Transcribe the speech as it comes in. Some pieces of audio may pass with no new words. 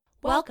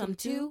Welcome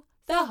to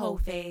the HOE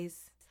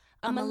Phase,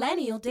 a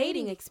millennial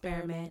dating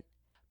experiment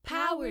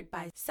powered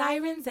by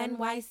Sirens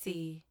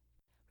NYC.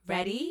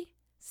 Ready,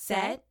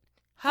 set,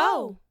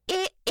 ho! Nah,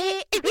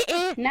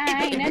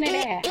 ain't none of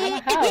that. I'm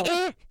a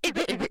hoe. Give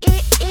me the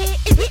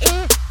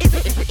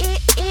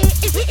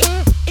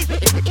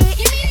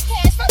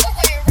cash, fuck the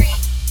wearing.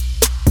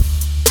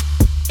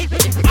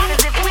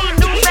 Cause if we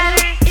knew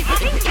better,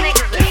 these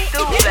niggas would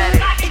do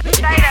better.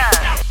 Straight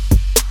up.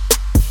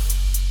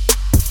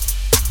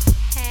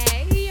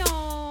 Hey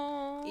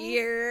y'all!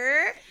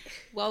 Yeah.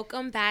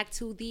 Welcome back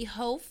to the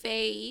HOE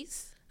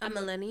Phase, A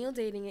millennial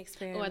dating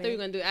experiment. Oh, I thought you were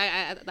gonna do.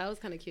 I that was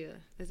kind of cute.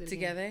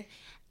 Together.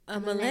 a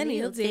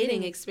millennial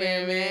dating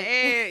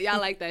experiment. Y'all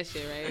like that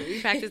shit, right?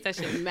 We practiced that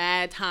shit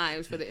mad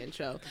times for the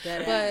intro.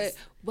 But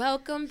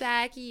welcome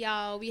back,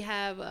 y'all. We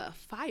have a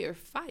fire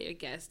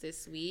guest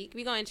this week.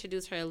 We're gonna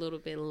introduce her a little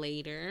bit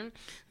later.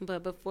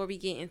 But before we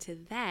get into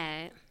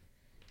that,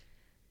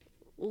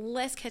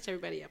 let's catch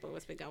everybody up on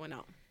what's been going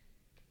on.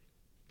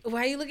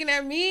 Why are you looking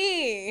at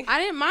me? I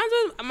didn't mind.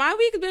 My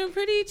week has been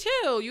pretty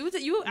chill. I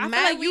feel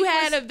like you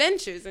had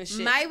adventures and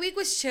shit. My week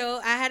was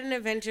chill. I had an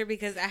adventure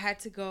because I had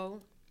to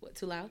go. What,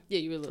 too loud? Yeah,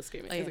 you were a little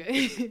screaming. Oh, yeah.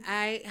 Okay.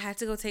 I had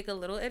to go take a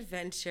little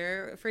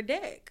adventure for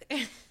Dick.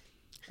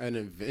 An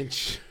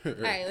adventure. All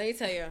right, let me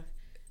tell you.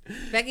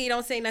 Becky,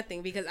 don't say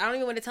nothing because I don't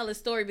even want to tell a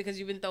story because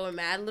you've been throwing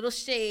mad little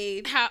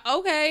shade.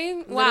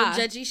 Okay. Why? Little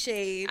judgy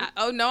shade.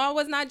 No, I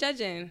was not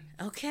judging.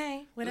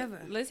 Okay,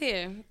 whatever. Let's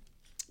hear.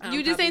 I'm You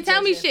just probably ain't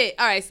tell me judging. shit.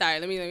 All right, sorry.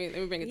 Let me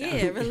bring it down.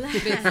 Yeah,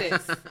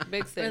 relax.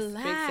 Big sis.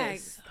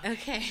 Relax. Big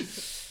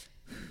sis.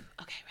 Okay.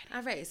 Okay, ready.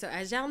 All right, so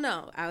as y'all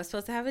know, I was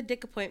supposed to have a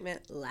dick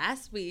appointment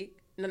last week.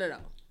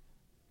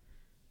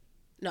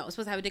 No, I was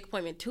supposed to have a dick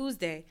appointment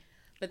Tuesday,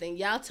 but then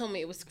y'all told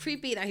me it was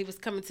creepy that he was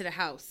coming to the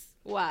house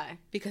Why?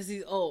 because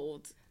he's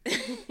old.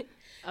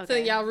 Okay. So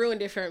then y'all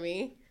ruined it for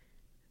me,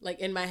 like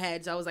in my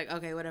head. So I was like,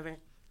 okay, whatever.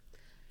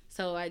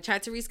 So I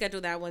tried to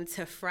reschedule that one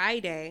to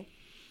Friday,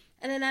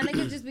 and then that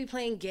nigga just be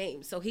playing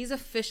games. So he's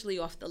officially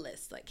off the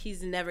list. Like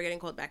he's never getting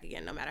called back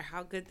again, no matter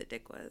how good the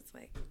dick was.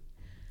 Like,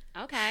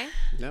 Okay.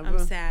 Never. I'm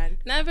sad.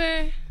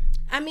 Never.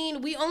 I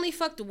mean, we only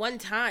fucked one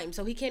time,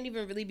 so he can't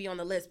even really be on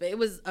the list. But it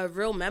was a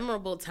real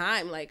memorable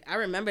time. Like, I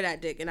remember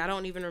that dick, and I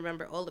don't even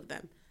remember all of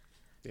them.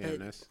 Yeah, But-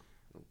 that's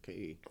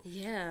okay.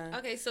 Yeah.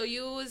 Okay, so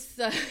you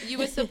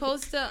were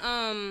supposed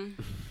to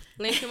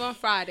link him on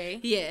Friday.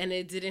 Yeah, and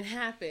it didn't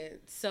happen.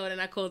 So then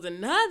I called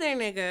another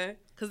nigga,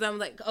 because I'm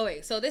like, oh,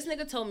 wait. So this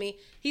nigga told me,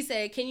 he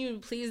said, can you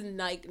please,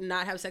 like,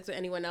 not have sex with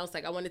anyone else?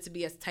 Like, I want it to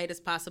be as tight as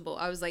possible.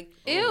 I was like,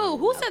 Ew,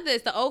 who said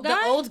this? The old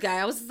guy? the old guy.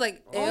 I was just like,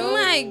 ew. Oh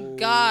my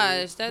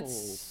gosh,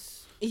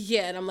 that's.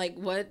 Yeah, and I'm like,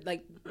 what?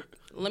 Like,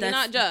 Let me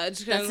not judge.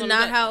 'cause That's I'm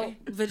not like- how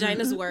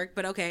vaginas work,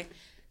 but okay.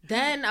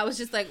 Then I was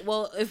just like,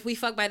 well, if we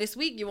fuck by this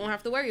week, you won't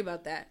have to worry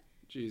about that.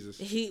 Jesus.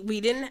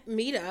 We didn't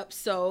meet up,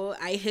 so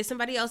I hit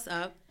somebody else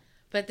up.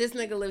 But this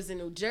nigga lives in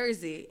New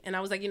Jersey. And I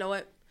was like, you know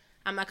what?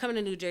 I'm not coming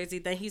to New Jersey.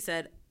 Then he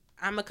said,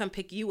 I'm going to come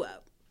pick you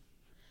up.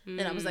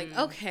 And I was like,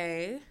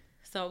 okay.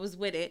 So I was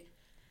with it.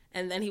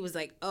 And then he was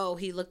like, oh,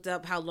 he looked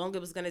up how long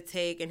it was going to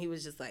take. And he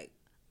was just like,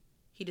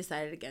 he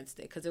decided against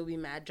it because it would be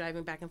mad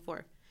driving back and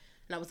forth.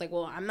 And I was like,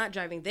 well, I'm not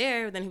driving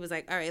there. Then he was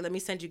like, all right, let me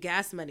send you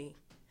gas money.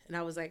 And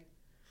I was like,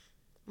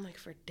 I'm like,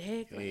 for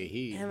dick? Like,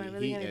 Hey, am I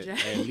really going to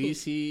drive? at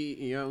least he,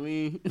 you know what I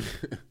mean?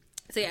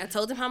 So yeah, I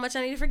told him how much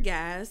I needed for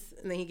gas,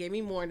 and then he gave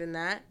me more than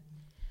that.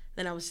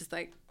 Then I was just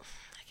like,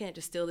 I can't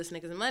just steal this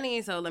nigga's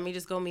money, so let me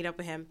just go meet up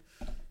with him.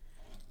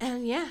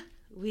 And yeah,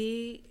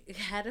 we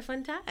had a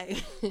fun time.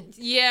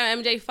 Yeah,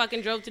 MJ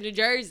fucking drove to New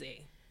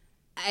Jersey.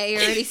 I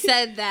already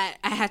said that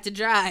I had to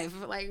drive.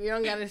 Like, we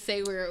don't gotta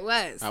say where it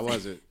was. How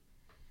was it?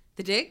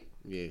 The dick?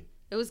 Yeah,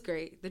 It was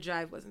great. The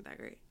drive wasn't that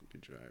great. the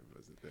drive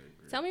wasn't that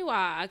great. Tell me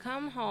why. I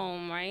come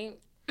home, right?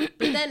 But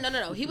then,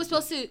 no. He was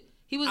supposed to.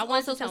 He was I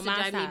want also to tell supposed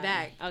to my drive me side.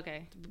 back.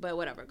 Okay. But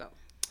whatever, go.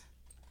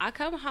 I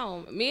come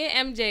home. Me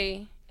and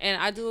MJ,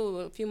 and I do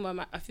a few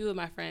of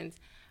my friends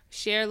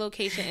share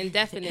location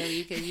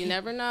indefinitely because you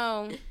never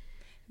know.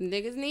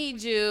 Niggas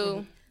need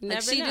you. You Like,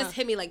 never she know. just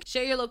hit me like,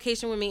 share your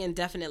location with me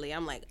indefinitely.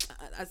 I'm like,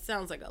 that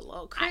sounds like a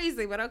little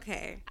crazy, but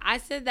okay. I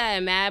said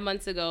that mad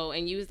months ago,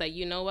 and you was like,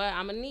 you know what?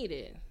 I'm gonna need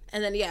it.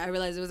 And then, yeah, I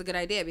realized it was a good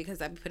idea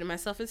because I've been putting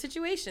myself in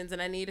situations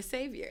and I need a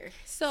savior.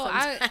 So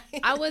sometimes.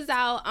 I was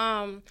out.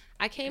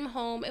 I came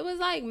home. It was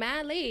like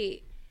mad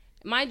late.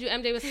 Mind you,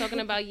 MJ was talking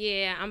about,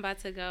 yeah, I'm about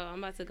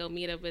to go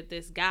meet up with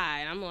this guy.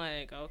 And I'm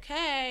like,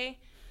 okay.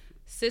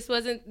 Sis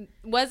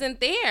wasn't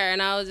there.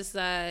 And I was just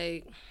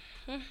like,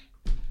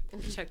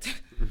 checked.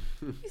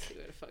 Let me see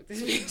where the fuck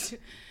this bitch.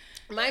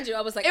 Mind you,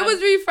 I was like, It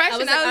was refreshing. I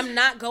was like, I'm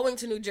not going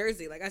to New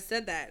Jersey. Like, I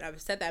said that. I've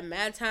said that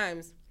mad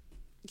times.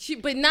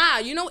 But nah,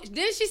 you know,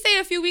 didn't she say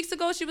a few weeks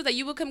ago, she was like,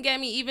 you would come get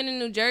me even in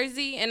New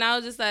Jersey? And I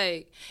was just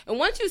like, and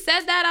once you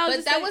said that, I was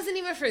just that like, wasn't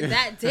even for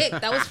that dick.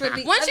 That was for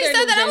the once she other said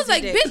New that, I was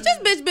Jersey like, dick. bitch, this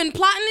bitch been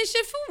plotting this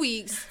shit for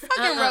weeks.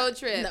 Fucking road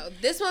trip. No,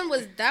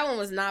 that one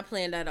was not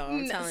planned at all.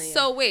 I'm telling you.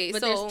 So wait,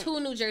 but there's 2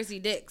 New Jersey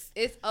dicks.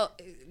 It's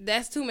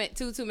that's too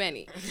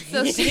many.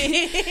 So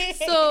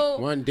so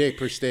One dick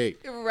per state.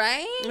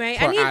 right.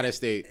 For out of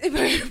state.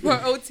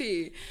 For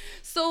OT.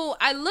 So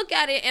I look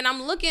at it and I'm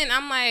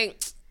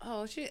like,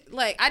 oh shit,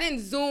 like I didn't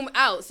zoom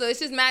out, so it's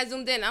just mad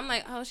zoomed in. I'm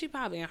like, oh, she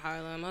probably in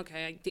Harlem.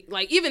 Okay,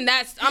 like even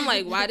that's, I'm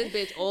like, why this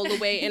bitch all the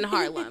way in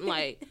Harlem?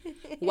 Like,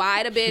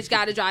 why the bitch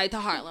gotta drive to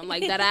Harlem?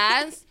 Like that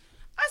ass.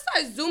 I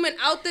started zooming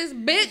out this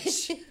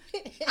bitch.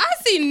 I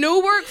see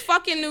Newark,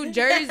 fucking New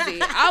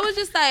Jersey. I was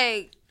just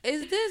like,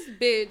 is this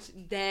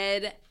bitch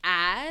dead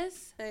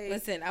ass?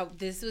 Listen,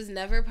 this was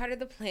never part of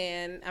the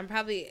plan. I'm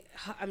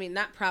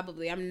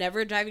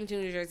never driving to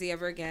New Jersey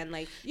ever again.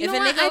 Like, you know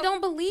what? I don't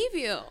believe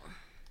you.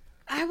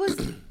 I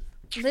was,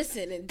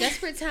 listen, in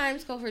desperate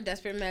times call for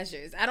desperate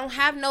measures. I don't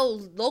have no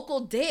local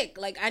dick.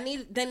 Like,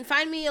 then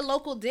find me a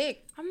local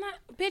dick. I'm not,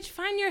 bitch,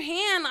 find your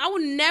hand. I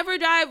would never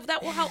drive.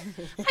 That will help.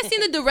 I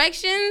seen the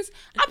directions.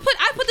 I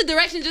put the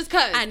directions just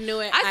cause. I knew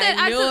it.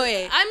 I knew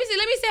it. Let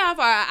me see how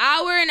far. An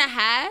hour and a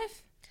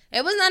half?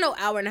 It was not an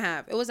hour and a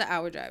half. It was an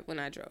hour drive when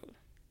I drove.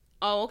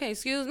 Oh, okay.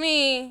 Excuse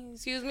me.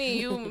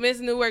 You miss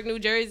Newark, New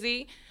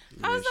Jersey.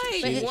 I was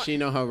like, she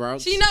know her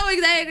routes. She know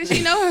exactly.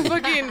 She know her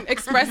fucking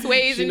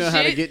expressways she and know shit.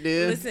 how to get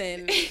there.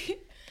 Listen,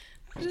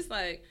 I'm just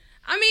like,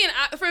 I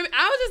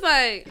was just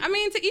like,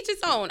 to each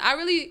its own.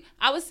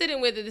 I was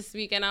sitting with it this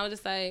week, and I was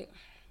just like,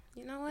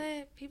 you know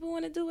what? People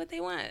want to do what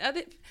they want.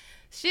 Other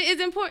shit is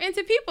important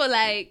to people.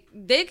 Like,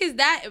 dick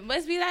it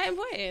must be that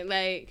important.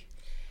 Like,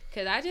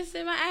 cause I just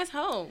sit my ass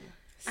home.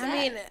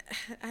 Sad.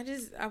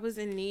 I was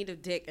in need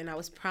of dick, and I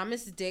was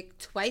promised dick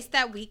twice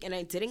that week, and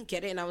I didn't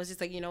get it, and I was just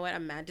like, you know what?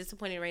 I'm mad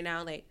disappointed right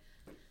now. Like,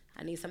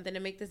 I need something to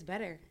make this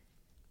better.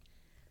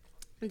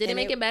 Did it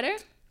make it better?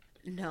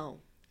 No.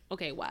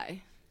 Okay,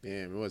 why?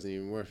 Damn, it wasn't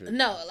even worth it.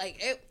 No, like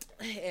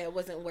it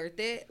wasn't worth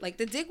it. Like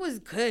the dick was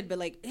good, but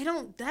like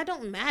that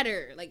don't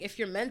matter. Like if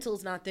your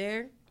mental's not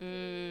there,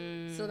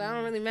 so that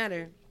don't really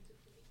matter.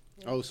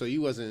 Oh, so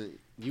you wasn't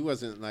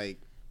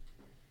like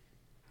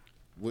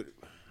what?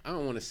 I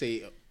don't want to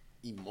say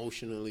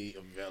emotionally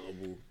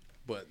available,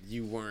 but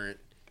you weren't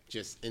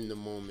just in the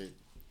moment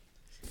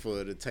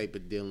for the type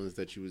of dealings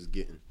that you was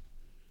getting.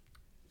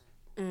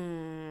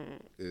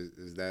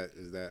 Is that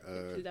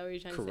what you're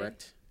trying correct?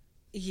 To say?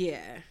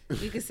 Yeah,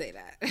 you could say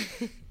that.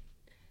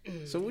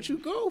 So what you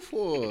go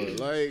for?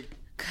 Like,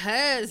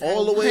 cause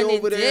all the way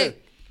over there.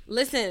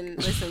 Listen.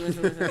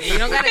 We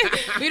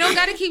don't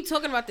gotta keep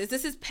talking about this.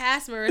 This is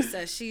past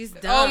Marissa. She's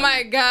dumb. Oh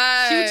my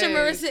god. Future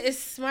Marissa is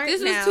smart.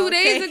 This now, was 2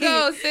 days okay?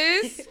 ago,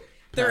 sis.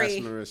 Past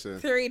Marissa.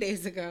 3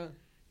 days ago.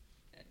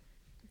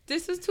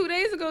 This was 2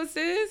 days ago,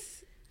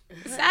 sis.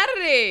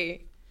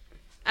 Saturday.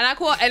 And I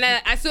called, and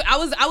I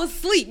was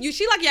asleep.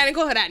 She lucky I didn't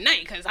call her that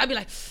night, cause I'd be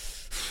like,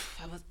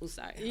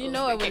 sorry. You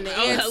know it when the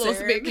little answer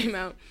spit came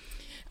out.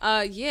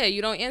 Yeah,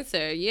 you don't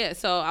answer. Yeah,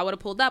 so I would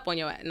have pulled up on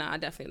your ass. Nah,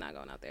 definitely not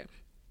going out there.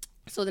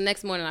 So the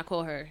next morning I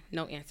call her,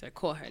 no answer.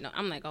 Call her, no.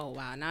 I'm like, oh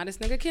wow, now this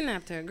nigga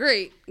kidnapped her.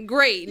 Great.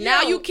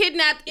 Now you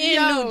kidnapped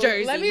in New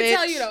Jersey. Let me bitch.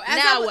 tell you though.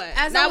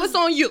 Now it's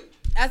on you.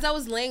 As I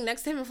was laying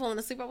next to him and falling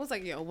asleep, I was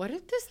like, yo, what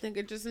if this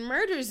nigga just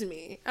murders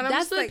me? And I'm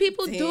That's just what like,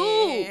 people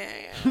do.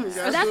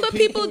 That's what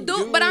people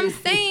do. But I'm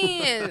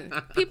saying,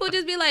 people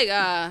just be like,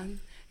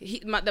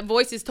 the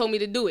voices told me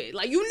to do it.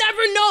 Like, you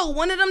never know.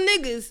 One of them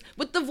niggas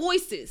with the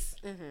voices.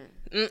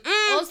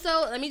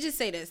 Also, let me just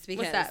say this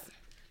because what's that?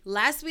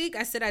 Last week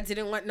I said I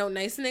didn't want no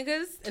nice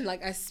niggas, and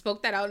like I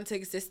spoke that out into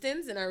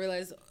existence, and I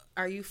realized,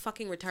 are you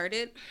fucking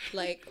retarded?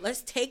 Like,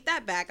 let's take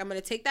that back. I'm gonna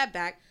take that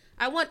back.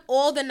 I want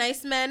all the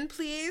nice men,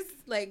 please.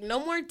 Like, no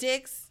more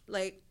dicks.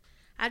 Like,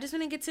 I just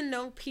want to get to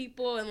know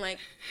people and like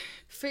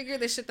figure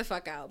this shit the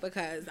fuck out,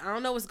 because I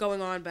don't know what's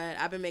going on, but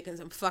I've been making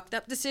some fucked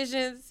up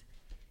decisions,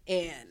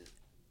 and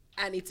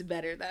I need to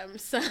better them.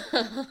 So,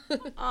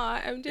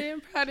 aw, MJ,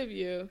 I'm proud of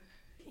you.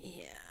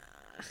 Yeah.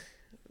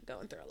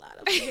 Going through a lot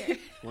over here.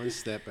 One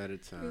step at a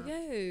time.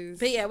 Yes.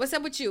 But yeah, what's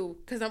up with you?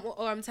 Because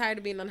I'm tired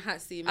of being on the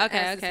hot seat.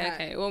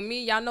 Okay. Well,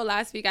 y'all know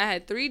last week I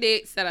had 3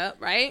 dates set up,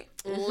 right?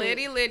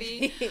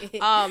 Litty.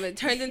 It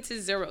turned into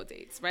 0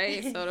 dates,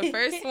 right? So the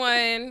first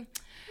one,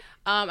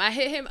 I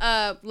hit him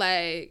up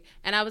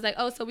and I was like,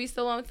 oh, so we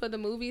still on for the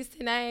movies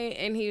tonight?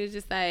 And he was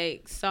just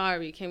like,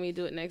 sorry, can we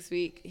do it next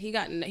week? He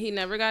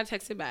never got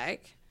texted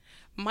back.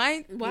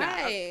 Why?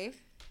 Nah.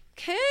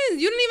 Cause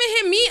you didn't even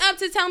hit me up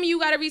to tell me you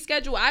gotta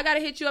reschedule. I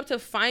gotta hit you up to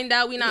find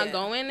out we not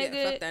going, nigga.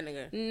 Yeah, fuck that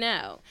nigga.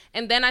 No.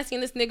 And then I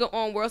seen this nigga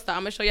on World Star.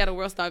 I'm gonna show you the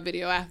World Star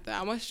video after.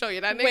 I'm gonna show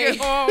you that nigga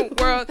on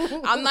World.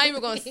 I'm not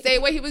even gonna say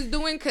what he was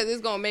doing because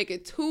it's gonna make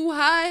it too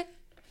high.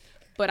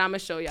 But I'm gonna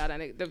show y'all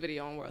the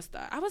video on World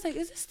Star. I was like,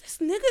 is this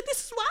nigga?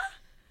 This is why?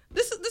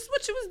 This is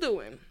what you was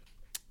doing.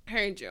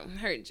 Heard you.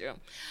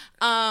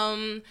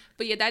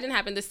 But yeah, that didn't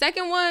happen. The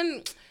second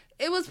one,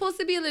 it was supposed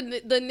to be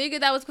the nigga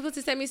that was supposed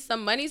to send me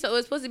some money, so it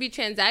was supposed to be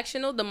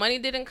transactional. The money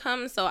didn't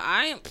come, so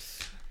I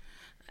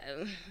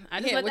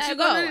just let that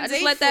go. I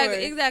just let that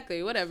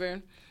exactly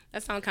whatever.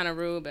 That sounds kind of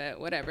rude, but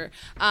whatever.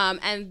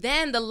 And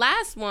then the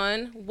last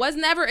one was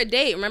never a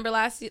date. Remember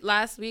last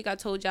week I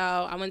told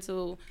y'all I went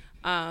to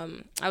I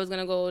was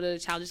gonna go to the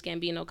Childish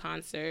Gambino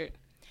concert.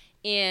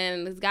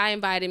 And this guy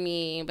invited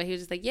me, but he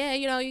was just like, yeah,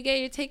 you get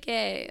your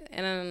ticket.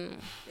 And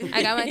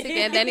I got my ticket.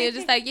 And then he was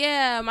just like,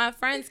 yeah, my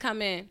friend's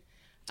coming.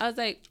 I was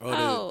like,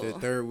 the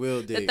third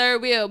wheel date. The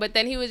third wheel. But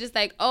then he was just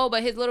like, oh,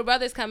 but his little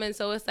brother's coming.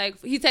 So it's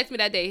like, he texted me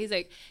that day. He's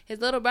like, his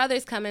little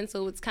brother's coming.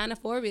 So it's kind of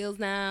 4 wheels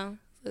now.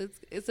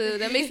 So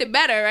that makes it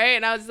better, right?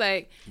 And I was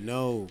like,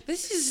 no.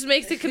 This just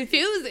makes it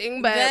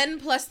confusing. But then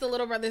plus the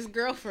little brother's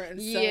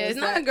girlfriend. So yeah, it's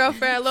not a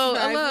girlfriend. A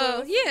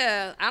little.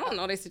 Yeah, I don't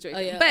know their situation.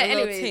 Oh, yeah, but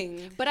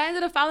anyway, but I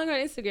ended up following her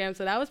on Instagram,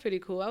 so that was pretty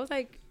cool. I was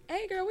like,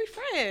 hey, girl, we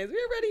friends.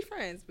 We're already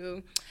friends,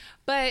 boo.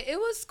 But it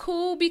was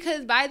cool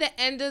because by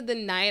the end of the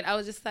night, I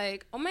was just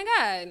like, oh my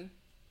God,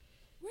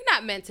 we're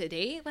not meant to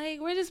date. Like,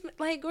 we're just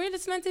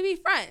meant to be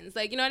friends.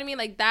 Like, you know what I mean?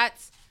 Like,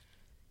 that's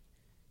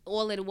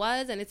all it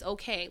was, and it's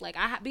okay. Like,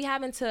 I be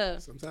having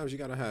to. Sometimes you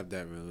gotta have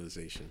that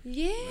realization.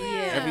 Yeah.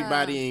 Like,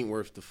 everybody ain't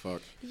worth the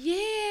fuck.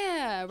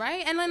 Yeah,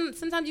 right. And then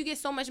sometimes you get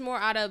so much more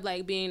out of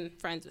like being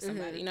friends with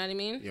somebody. You know what I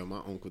mean? Yo, my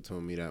uncle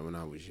told me that when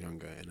I was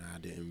younger, and I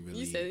didn't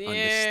really said,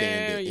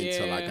 understand it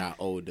until I got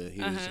older.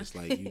 He was just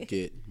like, you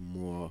get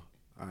more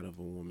out of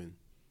a woman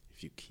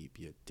if you keep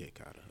your dick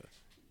out of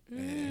her.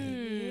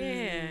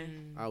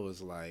 And I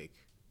was like,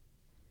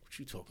 what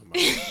you talking about?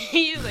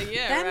 He was like,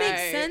 yeah, that right.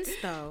 makes sense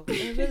though.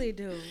 It really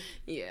do.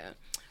 Yeah.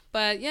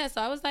 But yeah,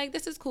 so I was like,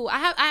 this is cool. I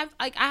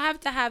have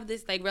to have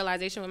this like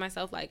realization with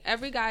myself. Like,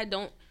 every guy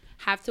don't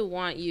have to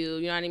want you,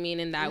 you know what I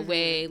mean, in that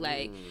way.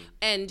 Like,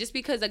 and just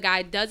because a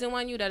guy doesn't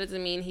want you, that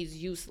doesn't mean he's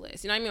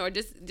useless. You know what I mean? Or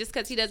just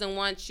because he doesn't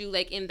want you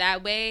like in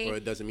that way. Or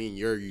it doesn't mean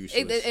you're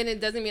useless. And it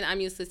doesn't mean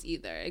I'm useless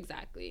either.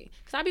 Exactly.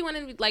 Because I be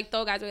wanting to like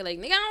throw guys away like,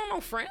 nigga, I don't know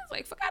friends.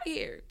 Like, fuck out of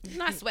here. You're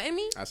not sweating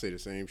me. I say the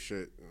same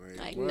shit.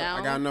 Like no.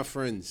 I got enough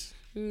friends.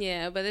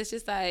 Yeah, but it's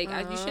just like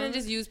you shouldn't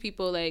just use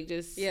people like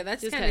just. Yeah,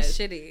 that's just kind of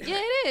shitty. Yeah,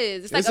 it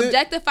is. It's like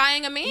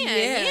objectifying a man.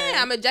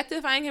 Yeah, I'm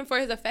objectifying him for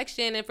his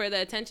affection and for the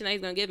attention that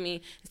he's gonna give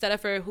me instead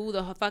of for who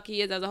the fuck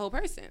he is as a whole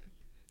person.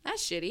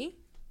 That's shitty.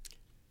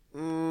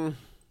 All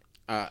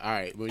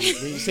right, when you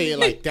say it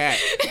like that,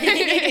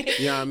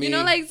 you know what I mean? You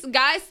know, like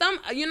guys,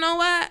 you know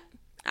what?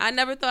 I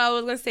never thought I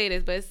was gonna say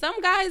this, but some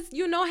guys,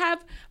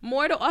 have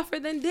more to offer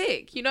than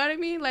dick. You know what I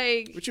mean?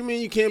 Like, what you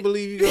mean you can't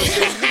believe you gonna say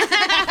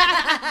that?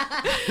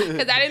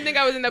 Because I didn't think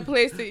I was in a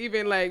place to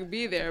even like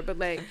be there. But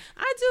like,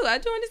 I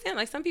do understand.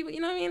 Like some people, you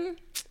know what I mean?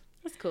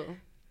 That's cool.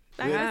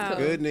 That's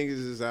cool. Good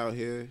niggas is out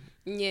here.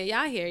 Yeah,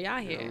 y'all here. You know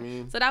what I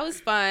mean? So that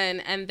was fun.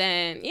 And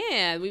then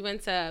we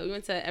went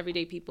to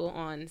Everyday People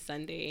on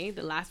Sunday,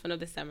 the last one of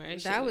the summer.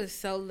 That was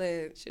so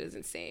lit. She was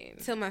insane.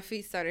 Till my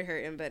feet started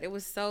hurting, but it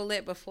was so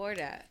lit before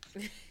that.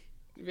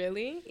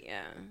 Really?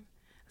 Yeah.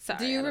 Sorry,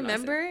 do you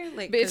remember?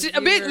 Like, bitch,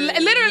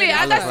 literally,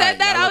 as I said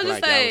that, I was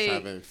just like, I was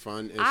having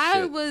fun as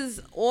shit. was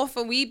off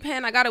a weed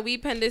pen. I got a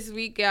weed pen this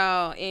week,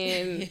 y'all,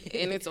 and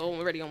it's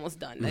already almost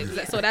done. Like,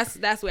 so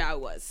that's where I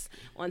was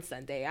on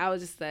Sunday. I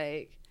was just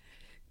like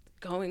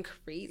going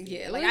crazy.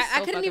 Yeah, like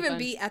I couldn't even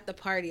be at the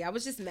party. I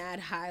was just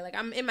mad high. Like,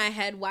 I'm in my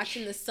head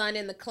watching the sun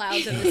and the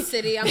clouds in the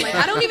city. I'm like,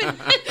 I don't even.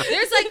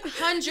 There's like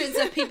hundreds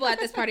of people at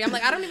this party. I'm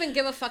like, I don't even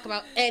give a fuck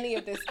about any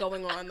of this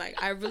going on.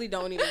 Like, I really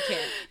don't even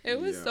care.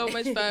 It was so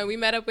much fun. We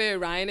met up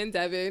with Ryan and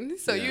Devin,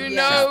 so it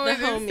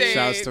was insane.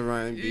 Shouts to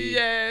Ryan B.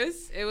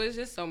 Yes, it was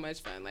just so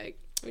much fun. Like,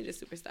 we're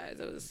just superstars.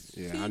 It was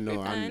I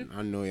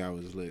know y'all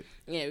was lit.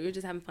 Yeah, we were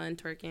just having fun,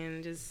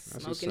 twerking, just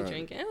smoking,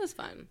 drinking. It was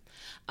fun.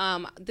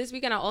 This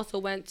weekend I also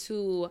went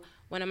to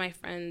one of my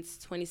friend's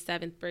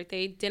 27th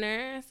birthday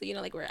dinner. So,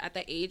 like, we're at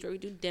the age where we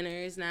do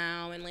dinners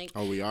now, and like.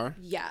 Oh, we are?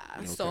 Yeah.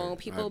 Okay. So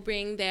people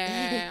bring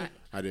their,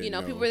 I didn't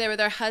know. People were there with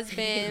their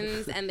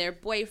husbands and their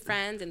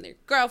boyfriends and their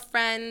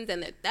girlfriends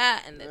and their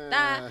that and their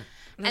that.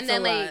 And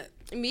then like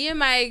me and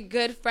my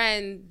good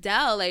friend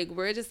Dell, like,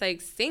 we're just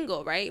like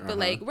single, right? But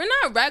like, we're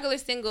not regular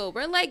single.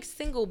 We're like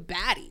single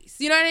baddies.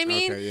 You know what I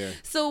mean? Okay, yeah.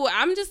 So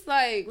I'm just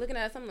like looking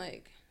at us. I'm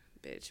like,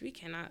 bitch,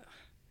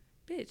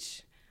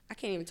 I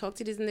can't even talk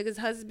to these niggas'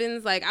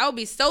 husbands. Like, I would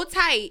be so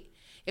tight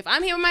if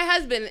I'm here with my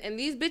husband and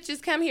these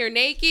bitches come here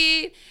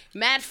naked,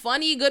 mad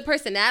funny, good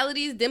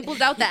personalities,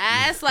 dimples out the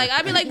ass. Like,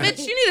 I'd be like, bitch,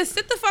 you need to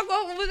sit the fuck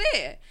over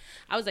there.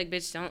 I was like,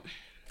 bitch, don't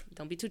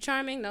be too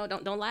charming. No,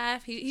 don't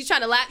laugh. He's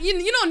trying to laugh. You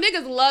know,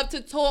 niggas love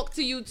to talk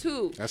to you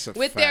too. That's a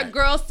with fact. their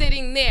girl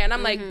sitting there, and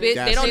I'm like, bitch,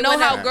 they don't know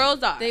how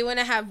girls are. They want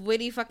to have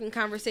witty fucking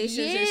conversations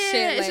and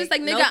shit. It's just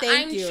like, nigga, no,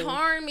 I'm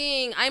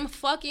charming. I'm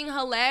fucking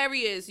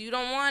hilarious. You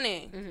don't want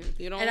it.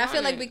 You don't. And I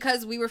feel like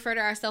because we refer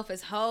to ourselves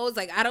as hoes,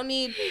 like, I don't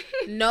need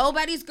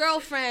nobody's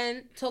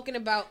girlfriend talking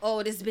about,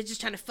 oh, this bitch is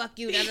trying to fuck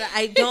you.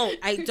 I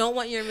don't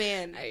want your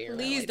man.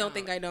 Please don't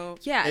think I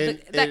don't. Yeah.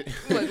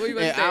 What were you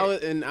about to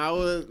say? In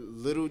our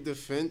little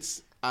defense,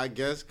 I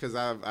guess, because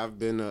I've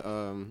been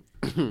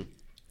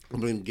I've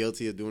been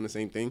guilty of doing the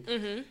same thing.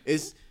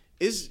 It's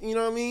it's, you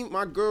know what I mean,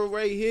 my girl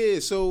right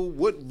here. So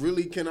what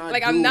really can I do?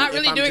 Like, I'm not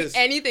really if doing just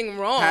anything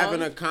wrong.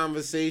 having a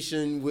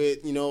conversation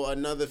with, you know,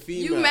 another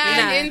female. You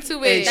mad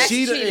into it.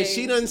 And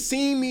she done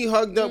seen me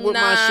hugged up with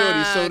my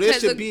shorty. So there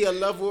should be a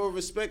level of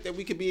respect that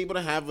we could be able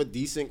to have a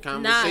decent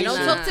conversation.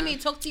 Don't talk to me.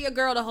 Talk to your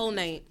girl the whole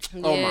night.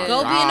 Oh my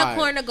Go God. be in the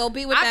corner. Go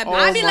be with that bitch.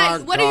 I be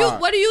like, my God.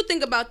 what do you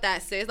think about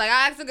that, sis? Like,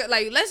 I asked her,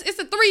 like, it's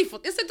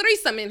a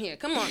threesome in here.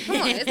 Come on.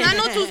 It's not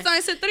no two-some.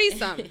 It's a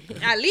threesome.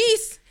 At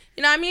least,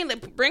 you know what I mean?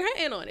 Like, bring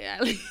her in on it.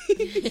 At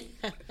least.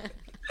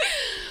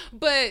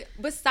 But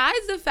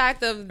besides the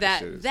fact of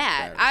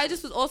that I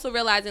just was also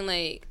realizing,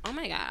 like, oh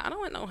my God, I don't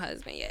want no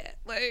husband yet.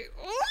 Like,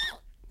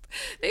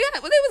 they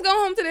was going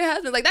home to their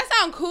husbands. Like, that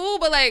sound cool,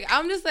 but like,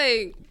 I'm just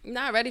like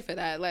not ready for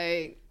that.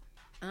 Like,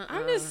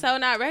 I'm just so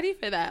not ready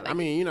for that. Like, I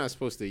mean, you're not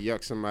supposed to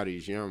yuck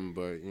somebody's yum,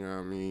 but you know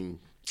what I mean.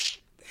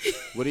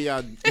 What do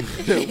y'all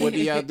what do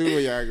y'all do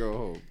when y'all go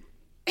home?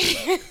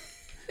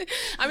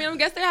 I mean, I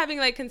guess they're having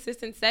like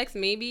consistent sex,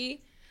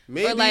 maybe.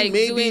 Maybe, or like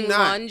maybe doing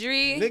not.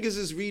 laundry. Niggas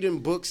is reading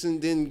books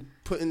and then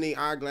putting their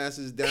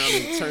eyeglasses down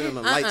and turning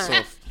the lights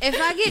off. If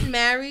I get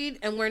married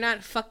and we're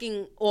not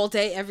fucking all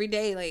day, every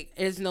day, like,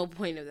 there's no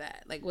point of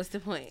that. Like, what's the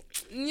point?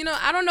 You know,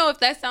 I don't know if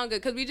that sounds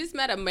good because we just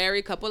met a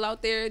married couple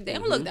out there. They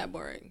don't look that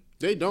boring.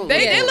 They don't.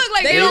 They look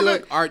like they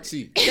look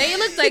artsy. They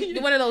look like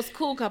one of those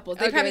cool couples.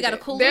 They probably got a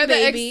cool little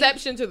They're baby. the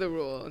exception to the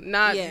rule.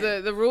 Not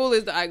the rule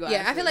is the eyeglasses.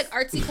 Yeah, I feel like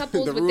artsy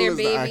couples The with rule their is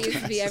the babies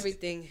eyeglasses. be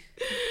everything.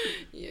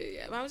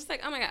 Yeah. But I was just like,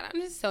 oh my God, I'm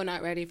just so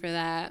not ready for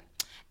that.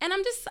 And I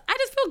just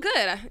feel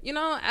good. You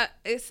know,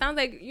 it sounds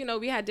like, you know,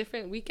 we had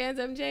different weekends,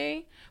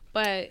 MJ.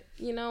 But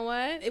you know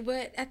what?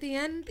 But at the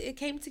end, it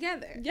came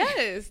together.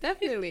 Yes,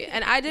 definitely.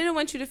 And I didn't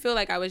want you to feel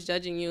like I was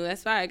judging you.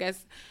 That's why I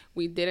guess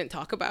we didn't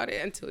talk about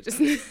it until just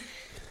You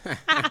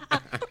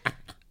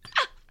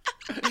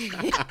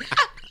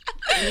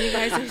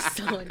guys are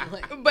so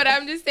annoying. But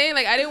I'm just saying,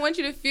 like, I didn't want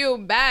you to feel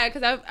bad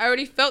because I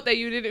already felt that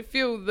you didn't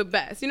feel the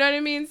best. You know what I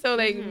mean? So,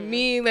 like,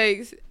 me,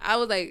 like, I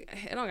was like,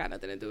 it don't got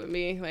nothing to do with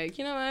me. Like,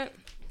 you know what?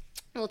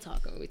 We'll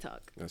talk when we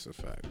talk. That's a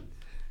fact.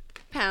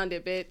 Pound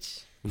it,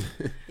 bitch.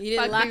 You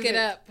didn't lock it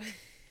up.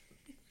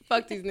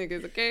 Fuck these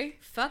niggas, okay?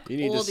 Fuck You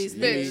need all to, these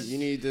you niggas.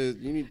 need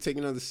to take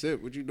another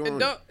sip. What you doing?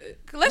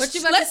 Let's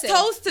you about to say?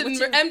 toast to What you-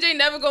 MJ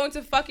never going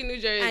to fucking New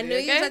Jersey. I knew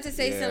you okay? was about to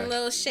say some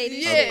little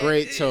shady A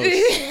great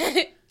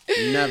toast.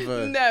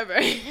 Never. Never.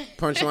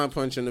 Punchline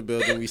punch in the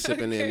building. We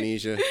sipping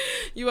amnesia.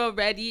 You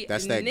already.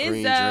 That's that Nizzo,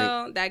 green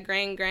drink. That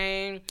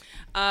grain.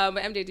 But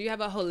MJ, do you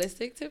have a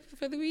holistic tip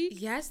for the week?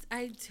 Yes,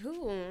 I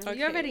do. Okay.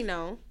 You already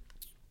know.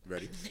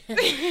 Ready? All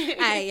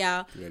right,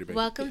 y'all. Ready, baby?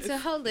 Welcome to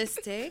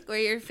Holistic, where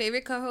your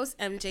favorite co-host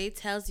MJ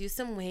tells you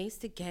some ways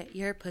to get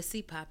your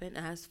pussy popping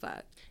as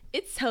fuck.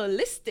 It's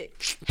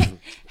holistic.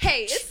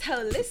 Hey, it's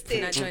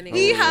holistic. Not joining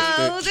We us.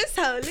 hoes, it's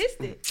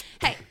holistic.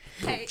 Hey,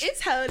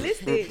 it's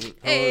holistic.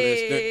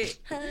 Hey.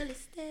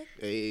 Holistic.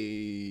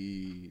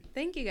 Hey.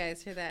 Thank you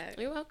guys for that.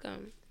 You're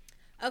welcome.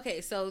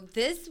 Okay, so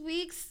this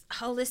week's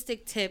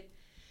holistic tip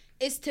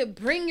is to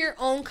bring your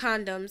own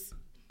condoms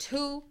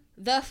to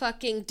the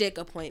fucking dick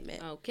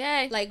appointment.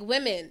 Okay. Like,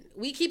 women,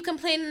 we keep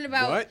complaining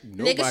about What? niggas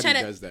Nobody trying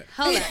to does that.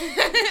 Hold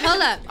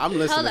up. I'm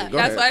listening. Hold up. Go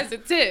That's ahead. why it's a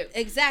tip.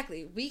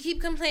 Exactly. We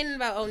keep complaining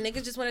about,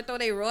 niggas just want to throw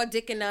their raw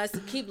dick in us,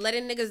 keep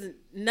letting niggas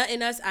nut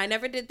in us. I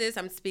never did this.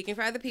 I'm speaking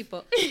for other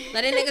people.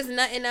 Letting niggas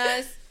nut in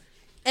us,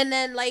 and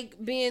then,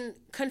 like, being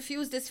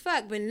confused as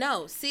fuck. But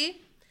no,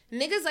 see?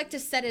 Niggas like to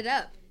set it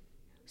up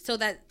so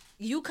that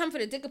you come for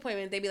the dick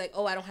appointment, they be like,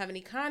 I don't have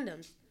any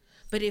condoms.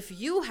 But if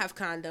you have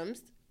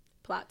condoms,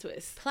 Plot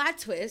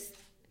twist,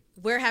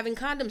 we're having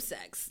condom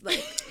sex.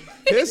 Like,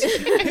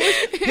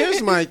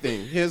 Here's my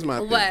thing.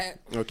 What?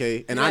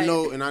 Okay, and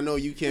What? I know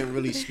you can't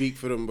really speak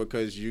for them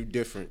because you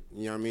different.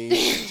 You know what I mean?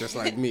 Just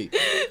like me.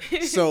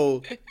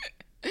 So,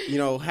 you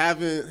know,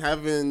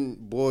 having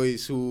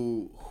boys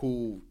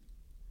who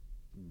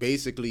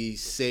basically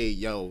say,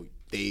 yo,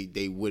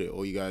 they with it.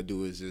 All you gotta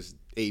do is just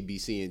A, B,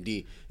 C, and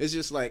D. It's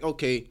just like,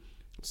 okay,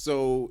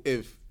 so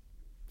if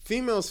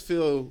females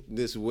feel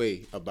this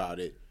way about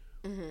it,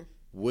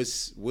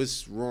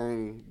 what's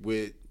wrong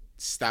with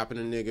stopping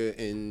a nigga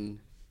in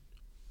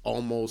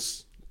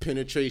almost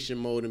penetration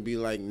mode and be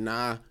like,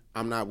 nah,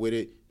 I'm not with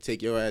it.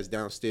 Take your ass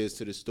downstairs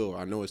to the store.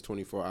 I know it's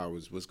 24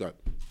 hours. What's up?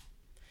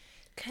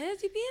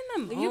 Cause you be in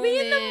the mood. you be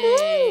in the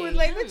mood.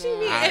 Like, what you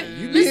mean?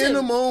 You be in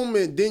the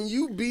moment, then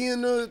you be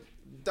in the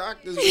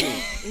doctor's room.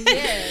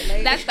 Yeah,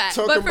 like, That's bad.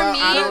 Talking But for about,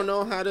 me, I don't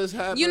know how this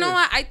happened. you know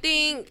what? I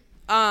think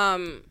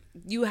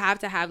you have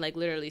to have, like,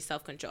 literally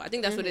self-control. I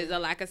think that's what it is, a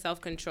lack of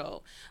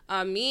self-control.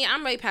 Me,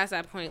 I'm right past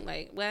that point.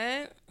 Like,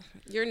 what?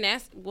 You're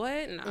nasty?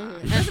 What? Nah.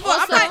 First of all,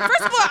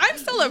 I'm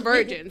still a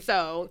virgin,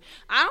 so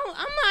I'm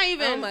not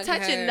even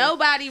touching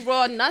nobody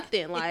raw,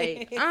 nothing.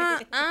 Like,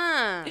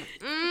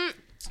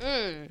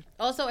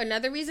 Also,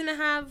 another reason to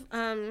have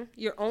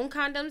your own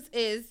condoms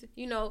is,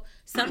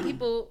 some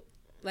people,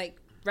 like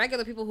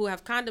regular people who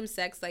have condom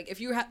sex, like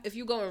if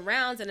you go in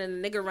rounds and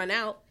then a nigga run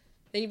out,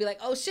 then you'd be like,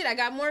 oh shit, I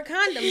got more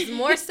condoms,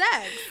 more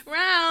sex.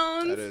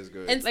 Rounds. That is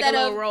good. Instead Like a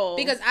little of roll.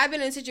 because I've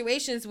been in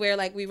situations where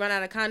like we run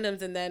out of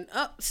condoms and then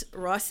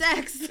raw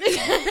sex.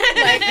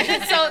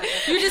 So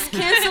you're just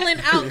canceling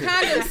out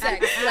condom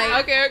sex.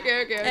 Like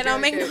Okay. and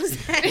don't make no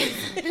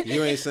sense.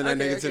 You ain't send that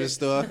nigga to the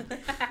store.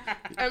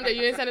 You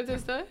didn't send it to the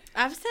store?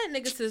 I've sent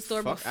niggas to the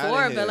store Fuck outta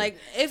before, here. but like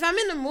if I'm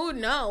in the mood,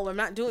 no, I'm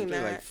not doing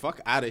They're that. like,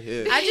 fuck out of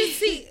here. I just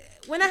see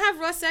when I have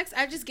raw sex,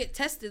 I just get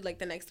tested like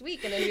the next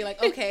week, and then be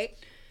like, okay,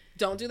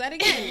 don't do that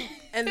again,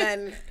 and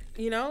then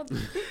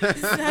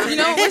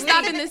We're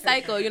stopping this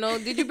cycle.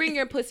 Did you bring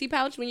your pussy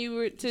pouch when you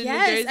were to New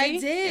Jersey? Yes, I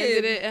did.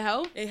 And did it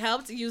help? It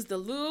helped to use the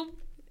lube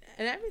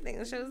and everything.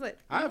 And she was like,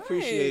 I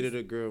appreciated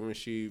a girl when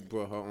she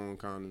brought her own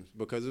condoms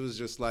because it was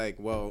just like,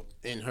 well,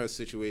 in her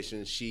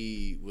situation,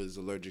 she was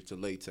allergic to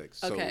latex,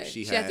 so Okay.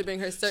 she She had to bring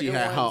her certain She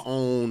had ones. her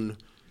own.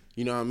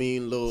 You know what I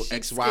mean? Little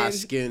XY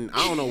skin.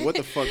 I don't know what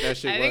the fuck that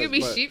shit was. I think it'd be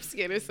but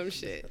sheepskin or some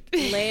shit.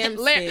 lamb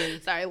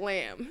skin. Sorry,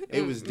 lamb.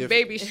 It was different.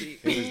 Baby sheep.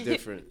 It was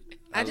different.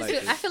 I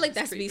feel like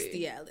that's creepy.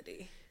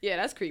 bestiality. Yeah,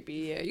 that's creepy.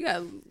 Yeah, you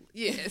got.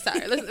 Yeah,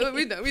 sorry.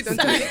 We done. We said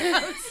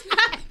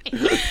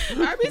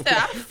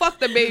I fucked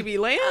the baby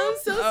lamb. I'm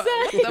so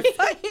sorry. The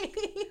fuck?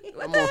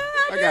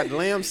 I got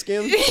lamb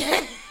skin.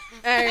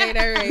 All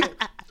right.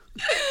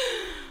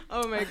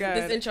 Oh my god.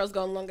 This intro's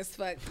going long as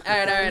fuck. All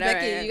right.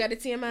 Becky, you got a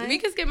TMI? We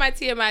can skip my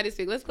TMI this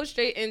week. Let's go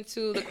straight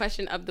into the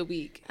question of the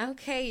week.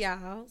 Okay,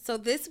 y'all. So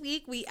this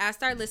week we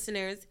asked our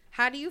listeners,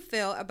 how do you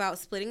feel about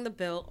splitting the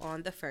bill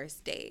on the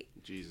first date?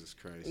 Jesus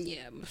Christ.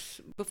 Yeah.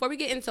 Before we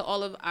get into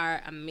all of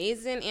our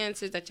amazing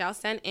answers that y'all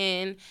sent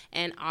in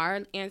and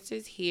our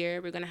answers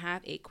here, we're going to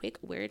have a quick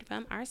word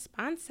from our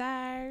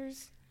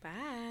sponsors.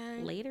 Bye.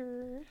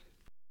 Later.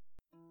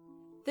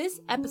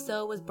 This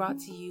episode was brought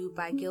to you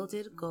by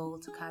Gilded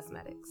Gold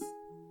Cosmetics.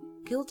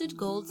 Gilded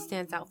Gold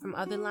stands out from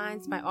other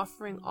lines by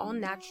offering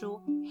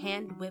all-natural,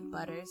 hand-whipped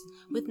butters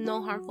with no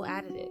harmful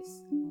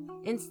additives.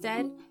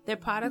 Instead, their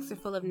products are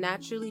full of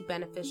naturally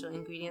beneficial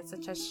ingredients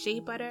such as shea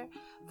butter,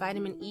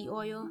 vitamin E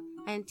oil,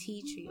 and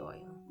tea tree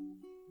oil.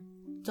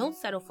 Don't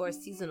settle for a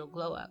seasonal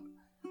glow-up.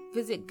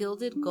 Visit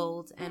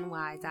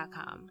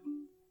GildedGoldNY.com.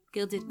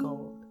 Gilded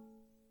Gold.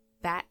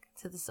 Back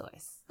to the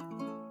source.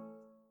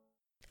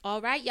 All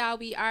right, y'all,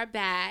 we are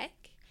back.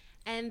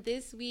 And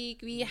this week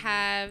we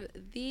have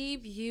the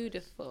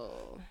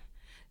beautiful,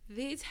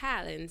 the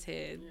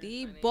talented,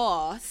 the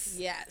boss,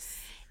 Yes.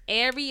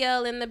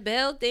 Ariel in the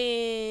building.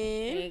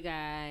 Hey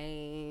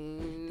guys.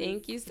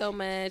 Thank you so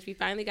much. We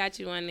finally got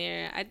you on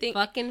there. I think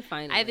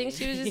Finally. I think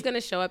she was just gonna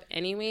show up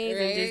anyways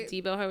and Right? just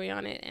debo her way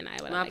on it, and I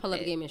would. My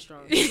pull-up game is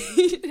strong.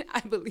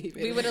 I believe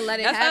it. We would've let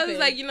it That's why I happen. was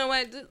like, you know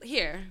what? Just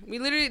here. We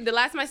literally the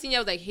last time I seen you,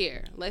 I was like,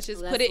 here. Let's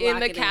just Let's put it in lock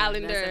the it in. That's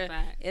calendar, a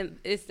fact. and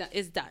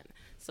it's done.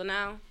 So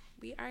now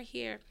we are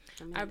here.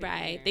 I'm All happy to be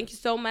right. here. Thank you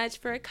so much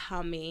for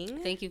coming.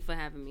 Thank you for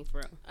having me, for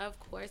real. Of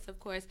course.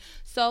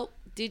 So,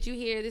 did you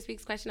hear this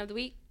week's question of the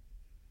week?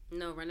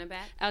 No, run it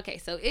back. Okay,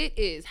 so it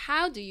is,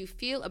 how do you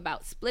feel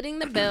about splitting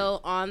the bill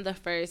on the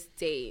first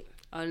date?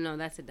 Oh no,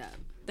 that's a dub.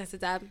 That's a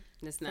dub.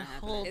 That's not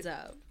happening. Hold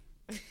up.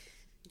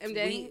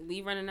 MJ?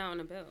 We running out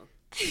on a bill.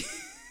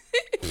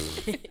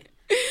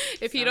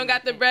 If you don't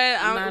got the bread,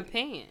 I'm not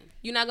paying.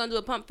 you're not gonna do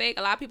a pump fake.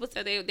 A lot of people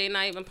said they're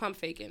not even pump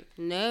faking.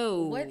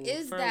 No. What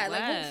is For that? What?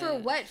 Like, for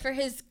what? For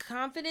his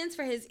confidence?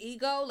 For his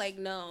ego? Like,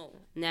 no.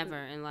 Never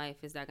in life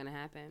is that gonna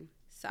happen.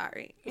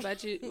 Sorry.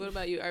 What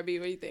about you? RB?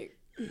 What do you think?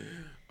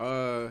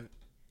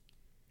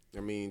 I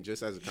mean,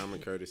 just as a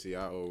common courtesy,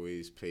 I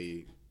always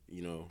pay,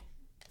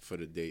 for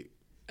the date.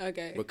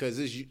 Okay. Because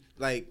it's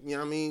like, you know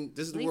what I mean?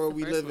 This is the least world the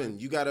we first live one. in.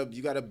 You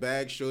gotta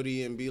bag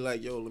shorty and be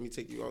like, yo, let me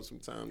take you out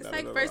sometime. It's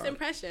like first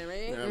impression,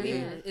 right? You know what I mean?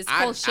 Yeah, it's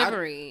called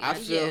chivalry.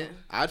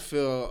 I'd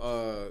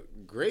feel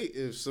great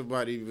if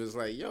somebody was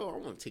like, yo, I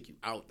want to take you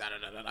out.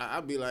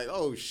 I'd be like,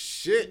 oh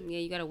shit. Yeah,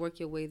 you gotta work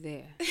your way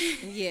there.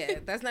 Yeah,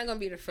 that's not gonna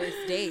be the first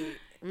date.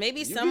 Maybe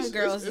You some be-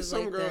 girls there's is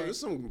some like girls, that. there's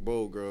some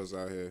bold girls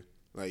out here.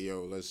 Like,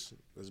 yo, let's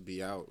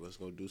be out. Let's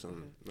go do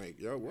something. Like,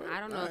 yo, what? I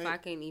don't know if All I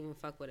right. can even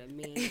fuck with a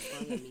man that's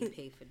gonna let me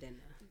pay for dinner.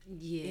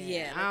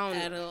 Yeah, I like,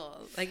 don't at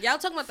all. Like, y'all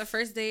talking about the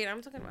first date.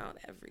 I'm talking about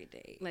every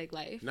date. like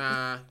life.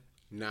 Nah.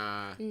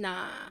 Nah,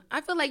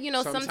 I feel like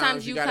sometimes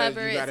Sometimes you you gotta-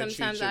 cover you it, gotta treat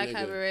sometimes your I nigga.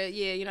 cover it.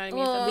 Yeah, you know what I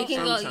mean. Well, We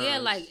can go,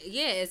 Sometimes.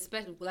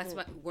 especially that's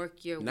what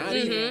work your Not way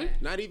even, there.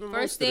 not even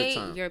First most of the date,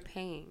 time. you're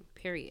paying.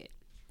 Period.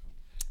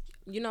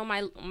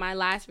 My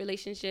last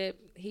relationship,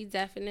 he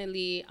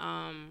definitely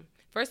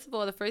first of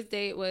all, the first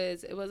date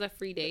was a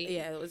free date.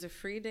 Yeah, it was a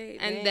free date.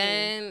 And Dang.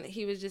 then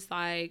he was just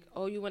like,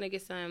 "Oh, you want to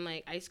get some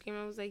like ice cream?"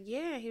 I was like,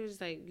 "Yeah." He was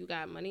just like, "You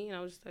got money?" And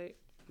I was just like,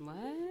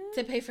 What?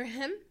 to pay for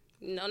him.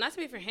 "No, not to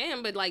pay for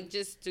him, but like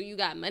just do you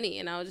got money?"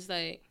 And I was just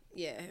like,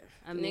 Yeah.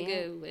 A man?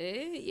 "Nigga,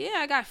 what? Yeah,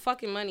 I got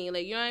fucking money.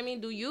 Like, you know what I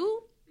mean? Do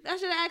you?" I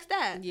should have asked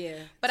that. Yeah,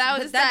 But I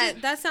was just that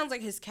like, that sounds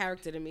like his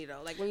character to me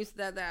though. Like when you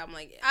said that, I'm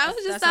like, I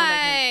was just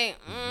that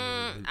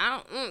like,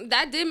 I don't.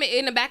 That did me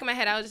in the back of my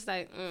head. I was just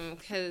like,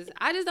 because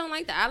I just don't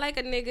like that. I like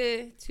a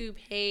nigga to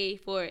pay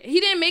for it. He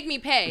didn't make me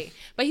pay,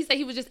 but he said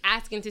he was just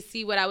asking to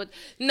see what I would.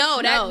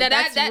 No,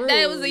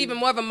 that was even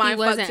more of a mind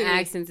He fuck wasn't to me.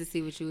 asking to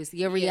see what you was.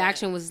 Your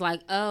reaction was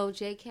like, "Oh,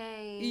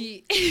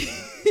 JK."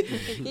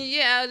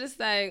 Yeah, I was just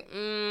like,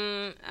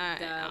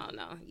 I don't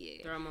know.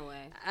 Yeah, Throw him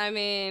away. I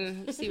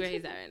mean, you see where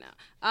he's at right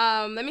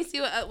now. Let me see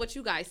what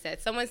you guys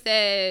said. Someone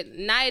said,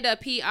 Nida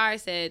PR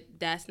said,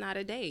 that's not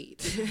a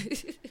date.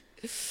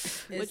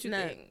 What you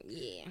think?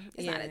 Yeah,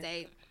 it's not a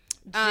date.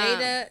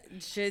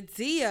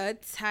 Jadzia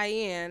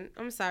Tyann,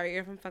 I'm sorry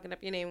if I'm fucking up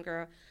your name,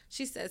 girl.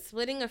 She said,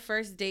 splitting a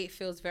first date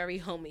feels very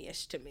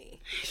homey-ish to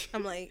me.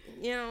 I'm like,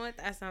 you know what?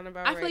 That sounds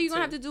about right. I feel like you're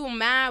going to have to do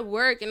mad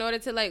work in order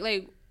to, like,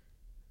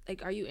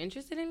 are you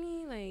interested in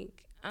me?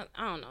 Like, I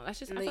don't know. That's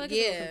just, I feel like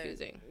it's a little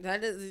confusing.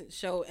 That doesn't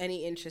show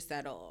any interest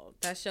at all.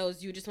 That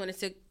shows you just wanted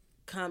to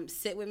come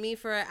sit with me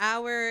for an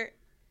hour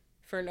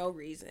for no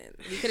reason.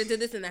 We could have did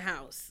this in the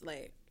house.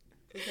 Like,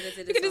 we could have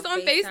did this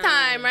on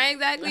FaceTime, right?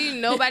 Exactly.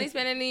 Nobody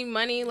spending any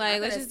money.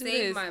 Like, let's just do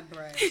this. My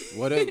bread.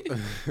 What if?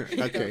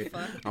 Okay,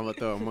 I'm gonna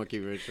throw a monkey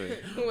wrench.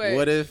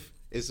 What if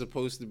it's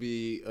supposed to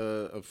be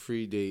a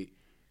free date,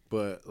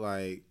 but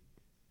like,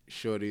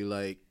 shorty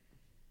like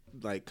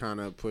kind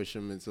of push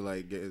him into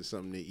like getting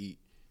something to eat,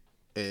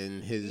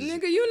 and his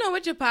nigga, you know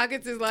what your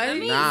pockets is like. Let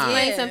me Nah.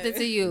 explain something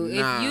to you.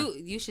 Nah.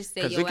 If you should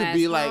stay because your it could ass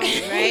be home, like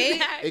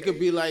right? It could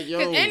be like, yo,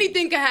 Because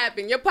anything could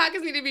happen. Your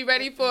pockets need to be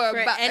ready for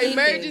anything.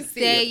 emergency.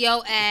 Stay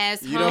your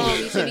ass You home. know-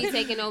 You should be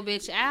taking no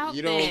bitch out.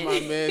 You know what then. my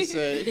man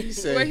said? He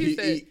said What he he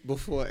said? eat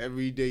before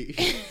every date.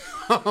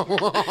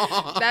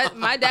 That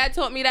my dad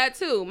taught me that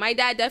too. My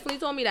dad definitely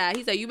told me that.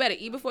 He said, you better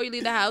eat before you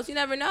leave the house. You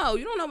never know.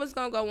 You don't know what's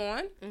gonna go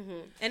on.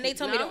 and they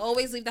told me to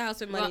always leave the house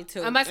with money,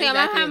 too. I'm about to say, I'm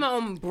not having my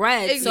own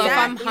bread. So if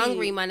I'm Exactly.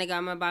 hungry, my nigga,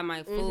 I'm gonna buy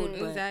my food.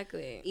 But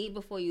Exactly. eat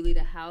before you leave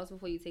the house,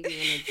 before you take me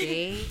on a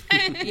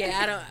date. Yeah,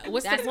 I don't.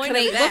 What's That's the point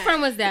crazy. of that? What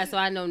friend was that? So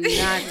I know not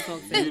to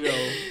talk to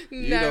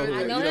You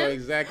him. know him?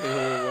 exactly who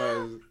it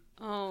was.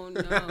 Oh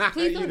no!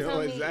 Please don't You know tell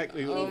me.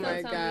 exactly who Oh it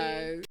my was.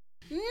 god.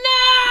 No!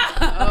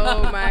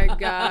 Oh my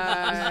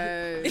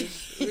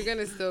gosh. We're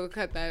gonna still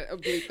cut that or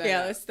bleep that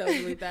out. Let's still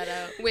bleep that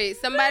out. Wait,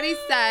 somebody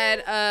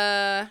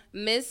said,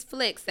 Miss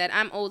Flick said,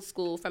 I'm old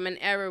school from an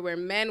era where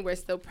men were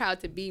still proud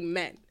to be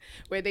men,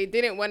 where they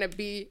didn't want to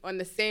be on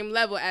the same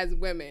level as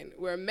women,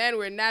 where men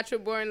were natural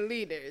born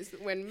leaders,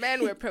 when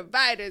men were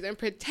providers and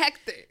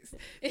protectors.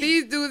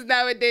 These dudes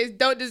nowadays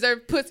don't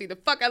deserve pussy. The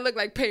fuck I look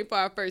like paying for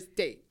our first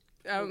date.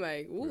 I'm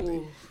like,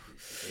 ooh.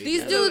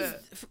 These dudes,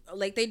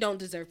 like, they don't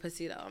deserve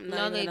pussy, though. I'm No,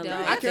 not they even don't.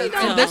 gonna lie.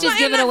 And bitches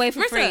give it away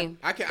for free.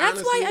 I can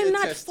That's why honestly I'm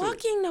not attest to it.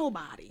 fucking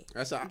nobody.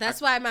 That's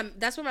That's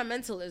where my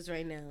mental is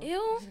right now.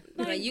 Ew.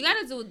 Like, you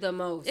gotta do the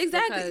most.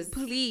 Exactly. because-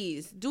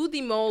 Please do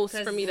the most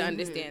for me to mhm,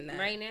 understand that.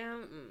 Right now,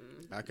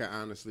 I can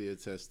honestly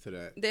attest to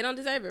that. They don't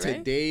deserve it, right?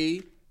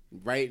 Today,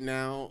 right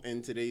now,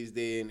 in today's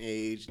day and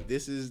age,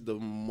 this is the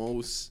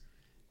most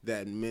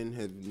that men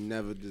have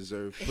never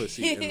deserved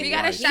pussy in We life.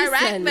 gotta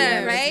Chirac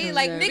them, right?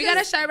 Like, We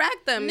gotta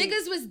Chirac them.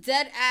 Niggas was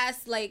dead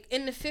ass, like,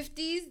 in the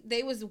 50s,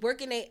 they was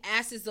working their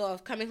asses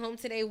off, coming home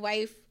to their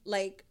wife,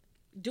 like,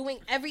 doing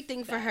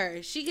everything for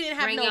her. She didn't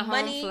have bringing no home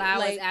money. flowers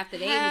like, after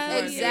they was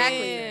working.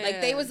 exactly. Yeah.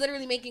 Like, they was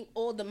literally making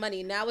all the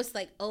money. Now it's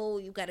like, oh,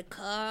 you got a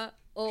car.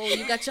 Oh,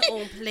 you got your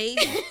own place.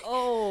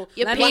 Oh,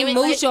 Your let me parents-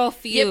 mooch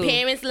off you. Your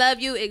parents love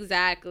you.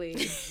 Exactly.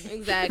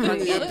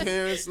 Exactly. Your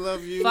parents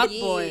love you. Fuck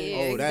Yeah. boy.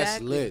 Oh, that's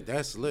exactly. lit.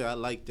 That's lit. I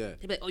like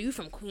that. They be like, oh, you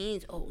from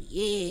Queens? Oh,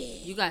 yeah.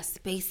 You got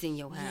space in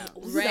your house.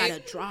 You got a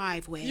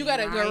driveway. you got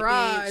a right,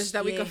 garage bitch?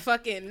 that we Yeah. could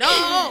fucking.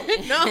 No,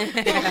 no.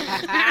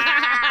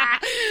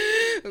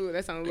 Ooh,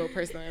 that sounds a little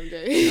personal,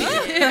 MJ.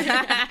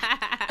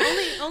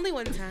 only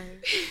one time.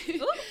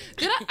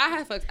 Did I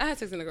had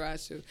sex in the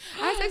garage too.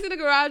 I had sex in the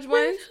garage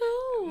once.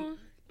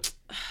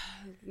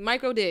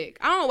 Micro dick.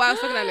 I don't know why I was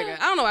fucking that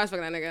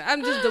nigga.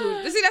 I'm just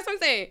delusional. See, that's what I'm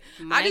saying.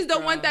 I just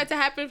don't want that to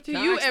happen to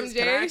you, MJ.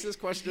 Can I ask this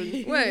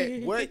question? What?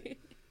 What?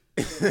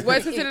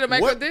 What's considered a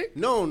micro What? dick?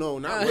 No, not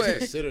what's What?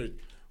 considered.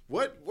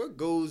 What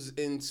goes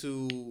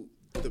into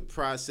the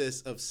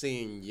process of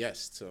saying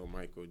yes to a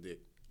micro dick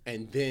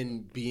and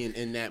then being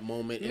in that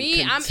moment and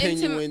Me, I'm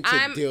continuing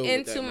to deal with that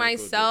into micro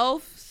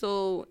myself.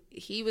 So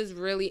he was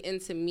really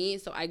into me,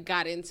 so I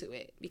got into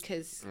it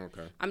because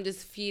Okay. I'm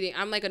just feeding.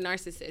 I'm like a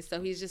narcissist,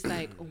 so he's just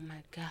like, oh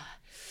my god.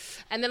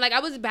 And then like I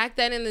was back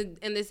then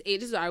in this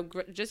age, so I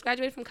just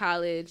graduated from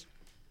college.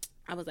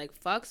 I was like,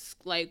 fuck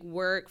like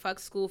work, fuck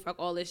school, fuck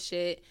all this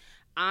shit.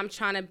 I'm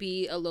trying to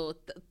be a little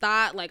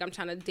thought, like I'm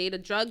trying to date a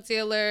drug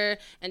dealer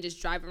and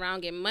just drive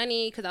around, get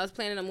money, because I was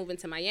planning on moving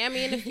to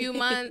Miami in a few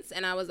months,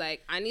 and I was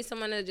like, I need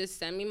someone to just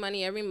send me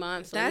money every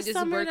month, so let me just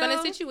summer, work on a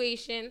though?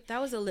 situation.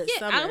 That was a lit Yeah,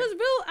 summer. I was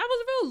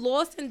real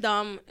lost and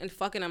dumb and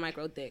fucking a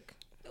micro dick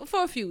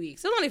for a few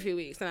weeks. It was only a few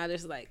weeks, and I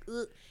just like,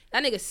 ugh.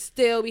 That nigga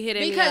still be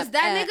hitting me Because up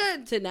that at-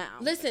 nigga to now.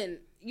 Listen,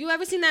 You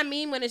ever seen that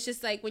meme when it's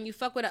just like when you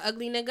fuck with an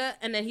ugly nigga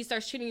and then he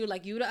starts treating you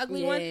like you the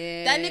ugly one?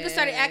 That nigga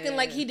started acting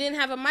like he didn't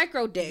have a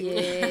micro dick.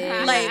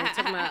 Yeah.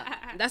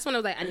 Like, that's when I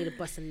was like, I need to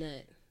bust a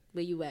nut.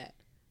 Where you at?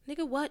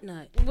 Nigga, what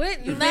nut?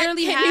 What? You Nut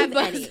barely can have you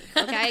bust?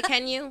 any. Okay,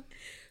 can you?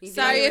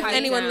 Sorry if Pipe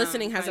anyone down,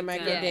 listening has a pipe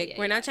micro down. dick. Yeah,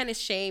 We're not trying to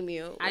shame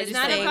you. It's We're not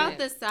just saying about it.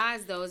 the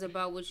size though. It's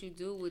about what you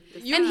do with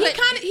the size.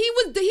 And he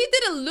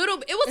did a little.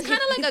 It was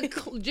kind of like a big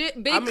clip. You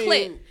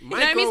know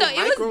what I mean? So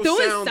it was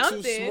doing sound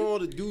something. too small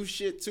to do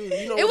shit too.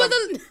 You know It what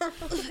was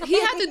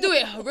he had to do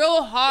it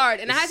real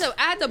hard, and I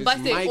had to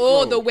bust it micro.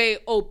 all the way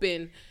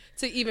open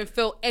to even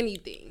feel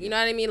anything. You know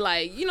what I mean?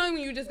 Like, you know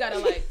when you just gotta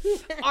like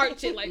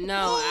arch it like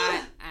No,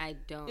 I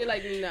don't. You're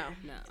like, no.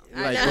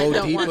 like I go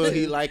don't want deeper. to.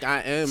 He like I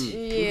am.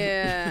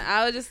 Yeah,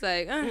 I was just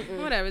like,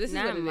 whatever. This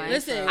Not is what it my is.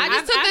 Listen, I just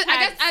I've took the. I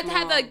had guess I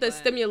had like the small, but-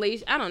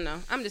 stimulation. I don't know.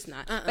 I'm just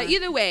not. But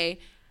either way,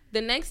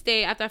 the next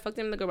day after I fucked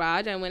him in the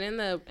garage, I went in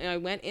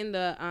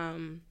the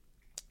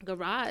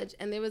garage,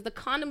 and there was the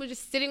condom was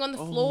just sitting on the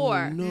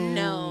floor.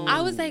 No.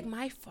 I was like,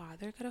 my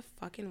father could have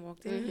fucking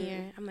walked in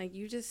here. I'm like,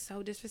 you just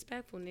so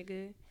disrespectful,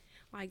 nigga.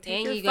 Like, take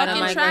And your you got a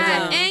fucking micro trash.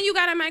 down. And you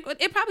got a micro.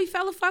 It probably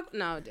fell a fuck.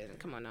 No, it didn't.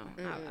 Come on, no.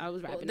 I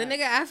was rapping. The up.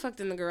 nigga I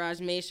fucked in the garage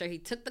made sure he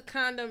took the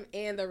condom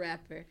and the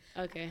wrapper.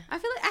 Okay. I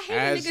feel like I hate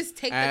when niggas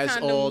take the as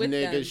condom all with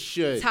niggas them.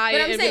 should. Tie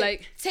But it I'm and saying, be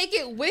like, take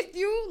it with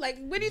you? Like,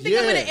 what do you think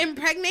I'm Yeah. gonna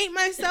impregnate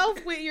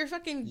myself with your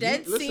fucking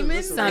dead listen, semen?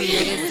 listen, Some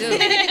niggas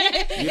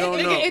do. You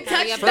don't know. it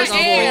touched You have to First the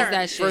of all- air.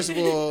 that shit. First of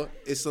all,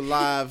 it's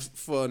alive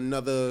for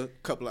another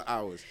couple of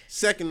hours.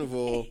 Second of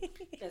all,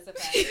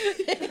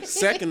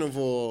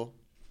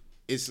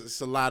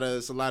 it's a lot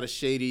of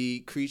shady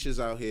creatures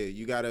out here.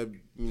 You gotta be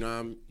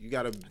probably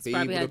able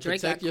how to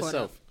Drake got protect caught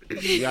yourself.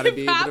 You gotta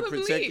be able to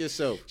Probably. protect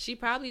yourself. She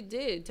probably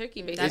did.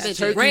 Turkey bacon. That It's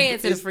bitch ran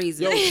to the it's-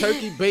 freezer. Yo,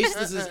 turkey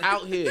basters is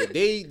out here.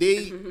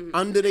 They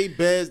under their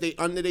beds, they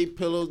under their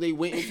pillows, they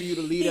waiting for you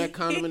to leave that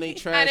condom in their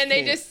trash And then they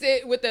can. just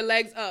sit with their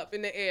legs up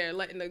in the air,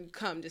 letting the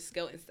cum just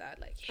go inside.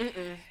 Like,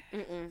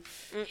 I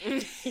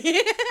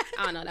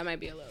don't know. That might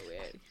be a little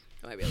weird.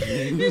 That might be a little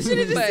weird. You should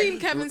have just But- seen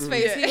Kevin's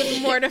face. He was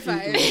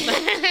mortified.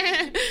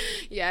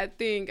 Yeah, I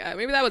think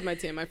maybe that was my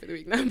TMI for the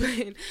week. No, I'm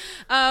playing.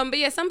 But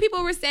yeah, some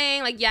people were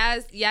saying, like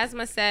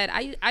Yasma said,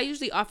 I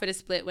usually offer to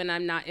split when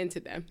I'm not into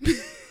them.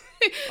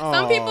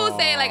 Some people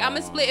say, like, I'm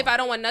gonna split if I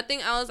don't want nothing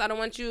else. I don't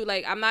want you,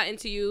 like, I'm not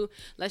into you.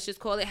 Let's just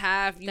call it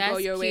half. You That's go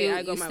your cute. way,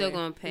 I go You my still way.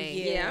 gonna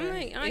pay. Yeah, I'm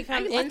like, If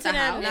I'm I into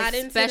them, not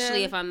into Especially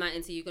them. if I'm not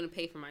into you, you're gonna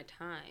pay for my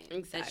time. That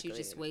Exactly. you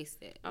just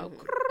wasted. Oh,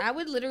 I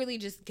would literally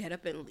just get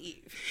up and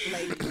leave.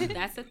 Like,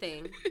 That's the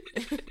thing.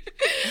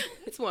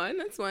 that's one.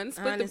 Split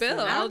Honestly, the bill.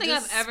 I I'll don't think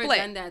I've just ever split.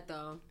 done that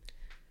though.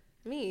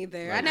 me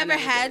either. Right. I never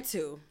had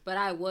to. But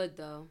I would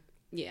though.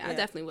 Yeah, I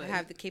definitely would. I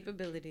have the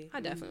capability.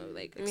 I definitely would.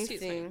 Like, me excuse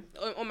see. me.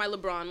 On my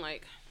LeBron,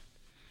 like,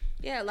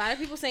 Yeah, a lot of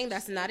people saying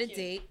that's not a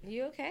date.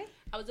 You okay?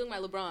 I was doing my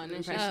LeBron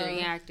Impression impression.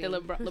 acting. The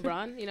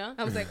LeBron, you know?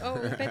 I was like, oh,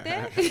 right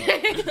there.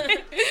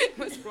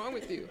 What's wrong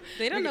with you?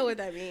 They don't know what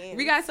that means.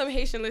 We got some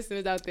Haitian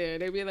listeners out there.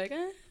 They be like,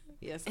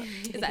 yes,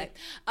 it's that.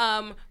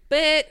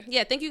 But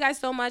yeah, thank you guys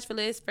so much for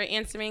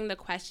answering the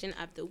question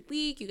of the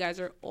week. You guys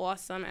are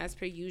awesome as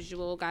per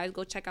usual. Guys,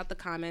 go check out the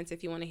comments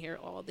if you want to hear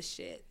all the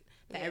shit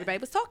that everybody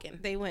was talking.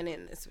 They went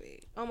in this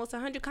week. Almost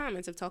 100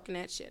 comments of talking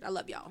that shit. I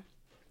love y'all.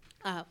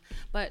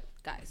 But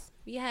guys,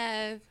 we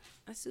have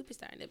a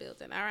superstar in the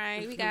building. All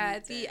right, we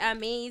got the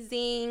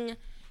amazing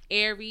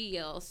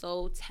Ariel.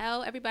 So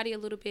tell everybody a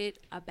little bit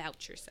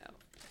about yourself.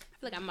 I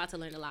feel like I'm about to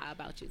learn a lot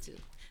about you too.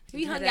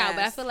 We hung out,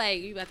 but I feel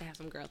like you about to have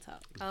some girl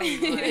talk. Oh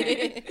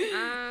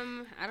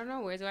Lord. I don't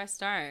know, where do I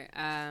start?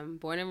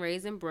 Born and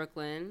raised in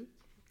Brooklyn.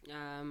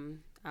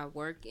 I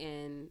work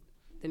in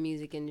the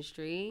music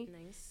industry.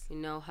 Nice. You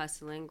know,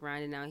 hustling,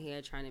 grinding out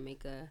here, trying to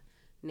make a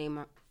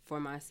name for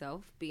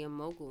myself, be a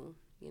mogul,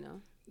 you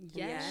know?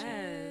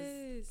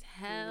 Yes.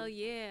 Hell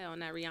yeah. On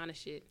that Rihanna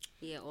shit.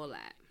 Yeah, all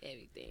that.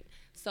 Everything.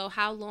 So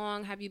how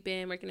long have you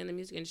been working in the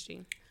music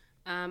industry?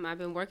 I've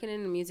been working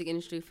in the music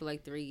industry for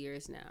like 3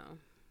 years now.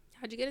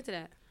 How'd you get into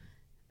that?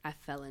 I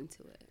fell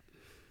into it.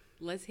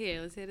 Let's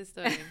hear the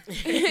story.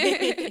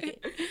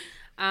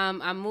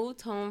 I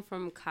moved home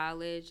from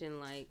college in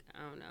like,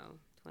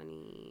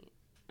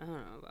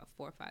 about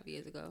 4 or 5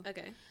 years ago.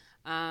 Okay.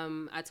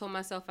 I told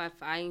myself if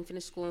I ain't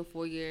finished school in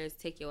 4 years,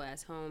 take your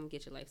ass home,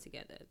 get your life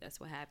together. That's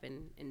what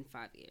happened in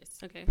 5 years.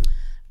 Okay.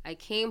 I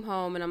came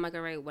home and I'm like,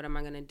 all right, what am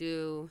I going to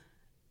do?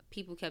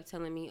 People kept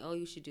telling me, oh,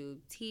 you should do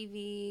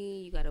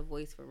TV. You got a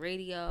voice for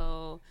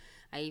radio.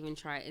 I even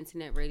tried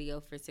internet radio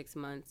for 6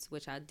 months,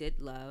 which I did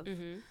love.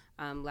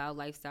 Loud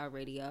Lifestyle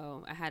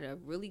Radio. I had a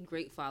really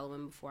great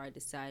following before I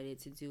decided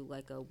to do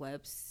like a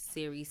web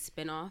series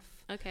spinoff.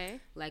 Okay.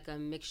 Like a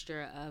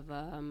mixture of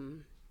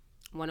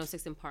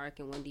 106 in Park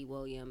and Wendy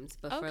Williams,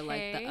 but for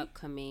like the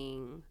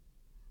upcoming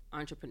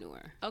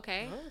entrepreneur.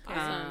 Okay.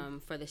 Awesome.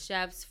 For the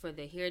chefs, for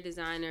the hair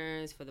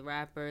designers, for the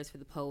rappers, for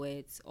the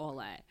poets, all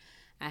that.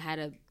 I had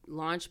a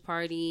launch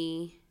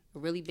party, a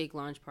really big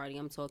launch party.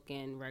 I'm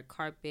talking red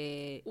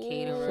carpet,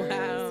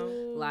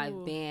 caterers,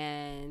 live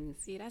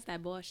bands. See, that's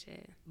that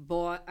bullshit.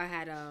 I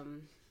had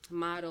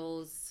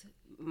models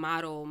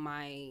model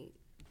my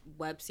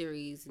web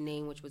series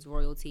name, which was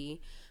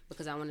Royalty,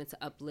 because I wanted to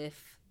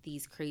uplift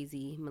these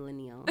crazy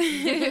millennials.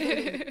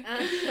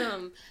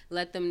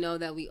 Let them know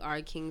that we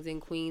are kings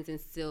and queens and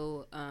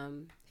still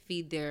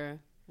feed their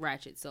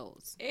ratchet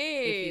souls.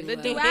 Hey, the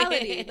will.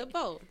 duality, the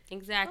both.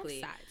 Exactly.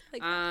 Both sides.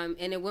 Like that.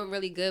 And it went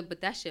really good, but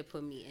that shit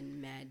put me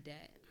in mad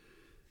debt.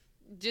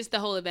 Just the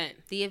whole event.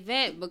 The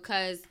event,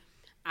 because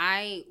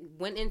I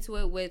went into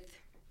it with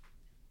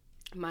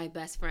my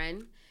best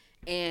friend,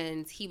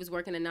 and he was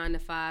working a 9 to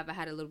 5. I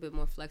had a little bit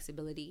more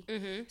flexibility.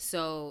 Mm-hmm.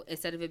 So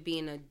instead of it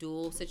being a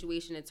dual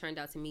situation, it turned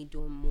out to me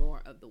doing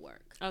more of the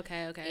work.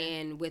 Okay.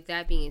 And with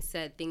that being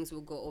said, things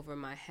will go over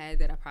my head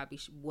that I probably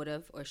would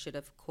have or should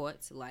have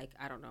caught, like,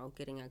 I don't know,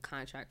 getting a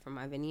contract for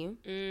my venue.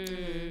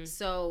 Mm-hmm.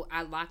 So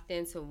I locked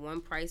into one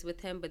price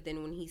with him, but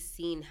then when he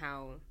seen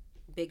how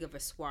big of a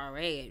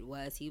soiree it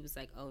was, he was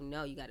like, oh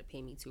no, you got to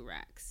pay me 2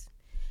 racks.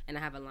 And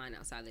I have a line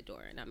outside the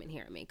door, and I'm in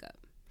hair and makeup.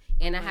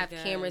 And I have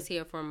cameras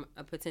here from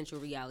a potential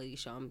reality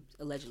show I'm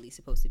allegedly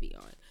supposed to be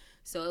on.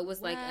 So it was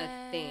like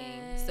a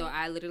thing. So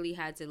I literally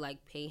had to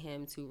like pay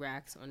him 2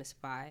 racks on the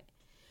spot,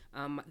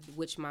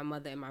 which my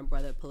mother and my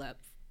brother put up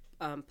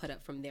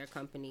from their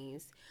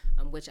companies,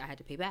 which I had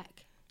to pay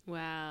back.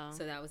 Wow.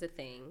 So that was a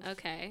thing.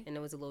 Okay. And it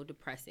was a little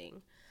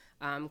depressing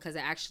because I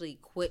actually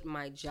quit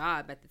my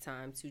job at the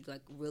time to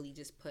like really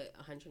just put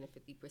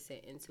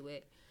 150% into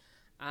it.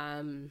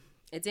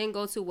 It didn't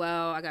go too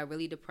well. I got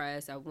really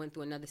depressed. I went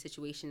through another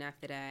situation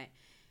after that.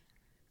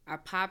 I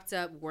popped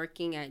up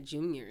working at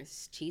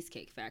Junior's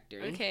Cheesecake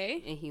Factory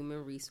in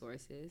human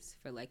resources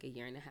for like a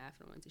year and a half.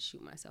 And I wanted to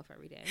shoot myself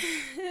every day.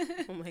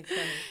 Oh my God.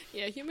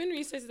 Yeah, human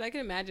resources. I can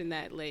imagine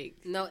that. Like,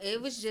 no,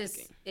 it's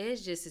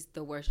just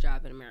the worst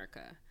job in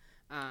America.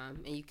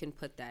 And you can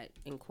put that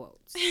in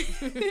quotes.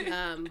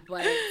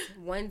 But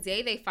one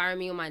day they fired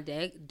me on my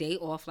day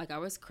off like I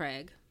was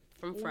Craig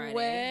from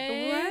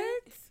Friday.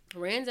 What?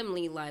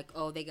 Randomly, like,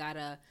 oh, they got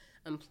a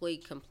employee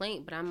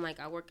complaint, but I'm like,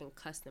 I work in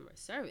customer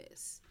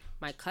service.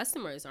 My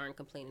customers aren't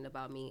complaining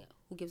about me.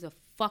 Who gives a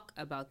fuck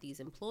about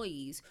these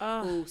employees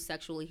who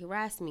sexually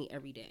harass me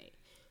every day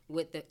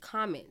with the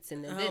comments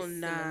and the this and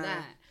the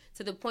that,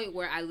 to the point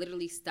where I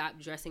literally stopped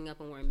dressing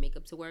up and wearing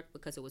makeup to work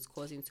because it was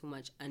causing too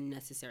much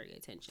unnecessary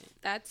attention.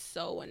 That's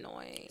so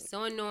annoying.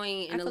 So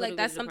annoying. And I feel like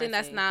that's something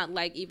that's not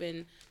like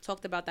even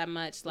talked about that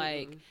much.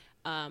 Like.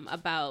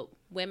 About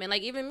women,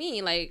 like even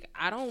me, like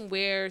I don't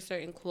wear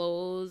certain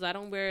clothes, I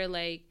don't wear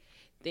like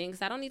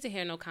things, I don't need to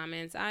hear no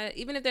comments.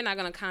 Even if they're not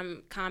gonna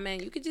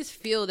comment, you could just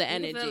feel the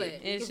energy. Feel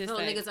it. It's you can just feel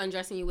like, niggas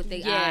undressing you with their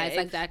yeah, eyes.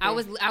 Like exactly.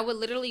 I would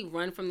literally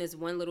run from this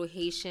one little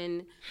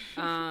Haitian.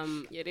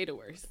 Yeah, they the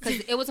worst.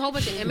 Because it was a whole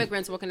bunch of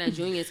immigrants working at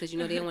Junior's because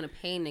they didn't want to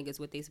pay niggas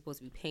what they supposed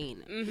to be paying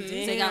them. Mm-hmm. So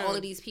they got all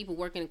of these people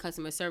working in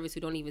customer service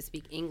who don't even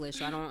speak English.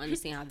 So I don't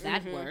understand how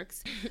that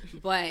works.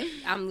 But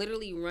I'm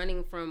literally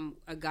running from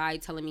a guy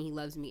telling me he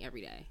loves me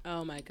every day.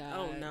 Oh my God.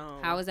 Oh no.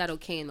 How is that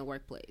okay in the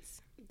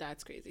workplace?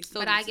 That's crazy. So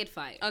but I get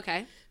fired.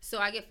 Okay. So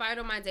I get fired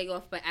on my day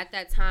off, but at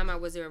that time I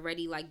was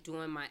already like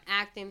doing my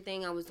acting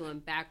thing. I was doing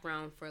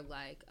background for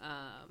like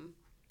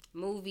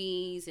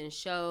movies and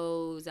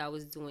shows. I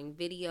was doing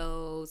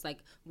videos, like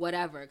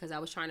whatever, because I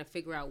was trying to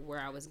figure out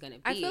where I was gonna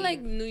be. I feel like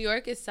New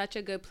York is such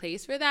a good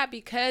place for that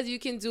because you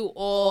can do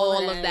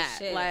all of that.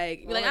 Shit.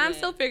 Like I'm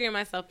still figuring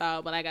myself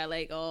out, but I got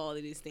like all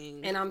of these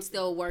things, and I'm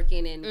still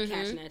working and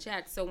cashing that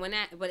check. So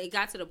but it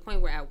got to the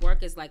point where at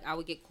work it's like I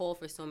would get called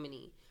for so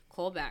many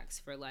callbacks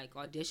for like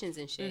auditions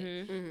and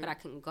shit, but I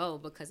couldn't go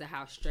because of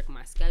how strict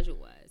my schedule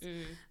was.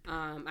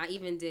 I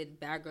even did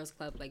Bad Girls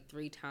Club like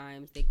 3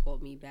 times. They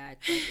called me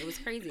back. Like, it was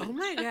crazy. Oh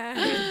my God.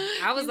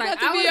 I was like,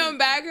 I was on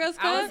Bad Girls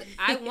Club.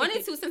 I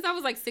wanted to since I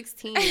was like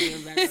 16.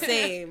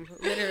 Same,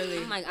 literally.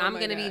 I'm like, I'm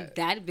gonna be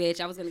that bitch.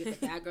 I was gonna get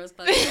the Bad Girls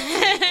Club.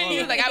 He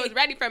was like, I was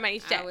ready for my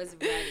shit. I was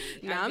ready.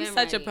 No, I'm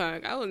such a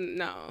punk.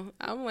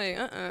 I'm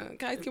like,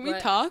 guys, can we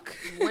talk?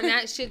 When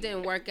that shit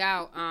didn't work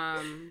out,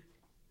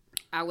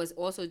 I was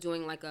also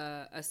doing like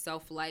a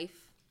self-life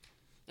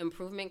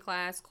improvement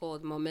class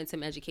called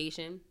Momentum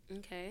Education.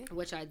 Okay.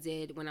 Which I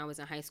did when I was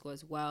in high school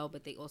as well,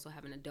 but they also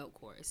have an adult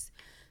course.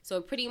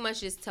 So pretty much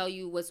just tell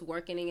you what's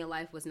working in your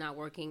life, what's not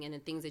working, and the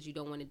things that you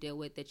don't want to deal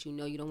with, that you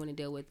know you don't want to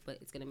deal with, but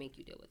it's going to make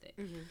you deal with it.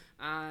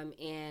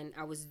 And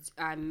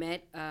I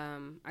met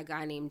a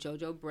guy named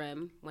JoJo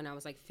Brim when I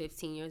was like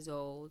 15 years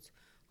old,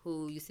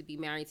 who used to be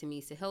married to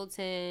Misa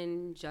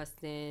Hilton,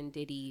 Justin,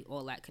 Diddy,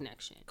 all that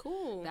connection.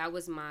 Cool. That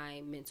was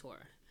my mentor.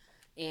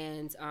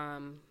 And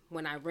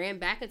when I ran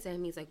back into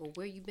him, he's like, well,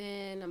 where you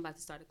been? I'm about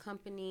to start a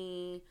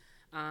company.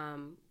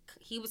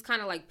 He was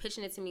kind of like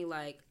pitching it to me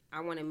like, I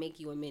want to make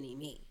you a mini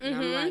me. And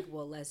I'm like,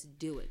 well, let's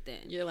do it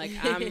then. You're like,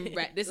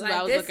 this is like what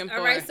I was looking for.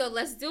 All right, so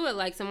let's do it.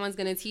 Like, someone's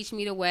going to teach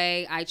me the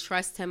way. I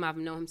trust him. I've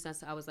known him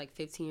since I was like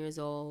 15 years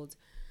old.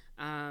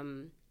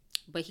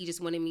 But he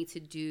just wanted me to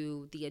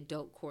do the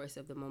adult course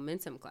of the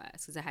Momentum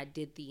class because I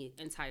did the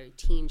entire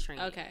teen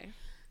training. Okay.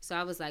 So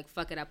I was like,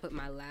 fuck it. I put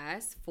my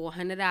last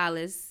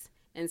 $400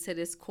 into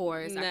this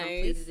course. Nice. I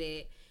completed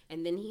it.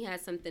 And then he had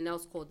something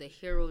else called the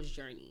Hero's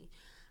Journey,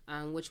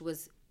 which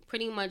was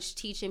pretty much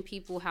teaching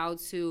people how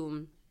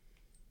to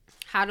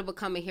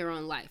become a hero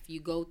in life. You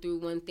go through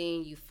one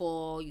thing, you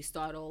fall, you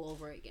start all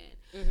over again,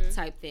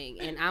 type thing.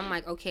 And I'm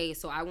like, okay,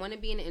 so I want to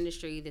be in the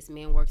industry. This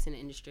man works in the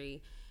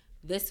industry.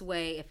 This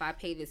way, if I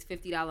pay this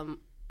 $50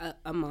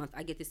 a month,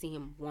 I get to see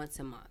him once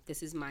a month.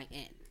 This is my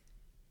end.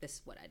 This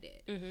is what I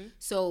did.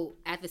 So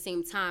at the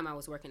same time, I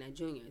was working at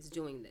Junior's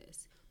doing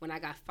this. When I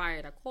got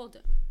fired, I called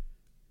him.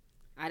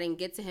 I didn't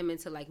get to him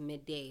until like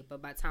midday,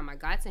 but by the time I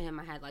got to him,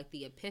 I had like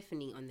the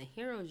epiphany on the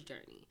hero's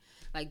journey.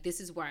 Like,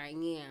 this is where I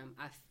am.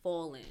 I've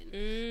fallen.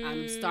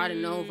 I'm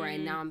starting over,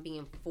 and now I'm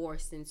being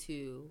forced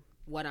into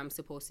what I'm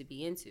supposed to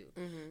be into.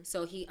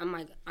 So I'm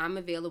like, I'm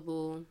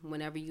available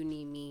whenever you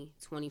need me,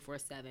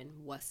 24/7.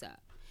 What's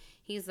up?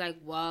 He's like,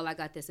 well, I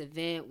got this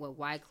event with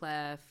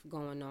Wyclef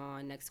going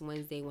on next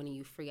Wednesday. When are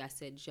you free? I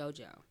said,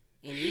 JoJo,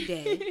 any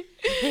day,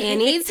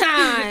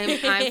 anytime,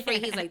 I'm free.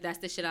 He's like, that's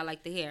the shit I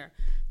like to hear.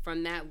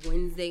 From that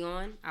Wednesday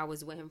on, I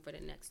was with him for the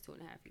next 2.5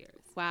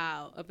 years.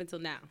 Wow, up until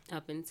now.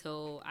 Up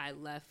until I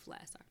left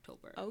last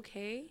October.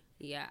 Okay.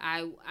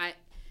 Yeah,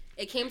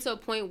 it came to a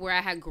point where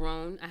I had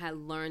grown. I had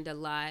learned a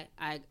lot.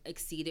 I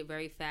exceeded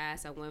very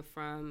fast. I went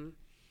from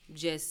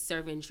just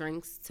serving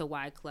drinks to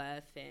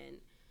Wyclef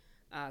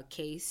and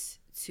Case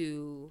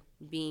to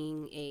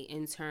being an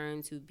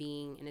intern, to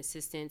being an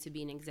assistant, to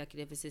being an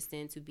executive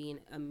assistant, to being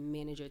a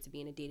manager, to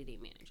being a day-to-day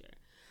manager.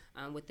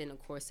 Within a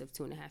course of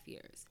 2.5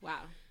 years. Wow.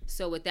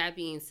 So with that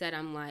being said,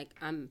 I'm like,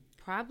 I'm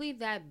probably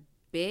that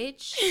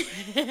bitch,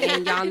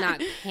 and y'all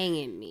not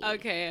paying me.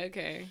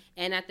 Okay.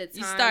 And at the time,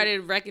 you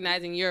started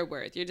recognizing your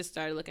worth. You just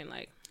started looking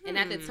like. And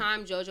at the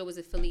time, JoJo was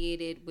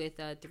affiliated with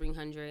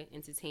 300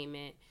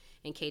 Entertainment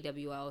and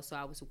KWL. So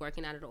I was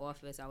working out of the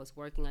office. I was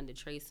working under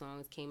Trey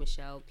Songz, K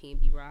Michelle,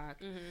 P&B Rock,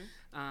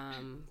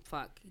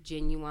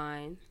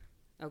 Genuine,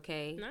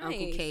 okay, Nice.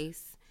 Uncle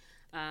Case.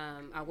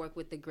 I work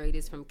with the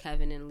greatest from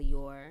Kevin and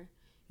Lior.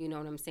 You know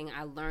what I'm saying?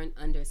 I learned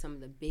under some of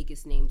the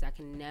biggest names. I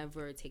can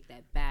never take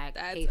that back.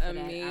 That's pay for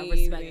amazing. That. I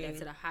respect that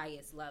to the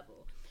highest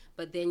level.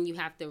 But then you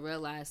have to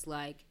realize,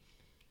 like,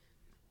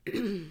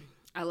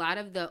 a lot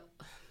of the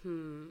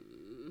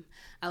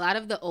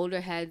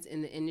older heads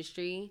in the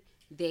industry,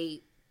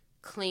 they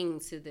cling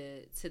to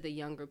the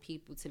younger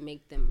people to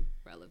make them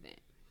relevant.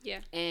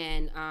 Yeah.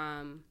 And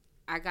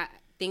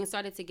things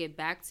started to get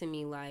back to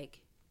me,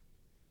 like,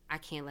 I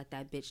can't let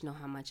that bitch know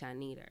how much I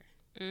need her.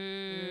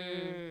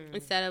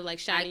 Instead of like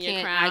shining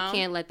your crown. I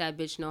can't let that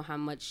bitch know how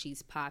much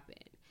she's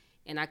popping.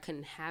 And I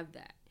couldn't have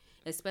that.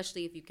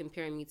 Especially if you're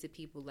comparing me to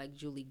people like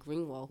Julie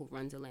Greenwald, who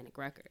runs Atlantic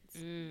Records.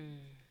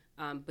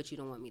 But you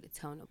don't want me to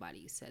tell nobody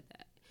you said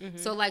that.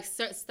 So like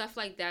stuff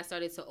like that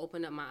started to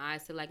open up my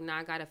eyes to like, nah,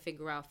 I got to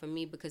figure out for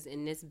me, because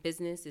in this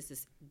business, this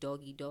is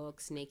doggy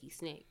dog, snakey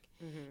snake.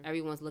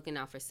 Everyone's looking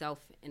out for self,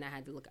 and I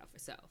had to look out for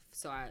self.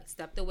 So I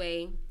stepped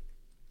away.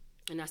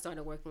 And I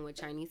started working with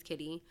Chinese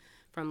Kitty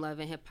from Love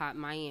and Hip Hop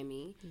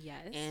Miami.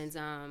 Yes.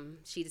 And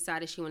she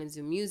decided she wanted to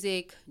do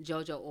music.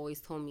 JoJo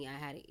always told me I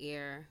had an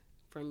ear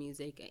for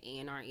music, an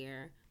A&R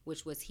ear,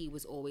 which was he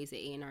was always an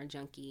A&R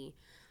junkie.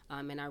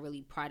 And I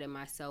really prided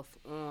myself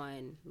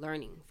on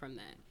learning from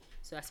that.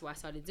 So that's what I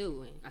started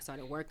doing. I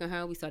started working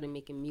her. We started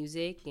making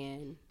music,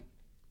 and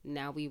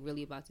now we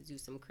really about to do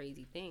some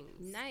crazy things.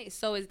 Nice.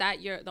 So is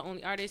that the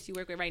only artist you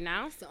work with right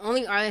now? It's the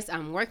only artist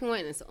I'm working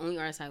with, and it's the only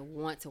artist I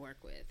want to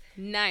work with.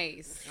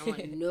 Nice. I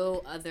want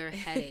no other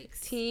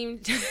headaches. Team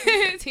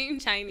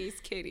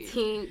Chinese Kitty.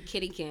 Team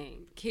Kitty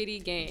Gang.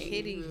 Kitty Gang.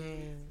 Kitty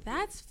gang.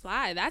 That's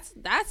fly. That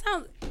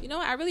sounds. You know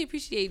what? I really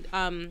appreciate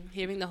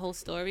hearing the whole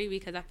story,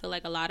 because I feel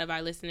like a lot of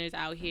our listeners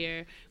out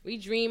here, we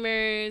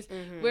dreamers,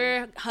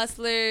 we're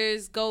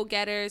hustlers, go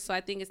getters. So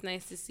I think it's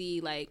nice to see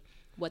like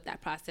what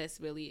that process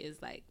really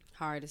is like.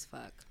 Hard as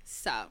fuck.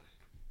 So,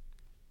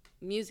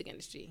 music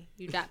industry.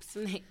 You dropped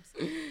some names.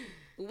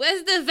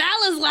 What's the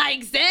fellas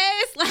like,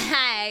 sis?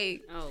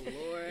 Like, oh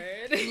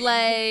Lord.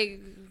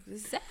 Like,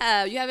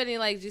 you have any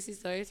like juicy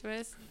stories for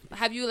us?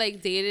 Have you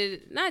like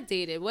not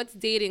dated? What's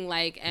dating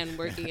like and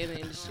working in the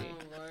industry?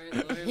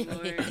 Oh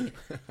Lord.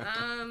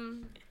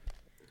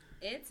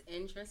 It's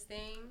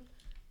interesting,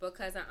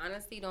 because I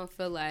honestly don't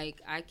feel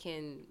like I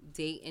can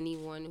date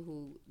anyone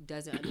who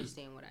doesn't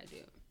understand what I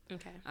do.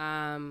 Okay.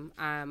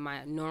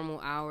 My normal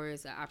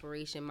hours of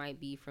operation might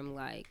be from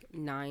like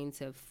 9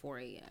 to 4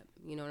 a.m.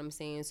 You know what I'm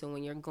saying? So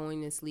when you're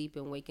going to sleep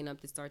and waking up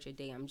to start your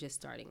day, I'm just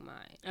starting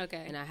mine.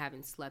 Okay. And I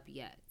haven't slept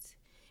yet.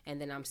 And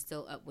then I'm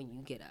still up when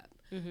you get up.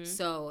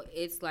 So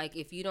it's like,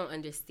 if you don't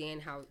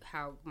understand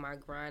how my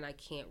grind, I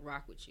can't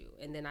rock with you.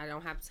 And then I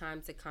don't have time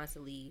to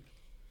constantly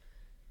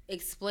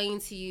explain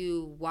to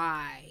you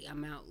why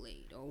I'm out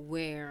late or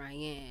where I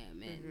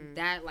am. And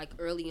that, like,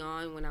 early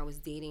on when I was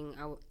dating,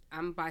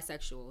 I'm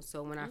bisexual.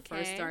 So when I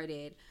first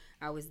started,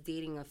 I was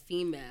dating a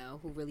female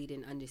who really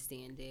didn't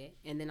understand it.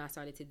 And then I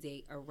started to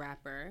date a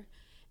rapper,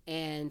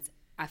 and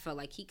I felt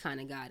like he kind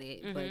of got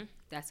it, but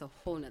that's a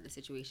whole nother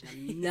situation.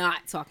 I'm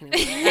not talking about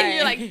that.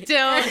 You're like,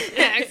 don't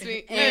ask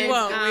me. And, we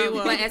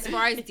won't. But as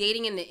far as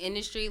dating in the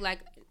industry, like,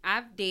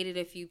 I've dated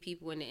a few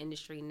people in the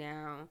industry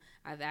now.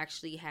 I've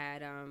actually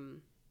had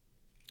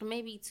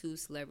maybe 2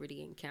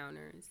 celebrity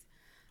encounters.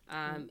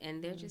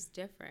 And they're just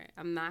different.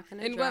 I'm not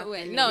gonna. In drop what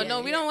way? any No,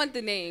 yet. we don't want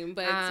the name,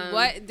 but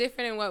what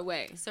different in what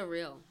way?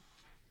 Surreal.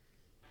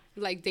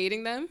 Like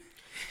dating them?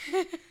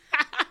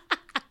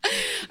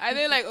 Are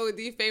they like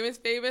OD famous,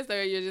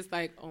 or you're just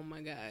like, oh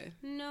my god?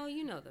 No,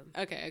 you know them.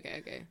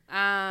 Okay.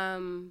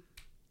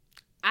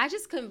 I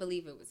just couldn't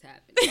believe it was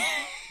happening.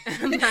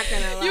 I'm not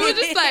gonna lie. You were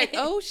just like,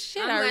 oh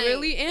shit, I like,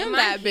 really am I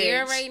that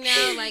here bitch right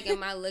now? Like,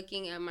 am I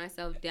looking at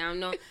myself down?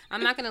 No,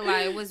 I'm not gonna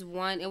lie. It was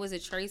a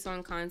Trey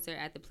Songz concert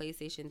at the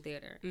PlayStation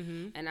Theater,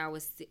 and I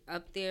was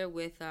up there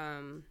with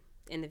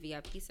in the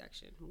VIP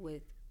section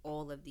with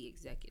all of the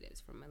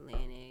executives from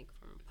Atlantic,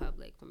 from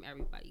Republic, from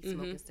everybody,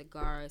 smoking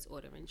cigars,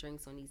 ordering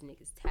drinks on these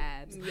niggas'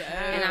 tabs. Yes.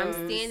 And I'm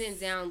standing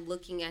down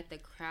looking at the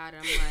crowd,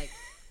 and I'm like,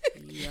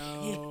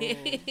 yo,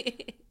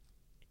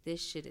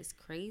 this shit is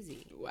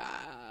crazy.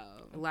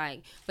 Wow.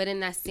 Like, but in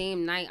that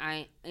same night,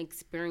 I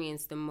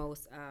experienced the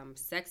most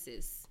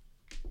sexist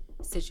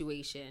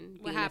situation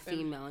being a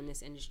female in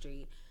this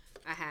industry.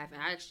 I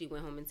actually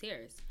went home in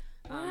tears.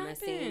 That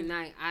same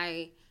night,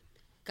 I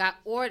got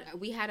ordered.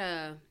 We had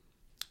a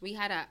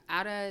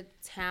out of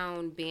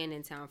town band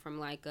in town from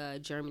like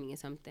Germany or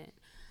something.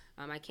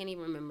 I can't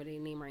even remember their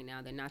name right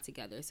now. They're not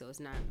together, so it's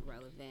not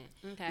relevant.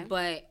 Okay.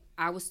 But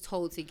I was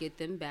told to get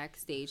them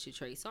backstage to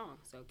Trey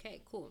Songz.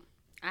 Okay, cool.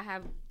 I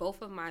have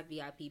both of my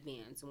VIP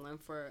bands, one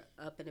for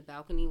up in the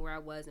balcony where I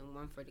was and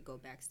one for to go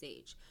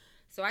backstage.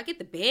 So I get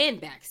the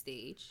band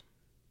backstage,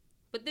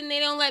 but then they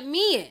don't let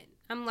me in.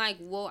 I'm like,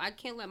 well, I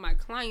can't let my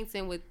clients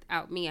in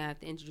without me. I have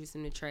to introduce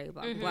them to Trey,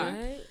 blah, blah, blah.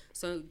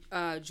 So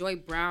Joy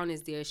Brown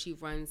is there. She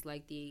runs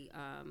like the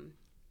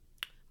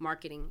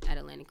marketing at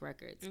Atlantic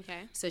Records.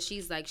 Okay. So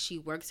she's like, she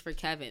works for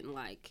Kevin,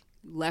 like,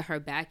 let her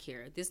back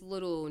here. This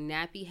little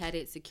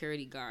nappy-headed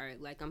security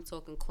guard, like I'm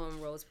talking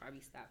cornrows,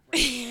 probably stop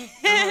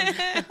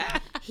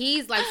right.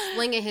 He's like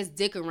slinging his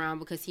dick around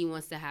because he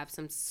wants to have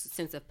some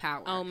sense of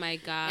power. Oh my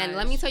god! And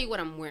let me tell you what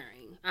I'm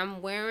wearing.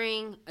 I'm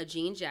wearing a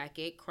jean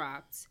jacket,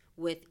 cropped,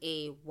 with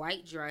a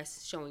white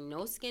dress showing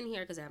no skin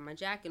here because I have my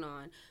jacket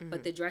on,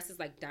 but the dress is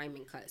like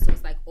diamond cut, so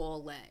it's like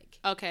all leg.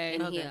 Okay.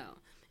 And heel.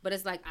 But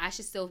it's like I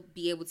should still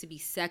be able to be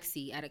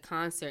sexy at a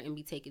concert and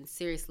be taken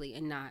seriously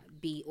and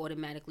not be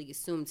automatically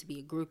assumed to be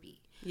a groupie.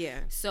 Yeah.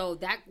 So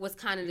that was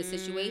kind of the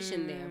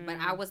situation there. But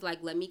I was like,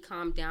 let me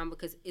calm down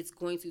because it's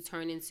going to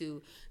turn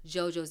into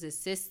JoJo's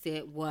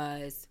assistant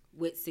was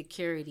with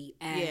security.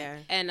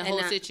 And the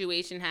whole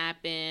situation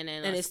happened.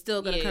 And it's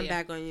still going to come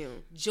back on you.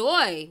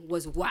 Joy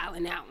was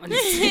wilding out on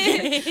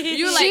this.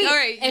 You were like, all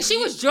right. And she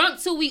was drunk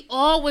too. We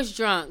all was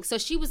drunk. So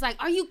she was like,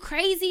 are you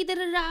crazy? Da,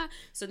 da, da.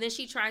 So then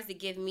she tries to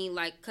give me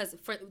like, because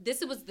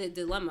this was the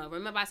dilemma.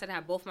 Remember I said I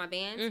had both my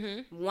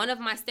bands? One of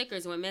my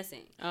stickers went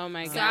missing. Oh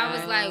my God. So I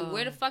was like,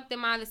 where the fuck did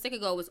my other sticker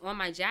go? It was on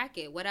my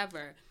jacket,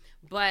 whatever.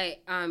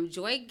 But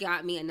Joy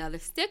got me another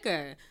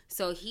sticker.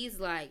 So he's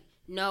like,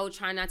 no,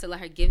 try not to let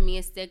her give me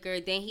a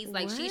sticker. Then he's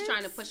like, she's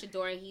trying to push the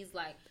door, and he's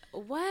like,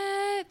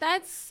 what?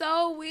 That's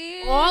so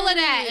weird. All of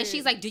that. And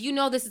she's like, do you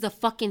know this is a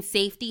fucking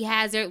safety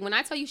hazard? When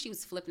I tell you she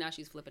was flipping out,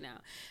 she was flipping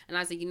out. And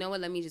I was like, you know what?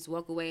 Let me just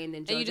walk away. And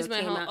then JoJo just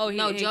went came home? out. Oh,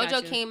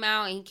 JoJo came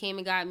out, and he came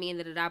and got me, and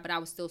da-da-da, but I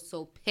was still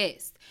so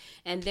pissed.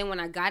 And then when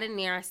I got in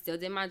there, I still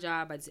did my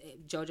job.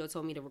 JoJo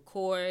told me to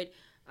record,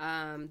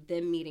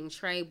 them meeting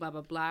Trey, blah,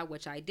 blah, blah,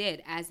 which I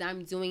did. As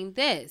I'm doing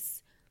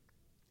this,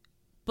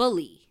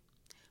 Bully,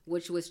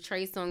 which was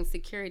Trey Songz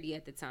security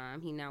at the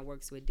time. He now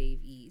works with Dave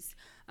East.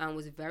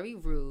 Was very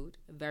rude,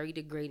 very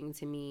degrading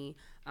to me.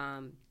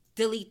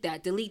 Delete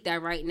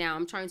that right now.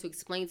 I'm trying to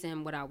explain to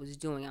him what I was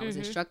doing. I was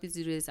instructed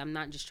to do this. I'm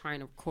not just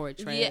trying to record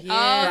Trey.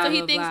 So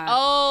he thinks,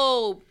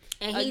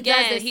 and he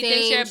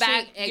thinks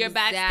you're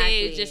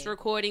backstage just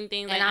recording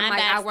things. And like, I'm like,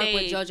 backstage. I work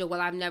with JoJo. Well,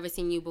 I've never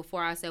seen you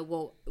before. I said,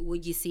 well,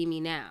 would you see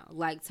me now?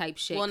 Like type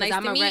shit. Well, nice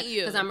to meet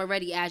you. Because I'm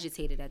already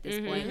agitated at this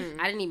point.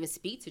 I didn't even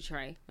speak to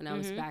Trey when I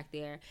was back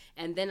there.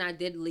 And then I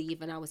did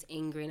leave, and I was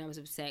angry, and I was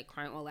upset,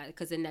 crying, all that.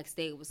 Because the next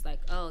day it was like,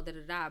 oh,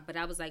 da-da-da. But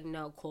I was like,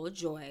 no, call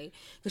Joy.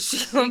 Because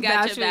she gonna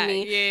vouch for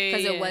me.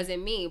 Because it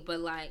wasn't me.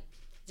 But like,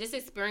 just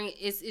experience,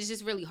 it's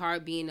just really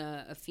hard being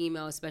a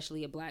female,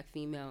 especially a black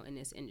female in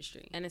this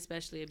industry. And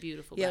especially a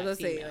beautiful black female,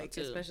 say, like,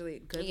 too.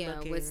 especially good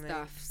looking. With like,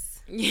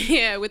 stuffs.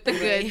 Yeah, with the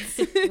goods.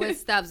 With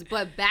stuffs.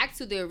 But back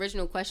to the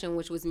original question,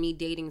 which was me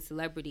dating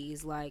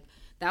celebrities, like,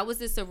 that was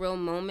just a real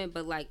moment,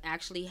 but, like,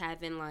 actually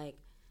having, like,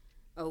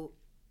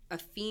 a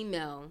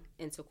female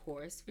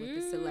intercourse with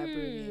the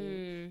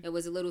celebrity, it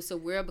was a little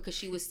surreal because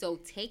she was so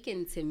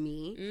taken to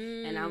me,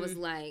 and I was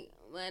like,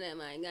 what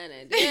am I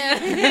gonna do?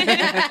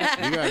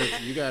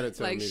 you gotta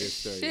tell like, me this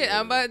story. Shit,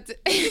 I'm about to.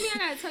 I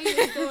gotta tell you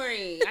the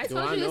story. I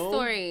told you the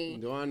story.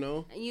 Do I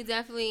know? You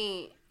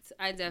definitely.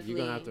 I definitely. You're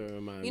gonna have to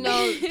remind me. You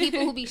know,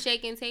 people who be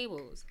shaking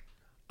tables.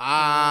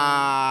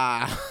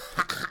 Ah.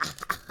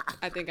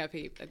 I think I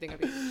peeped.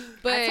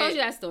 But I told you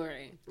that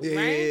story. Yeah.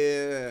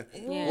 Right?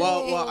 Yeah.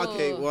 Well,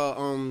 okay.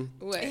 Well,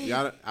 what?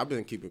 Y'all, I've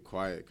been keeping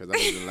quiet because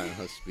I've been letting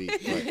her speak.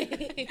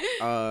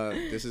 But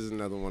this is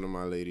another one of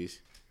my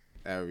ladies,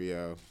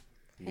 Ariel.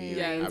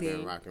 Yeah, I've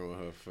been rocking with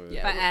her for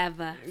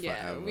forever.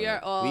 Yeah, forever. we are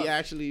all. We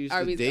actually used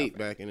to date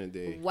back in the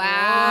day.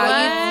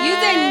 Wow, you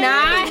did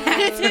not.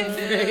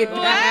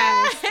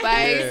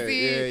 Spicy.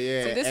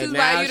 Yeah. So this And is now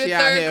why you the she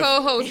out third here-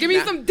 co-host. Give me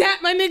some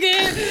dap, my nigga.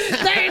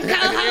 Third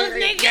co-host,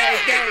 nigga.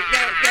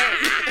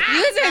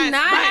 You did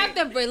not have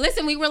to bring.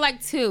 Listen, we were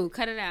like 2.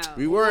 Cut it out.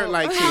 We weren't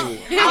like 2. How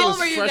I old was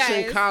were you fresh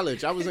guys? in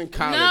college. I was in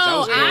college.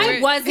 No, I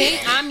grown. wasn't.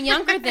 I'm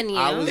younger than you.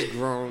 I was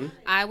grown.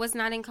 I was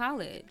not in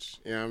college.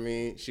 You know what I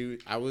mean?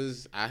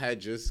 I had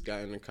just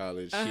gotten to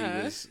college. She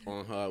was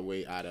on her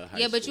way out of high school.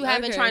 Yeah, but you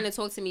have been trying to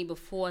talk to me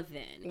before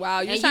then.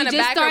 Wow, you And trying to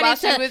just back her while she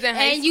started was in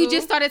high And you school?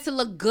 just started to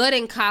look good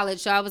in college,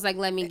 so I was like,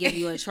 let me give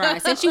you a try.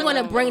 Since you want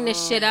to bring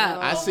this shit up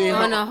I seen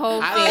on her the whole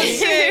I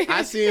thing.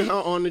 I seen her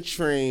on the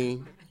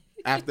train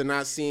after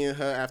not seeing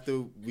her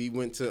after we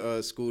went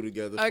to school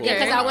together. for a Okay.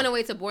 Because I while. went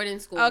away to boarding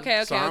school.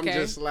 Okay. So I'm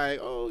just like,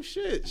 oh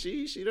shit,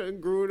 she done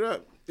grew it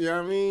up. You know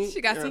what I mean?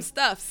 She got some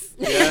stuffs.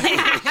 Yeah.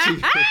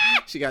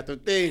 she got the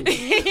thing.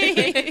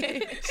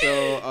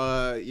 So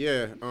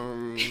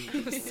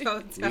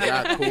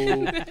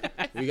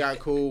we got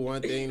cool.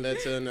 One thing led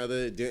to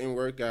another. It didn't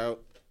work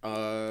out.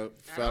 Fell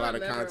out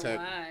of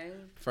contact.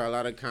 Fell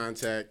out of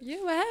contact. Yeah,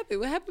 what happened?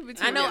 What happened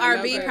between I know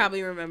you? RB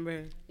probably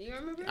remember. Do you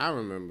remember? I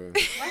remember.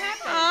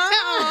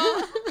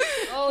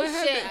 Oh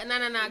shit!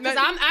 No. Because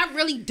I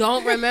really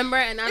don't remember,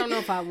 and I don't know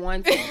if I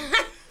want to.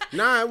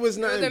 Nah, it was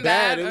nothing wasn't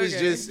bad. bad? It was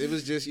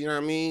Okay. just, you know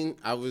what I mean?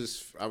 I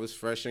was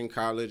fresh in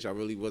college. I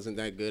really wasn't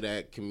that good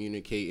at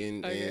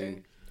communicating,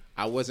 and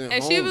I wasn't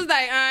And home. she was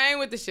like, I ain't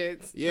with the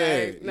shits.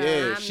 Yeah, Like, nah.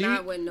 yeah. I'm She,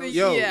 not with no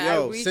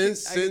Yeah, we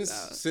since could- I could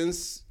tell.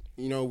 since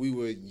you know we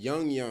were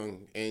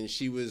young, and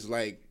she was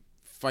like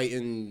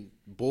fighting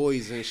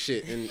boys and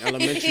shit in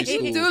elementary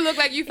You do school. look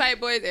like you fight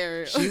boys,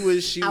 Ariel.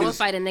 She I would was.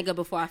 fight a nigga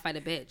before I fight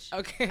a bitch.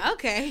 Okay.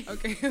 Okay.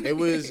 Okay. It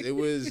was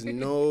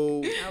no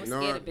was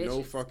scared of no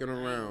bitches. fucking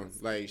around.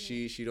 Like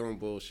she don't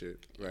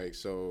bullshit. Like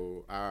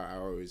so I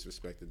always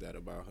respected that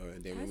about her.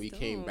 And then when we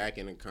came back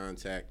into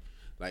contact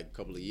like a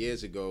couple of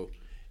years ago,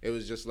 it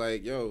was just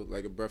like, yo,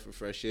 like a breath of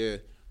fresh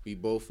air. We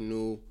both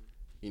knew,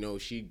 you know,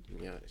 she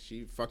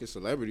fucking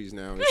celebrities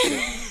now and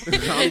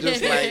shit. I'm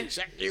just like,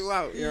 check you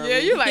out. You know what I Yeah,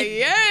 mean? you like,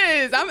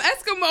 yes, I'm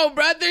Eskimo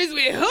brothers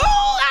with who?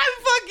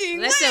 I'm fucking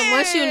Listen, lit.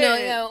 once you know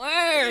your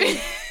word,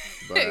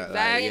 But, like,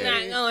 Exactly. you're yeah,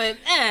 not going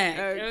back.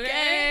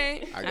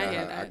 Okay.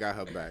 I got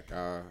her back.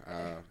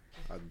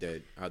 I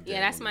did. Yeah,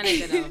 that's my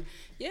nigga though.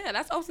 Yeah,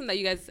 that's awesome that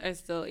you guys are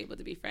still able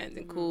to be friends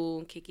and cool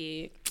and kick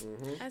it.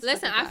 That's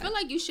Listen, fucking I feel fun.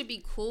 like you should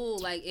be cool.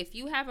 Like if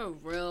you have a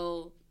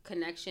real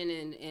connection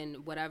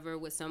and whatever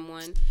with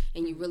someone,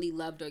 and you really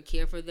loved or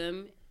care for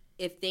them,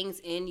 if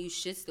things end, you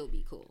should still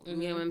be cool. You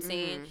know what I'm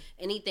saying?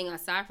 Anything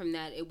aside from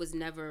that, it was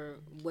never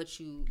what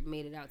you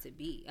made it out to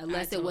be,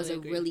 unless it was a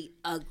totally agree. really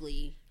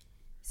ugly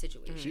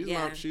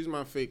situation. She's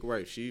my fake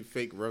wife. She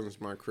fake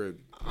runs my crib.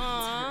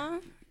 Aw.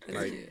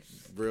 Like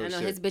real I know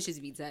shit. his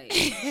bitches be tight.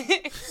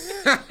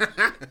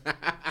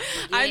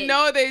 I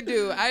know they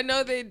do.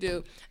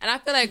 And I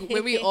feel like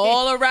when we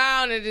all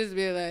around, it just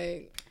be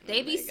like,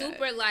 They be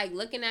super like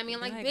looking at me.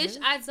 I'm like, bitch,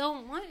 I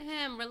don't want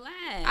him.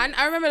 Relax.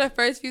 I remember the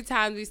first few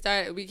times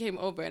we came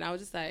over, and I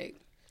was just like,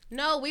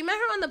 No, we met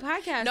her on the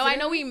podcast. no, I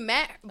know we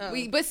met,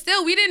 but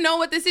still, we didn't know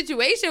what the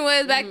situation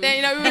was back then.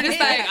 You know, we were just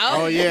like,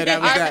 Oh yeah, that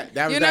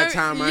was you that know,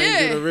 time I yeah.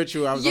 didn't do the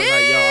ritual. I was like, yo,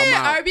 I'm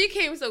out. RB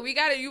came, so you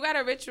got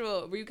a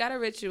ritual. We got a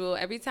ritual.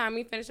 Every time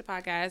we finish the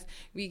podcast,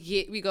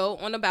 we go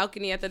on the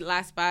balcony at the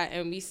last spot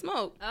and we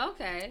smoke.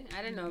 Okay,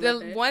 I didn't know The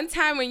about that. one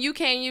time when you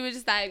came, you were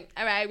just like,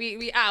 all right,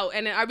 we out.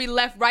 And then RB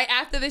left right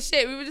after the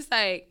shit. We was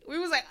like,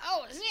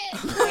 oh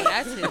shit. Like,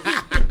 that's his.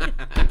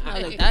 I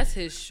was like, that's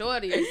his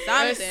shorty or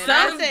something.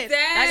 Something.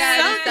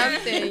 That gotta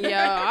be something, yo.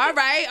 All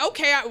right,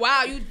 okay.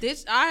 Wow, you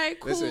ditched. All right,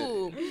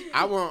 cool. Listen,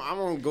 I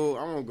won't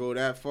go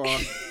that far,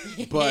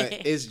 but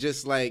it's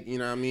just like, you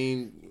know what I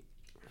mean.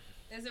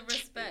 There's a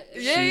respect.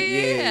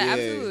 Yeah,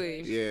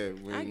 absolutely. Yeah,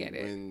 when, I get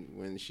it.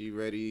 When she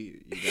ready,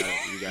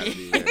 you gotta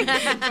be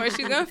ready. Or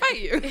she's gonna fight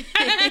you.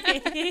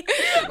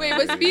 Wait,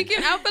 but speaking,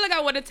 I feel like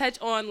I want to touch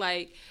on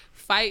like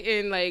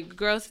fighting, like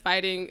girls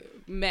fighting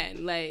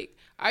men. Like,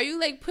 are you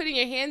like putting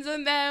your hands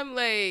on them,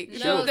 like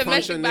She will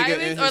punch a domestic nigga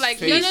in violence, or his like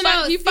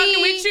face. he fucking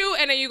See? with you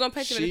and then you gonna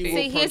punch him in She the will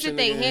face? See, here's punch a the nigga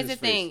thing. in Here's the his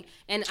thing. face.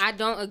 And I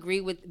don't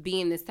agree with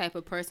being this type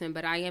of person,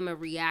 but I am a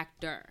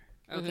reactor.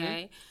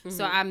 Okay?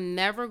 So I'm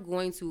never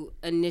going to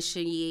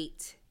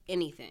initiate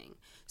anything.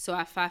 So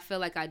if I feel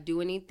like I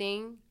do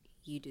anything,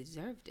 you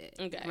deserved it.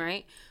 Okay.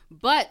 Right?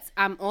 But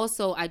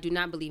I do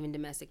not believe in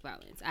domestic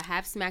violence. I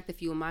have smacked a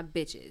few of my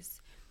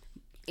bitches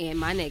and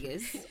my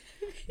niggas.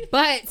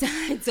 But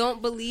I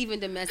don't believe in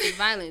domestic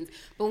violence.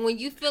 But when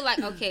you feel like,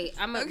 okay,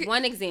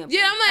 one example.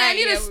 Yeah, I'm like, I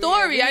need a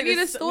story. I need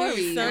a And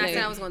story. I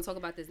said I was going to talk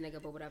about this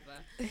nigga, but whatever.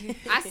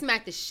 I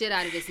smacked the shit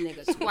out of this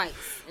nigga twice.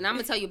 And I'm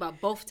going to tell you about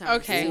both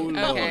times. Okay. Ooh,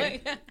 Lord.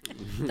 Okay.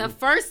 The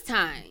first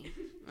time,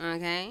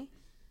 okay,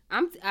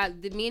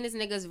 me and this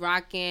nigga's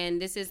rocking.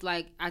 This is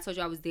like, I told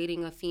you I was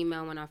dating a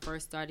female when I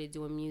first started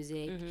doing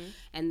music.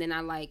 And then I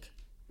like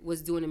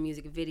was doing a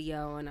music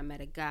video, and I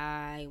met a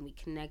guy, and we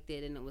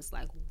connected, and it was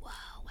like, whoa,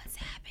 what's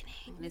happening?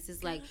 And this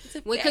is like,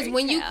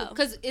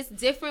 because it's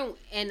different,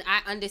 and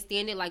I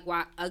understand it, like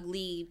why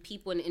ugly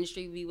people in the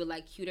industry be with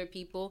like cuter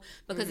people,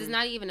 because it's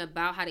not even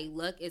about how they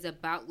look, it's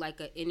about like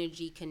an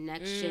energy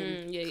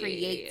connection,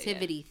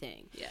 creativity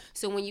thing. Yeah.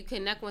 So when you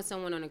connect with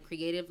someone on a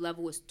creative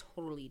level, it's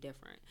totally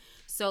different.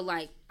 So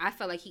like I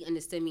felt like he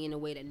understood me in a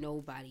way that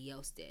nobody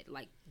else did,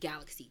 like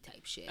galaxy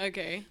type shit.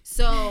 Okay.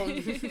 So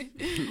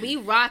we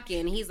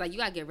rocking. He's like, you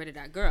gotta get rid of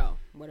that girl.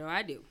 What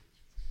do?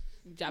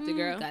 Drop the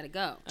girl. Gotta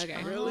go.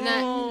 Okay. Really?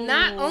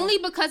 Not only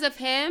because of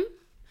him,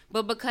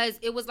 but because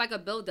it was like a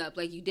build up.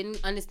 Like you didn't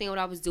understand what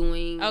I was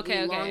doing.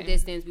 Okay. Long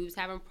distance. We was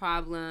having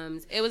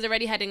problems. It was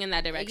already heading in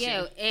that direction.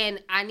 Yeah,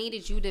 and I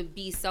needed you to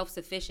be self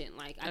sufficient.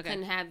 Like I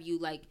couldn't have you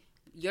like.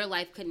 Your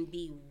life couldn't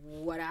be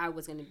what I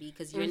was going to be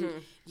because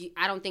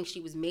I don't think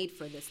she was made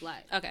for this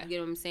life. Okay. You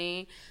know what I'm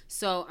saying?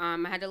 So I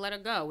had to let her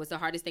go. It was the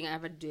hardest thing I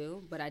ever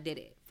do, but I did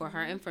it for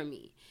her and for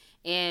me.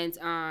 And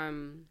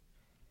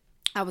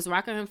I was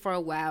rocking him for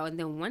a while, and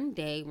then one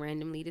day,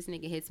 randomly, this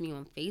nigga hits me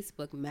on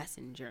Facebook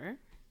Messenger,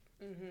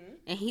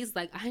 and he's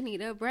like, I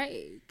need a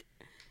break.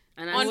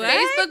 And I on said,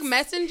 Facebook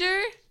Messenger?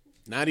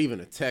 Not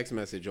even a text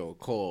message or a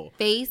call.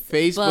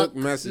 Facebook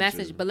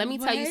message. But let me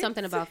tell you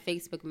something about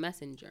Facebook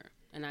Messenger.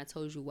 And I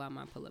told you why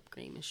my pull-up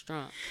cream is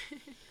strong.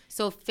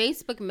 So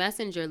Facebook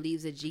Messenger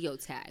leaves a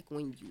geotag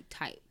when you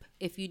type.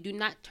 If you do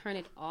not turn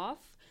it off,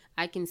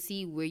 I can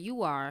see where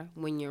you are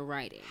when you're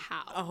writing.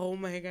 How? Oh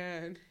my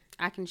God.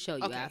 I can show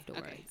you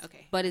afterwards.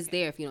 Okay. But it's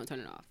there if you don't turn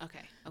it off.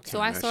 Okay.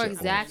 So I saw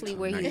exactly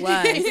where he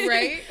was.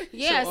 Right?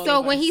 Yeah, so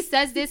when he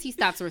says this, he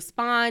stops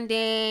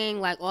responding.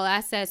 Like, all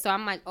I said. So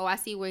I'm like, oh, I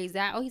see where he's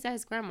at. Oh, he's at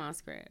his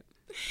grandma's crib.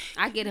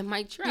 I get in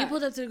my truck. You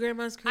pulled up to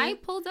grandma's crib? I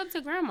pulled up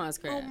to grandma's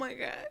crib. Oh, my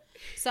God.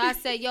 So I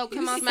said, yo,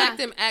 come outside. Smacked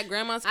him at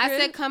grandma's crib? I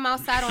said, come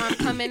outside or I'm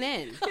coming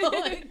in. Oh,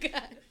 my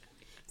God.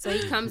 So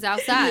he comes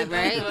outside,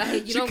 right?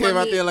 Like, you She don't came want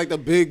out me, there like the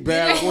big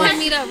bad you don't wolf. want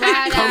me to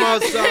ride Come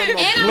out. outside and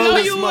And blow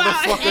this I'm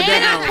motherfucker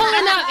down.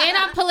 And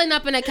I'm pulling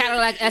up in a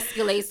Cadillac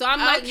Escalade. So I'm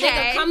like,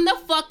 nigga, come the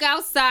fuck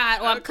outside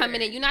or I'm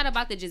coming in. You're not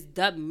about to just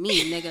dub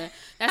me, nigga.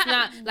 That's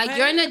not, like,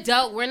 you're an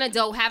adult. We're an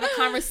adult. Have a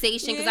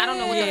conversation because I don't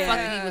know what the fuck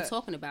you even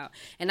talking about.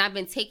 And I've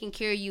been taking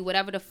care of you,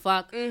 whatever the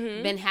fuck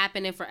been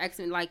happening for X,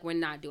 like, we're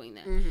not doing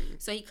that.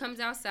 So he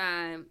comes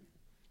outside.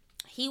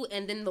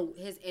 And then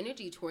his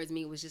energy towards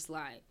me was just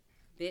like,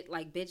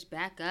 bitch,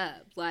 back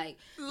up. Like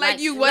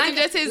you wasn't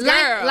just his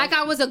girl. Like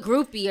I was a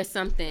groupie or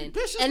something.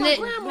 And then,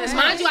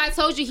 mind you, I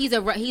told you he's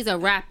a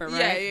rapper,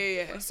 right?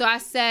 Yeah. So I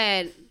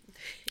said,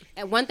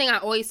 and one thing I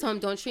always told him,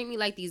 don't treat me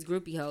like these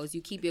groupie hoes.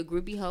 You keep your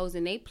groupie hoes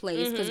in their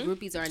place because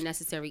groupies are a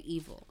necessary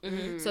evil.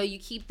 So you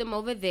keep them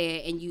over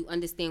there and you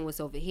understand what's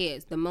over here.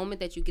 The moment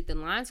that you get the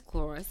lines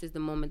crossed is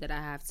the moment that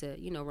I have to,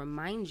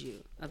 remind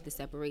you of the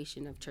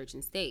separation of church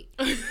and state.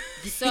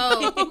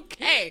 So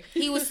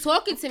he was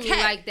talking to me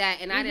like that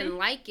and I didn't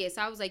like it.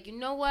 So I was like, you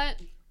know what?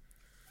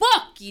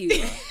 Fuck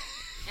you.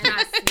 And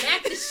I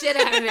smacked the shit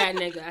out of that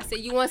nigga. I said,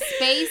 you want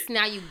space?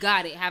 Now you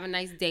got it. Have a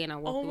nice day. And I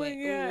walked away. Oh,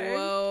 my God.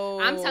 Whoa.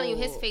 I'm telling you,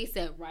 his face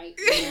said right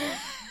there.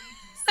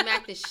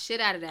 Smacked the shit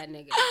out of that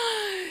nigga.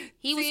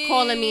 He was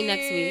calling me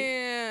next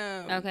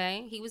week.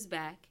 Okay? He was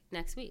back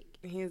next week.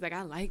 He was like,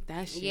 I like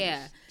that shit.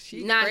 Yeah.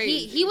 She Nah,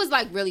 crazy. he was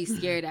like really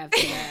scared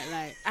after that.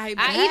 Like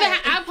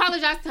I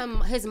apologized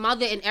to his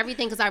mother and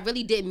everything because I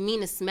really didn't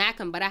mean to smack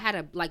him, but I had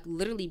a like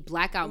literally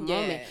blackout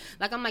moment.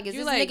 Like I'm like, is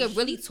this nigga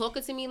really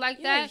talking to me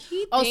like that?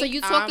 Oh, so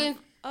you talking?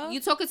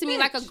 You talking to me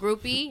like a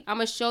groupie? I'm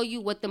gonna show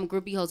you what them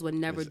groupie hoes would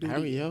never do.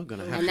 Ariel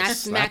gonna have and to I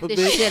slap smacked a the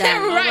bitch. shit out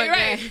of him.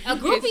 Right. A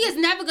groupie is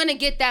never gonna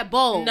get that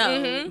bold.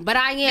 No. But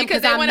I am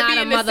because they I'm wanna not be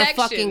a in the motherfucking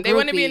section. groupie. They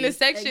want to be in the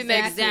section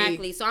next week.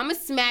 Exactly. So I'm gonna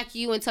smack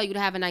you and tell you to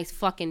have a nice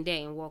fucking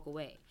day and walk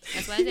away.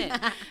 That's what I did.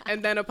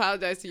 And then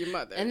apologize to your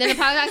mother. And then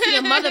apologize to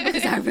your mother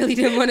because I really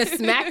didn't want to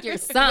smack your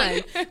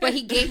son. But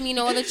he gave me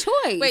no other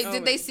choice. Wait,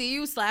 did they see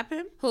you slap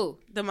him? Who?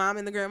 The mom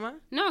and the grandma?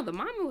 No, the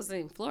mom was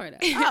in Florida.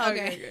 Oh,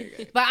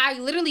 okay. But I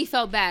literally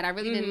felt bad. I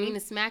really didn't mean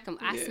to smack him.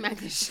 I smacked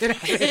the shit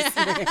out of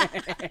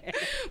him.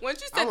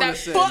 Once you said that,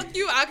 fuck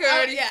you, I could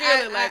already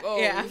feel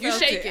it. You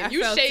shaking.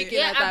 You shaking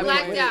Yeah, at that I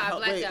blacked point.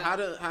 out. Wait, how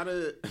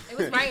did? It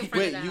was right in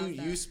front of the house,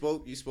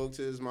 you spoke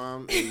to his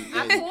mom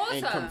I called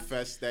and her.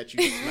 confessed that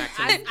you smacked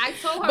him. I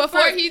told her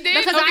Before first, he did?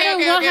 because I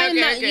didn't want him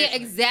to. Okay. Yeah,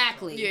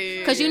 exactly.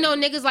 Yeah. Because you know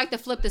niggas like to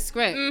flip the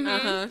script,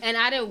 and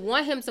I didn't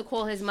want him to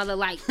call his mother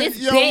like this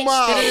bitch.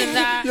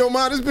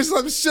 Mom, this bitch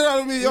slapped the shit out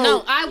of me. Yo.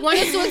 No, I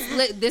wanted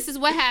to. This is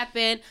what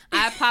happened.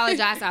 I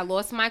apologize. I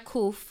lost my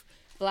coof.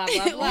 Blah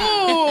blah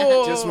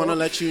blah. Just want to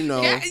let you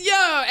know. Yeah,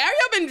 yo,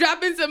 Ariel been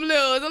dropping some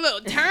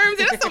little terms.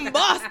 That's some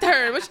boss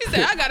terms. When she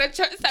said, I gotta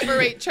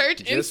separate church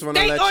and Just wanna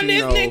state let on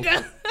you this know.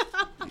 nigga.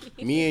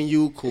 Me and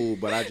you cool,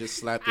 but I just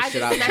slapped the I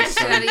shit just out of your smacked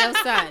the shit out of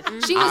son.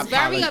 your son. She was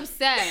very apologize.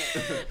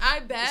 upset. I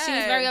bet. She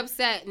was very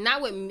upset.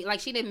 Not with me.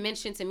 Like, she didn't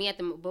mention to me at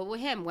the, but with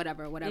him,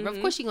 whatever.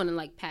 Of course she gonna,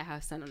 like, pat her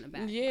son on the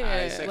back. Yeah. All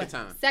right,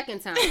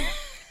 second time.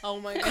 Oh,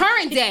 my God.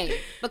 Current day.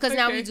 Because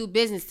now we do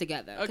business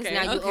together. Because Okay,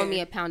 now you okay. owe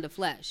me a pound of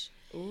flesh.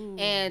 Ooh.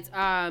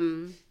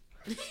 And,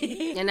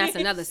 And that's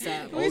another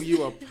sub. Oh,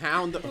 you a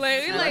pound of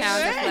Like, A like,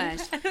 pound of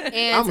what? flesh.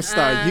 And, I'ma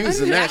start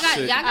using that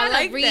shit. Y'all gotta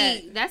like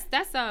read. That's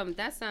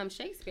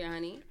Shakespeare,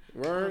 honey.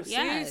 Word?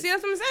 Yeah. See,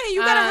 that's what I'm saying.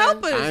 You gotta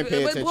help us. I ain't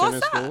pay with attention in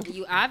boss school. up.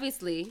 You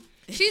obviously.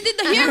 She did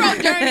the hero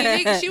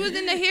journey. Nigga. She was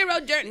in the hero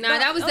journey. No,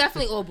 that was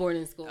definitely all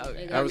boarding school.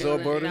 Okay. That was all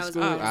boarding That was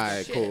school? all All boarding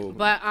right, school. cool.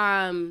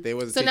 But They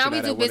wasn't so now teaching we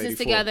that do at business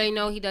 184. together. You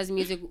know, he does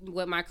music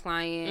with my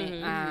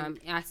client.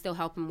 I still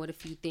help him with a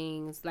few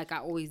things, like I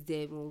always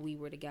did when we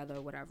were together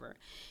or whatever.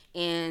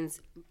 And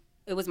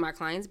it was my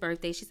client's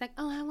birthday. She's like,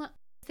 "Oh, I want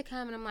to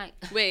come," and I'm like,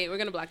 Wait, we're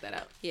gonna block that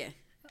out. Yeah.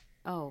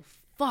 "Oh,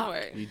 Don't fuck."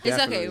 worry. You It's okay,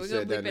 definitely we're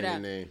said gonna that bleep it in out. your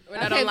name. We're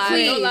not Okay, on live.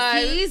 please. No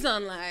live. He's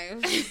on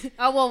live.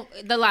 Oh well,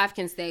 the live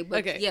can stay, but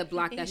Okay. yeah,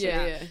 block that shit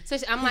Yeah, out. yeah. So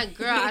I'm like,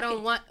 girl, I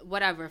don't want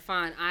whatever.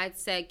 Fine. I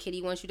said,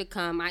 Kitty wants you to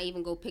come. I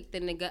even go pick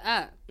the nigga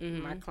up.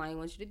 My client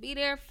wants you to be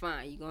there.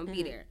 Fine, you gonna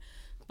be there.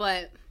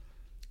 But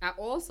I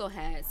also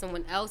had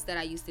someone else that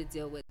I used to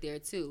deal with there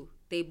too.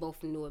 They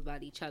both knew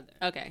about each other.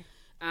 Okay.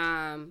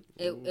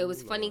 It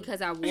was funny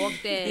because I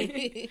walked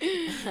in.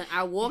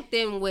 I walked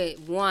in with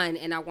one,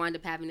 and I wound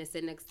up having to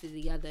sit next to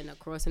the other and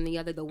across from the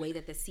other. The way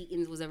that the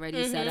seatings was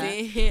already set up.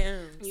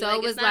 Damn. So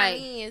it was like,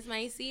 it's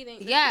my seating.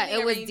 yeah,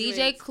 it was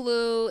DJ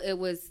Clue. It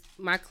was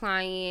my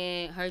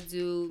client, her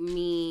dude,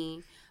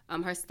 me,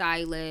 her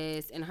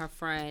stylist, and her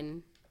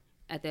friend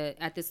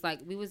at this like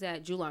we was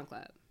at Julon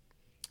Club.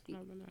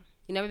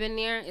 You never been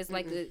there? It's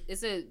like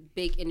it's a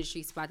big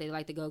industry spot they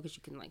like to go because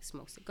you can like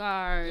smoke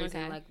cigars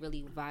and like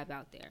really vibe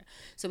out there.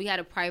 So we had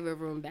a private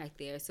room back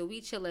there. So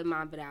we chilling,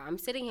 mom, but out. I'm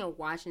sitting here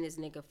watching this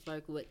nigga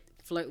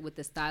flirt with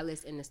the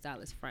stylist and the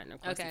stylist friend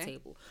across the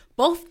table.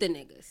 Both the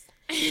niggas.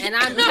 And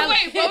I'm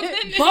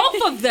telling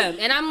both of them.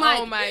 And I'm like,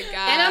 oh my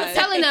God. And I'm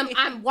telling them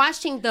I'm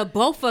watching the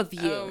both of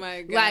you. Oh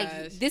my gosh.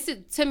 Like this is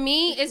to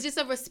me, it's just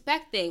a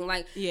respect thing.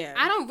 Like Yeah.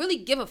 I don't really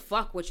give a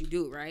fuck what you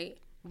do, right?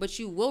 But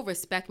you will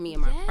respect me in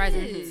my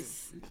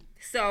presence.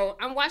 So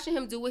I'm watching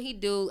him do what he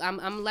do.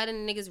 I'm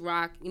letting the niggas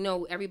rock. You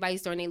know,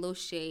 everybody's throwing their little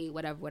shade,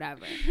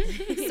 whatever.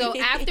 So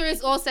after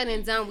it's all said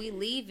and done, we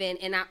leaving,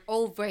 and I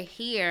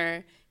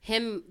overhear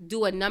him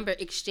do a number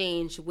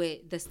exchange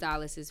with the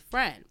stylist's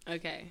friend.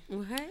 Okay.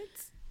 What?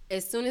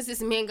 As soon as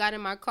this man got in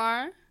my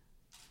car,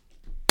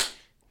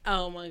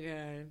 Oh my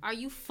God. are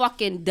you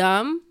fucking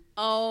dumb?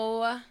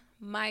 Oh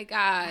my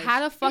God.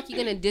 How the fuck you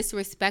gonna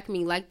disrespect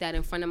me like that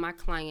in front of my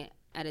client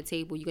at a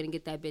table? You gonna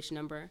get that bitch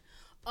number?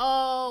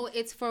 Oh,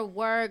 it's for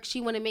work. She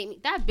want to make me.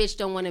 That bitch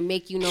don't want to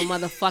make you no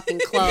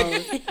motherfucking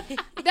clothes.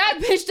 That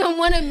bitch don't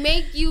want to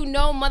make you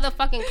no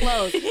motherfucking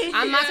clothes.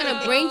 I'm not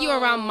gonna bring you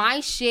around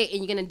my shit and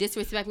you're gonna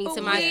disrespect me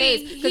to my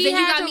face because then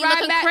you got me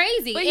looking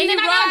crazy, and then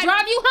I gotta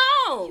drive you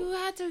home. You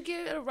had to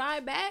get a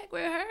ride back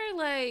with her,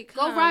 like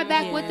Go ride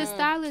back with the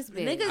stylist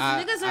bitch.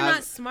 Niggas are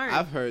not smart.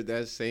 I've heard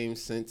that same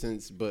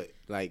sentence, but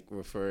like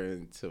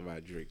referring to my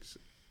drinks.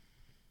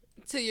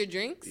 to your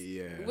drinks.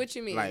 Yeah. What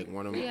you mean? Like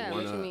one of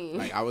what you mean?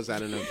 like I was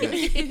at an event.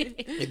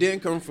 It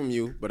didn't come from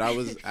you, but I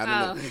was at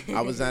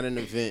I was at an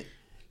event,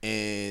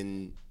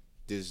 and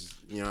this,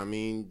 you know what I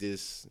mean,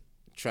 this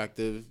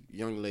attractive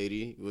young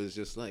lady was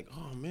just like,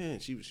 oh man,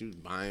 she was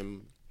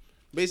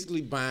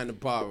basically buying the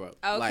bar up.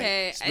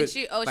 Okay. Like, And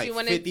she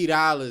wanted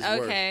 $50 worth.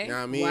 Okay. You know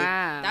what I mean?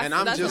 Wow. And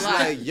I'm That's just a lot.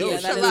 like, yo, Yeah,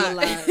 she that is a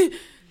lot.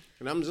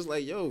 and I'm just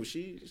like, yo,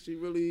 she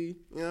really, you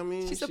know what I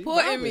mean? She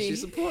supporting vibing, me. She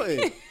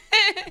supporting.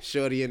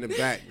 Shorty in the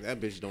back. That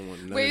bitch don't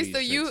want none of Wait, these so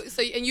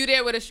drinks. you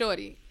there with a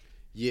shorty?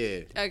 Yeah.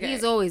 Okay.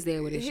 He's always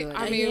there with his shorty.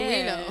 I mean,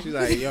 we know. She's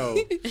like, yo,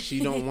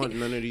 she don't want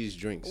none of these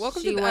drinks.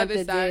 Welcome She to the want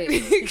other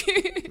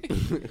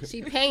the side.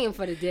 She paying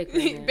for the dick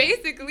right now.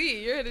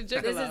 Basically, you're the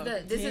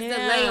gigolo. This is the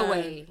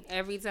layaway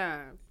every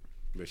time.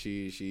 But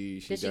she Did she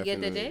get the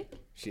definitely-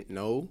 dick?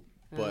 No,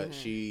 but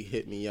she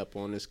hit me up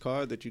on this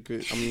card that you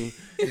could,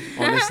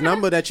 on this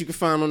number that you could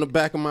find on the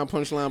back of my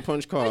Punchline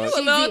Punch card. You a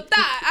little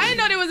thought. I didn't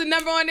know there was a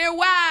number on there.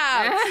 Wow.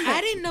 I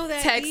didn't know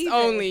that. Text either.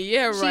 only.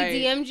 Yeah, right.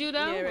 She DM'd you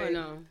though, Yeah, right. or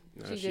no?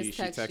 Nah, She just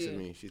texted texted you.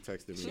 me. She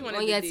texted She me. wanted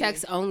On your the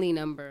text only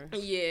number.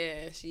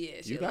 Yeah, she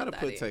is. You gotta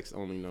put text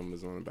only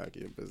numbers on the back of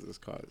your business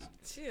cards.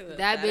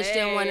 That bitch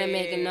didn't want to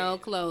make no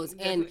clothes.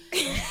 And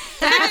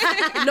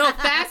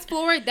fast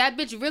forward, that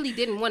bitch really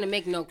didn't want to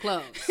make no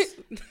clothes.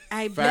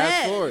 I Fast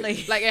bet. forward.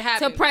 Like, Like it To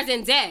happened.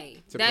 present day.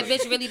 That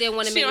bitch really didn't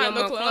want to She make don't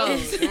no have more no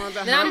clothes. clothes.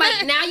 Then I'm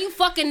like, now you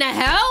fucking the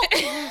hell?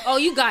 Oh,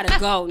 you gotta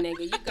go, nigga.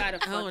 You gotta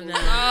fucking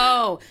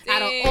go.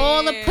 Out of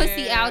all the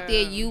pussy out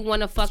there, you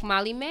want to fuck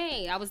Molly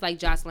May. I was like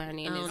Jocelyn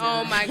Hernandez.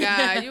 Oh my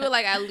God. You were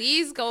like, at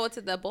least go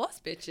to the boss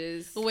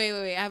bitches. wait.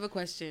 I have a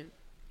question.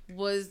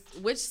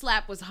 Which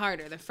slap was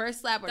harder, the first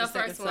slap or the, The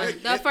second first slap?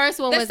 one. The first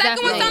one The was second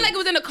one definitely. sounded like it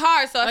was in the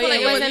car, so I feel yeah,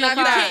 like it was in the you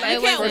car. can't- It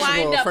you can't was-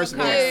 wind up First a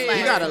of all, car you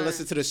slap. gotta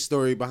listen to the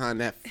story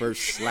behind that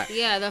first slap.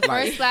 Yeah, the Like-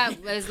 first slap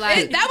was like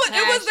It was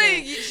passion.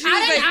 like she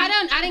was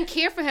like, I didn't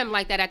care for him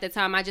like that at the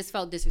time. I just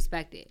felt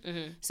disrespected.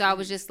 So I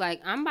was just like,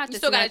 I'm about to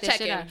still smack gotta this check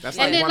shit him. out. That's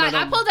And like then one like of I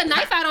them- pulled a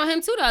knife out on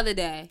him too the other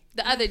day.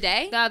 the other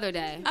day. The other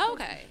day. Oh,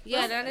 okay.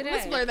 Yeah, the other day.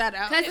 Let's blur that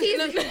out. Cause he's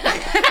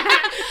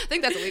I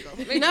think that's illegal.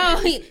 no,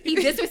 he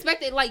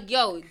disrespected. Like,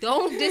 yo,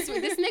 Don't this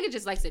nigga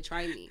just likes to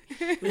try me.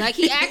 Like,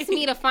 he asked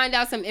me to find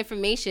out some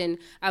information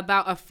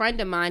about a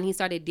friend of mine he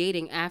started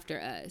dating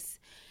after us.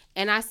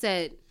 And I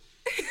said,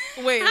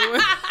 Wait,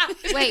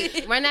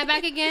 run that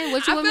back again.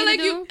 What you want me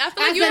to do? I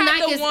feel like you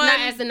have the one. Not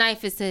as the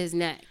knife is to his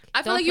neck.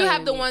 I feel like you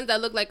have the ones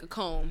that look like a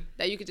comb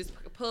that you could just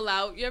pull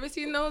out. You ever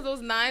seen those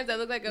knives that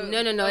look like a...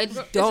 No. It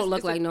don't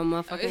look like no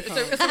motherfucking comb.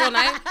 It's a real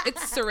knife?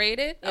 It's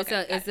serrated?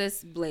 It's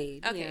this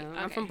blade. Okay, Yeah,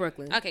 I'm from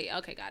Brooklyn. Okay,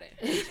 got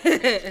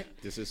it.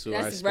 This is who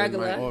That's I spend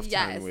regular. my off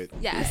time with.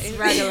 Yeah, It's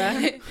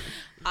regular.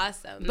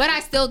 Awesome. But I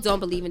still don't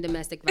believe in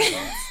domestic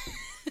violence.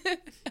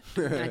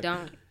 I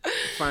don't.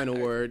 Final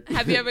word.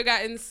 Have you ever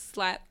gotten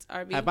slapped,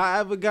 RB? Have I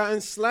ever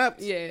gotten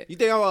slapped? Yeah. You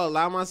think I will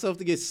allow myself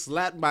to get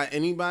slapped by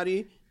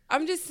anybody?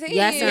 I'm just saying.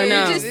 Yes or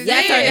no? Just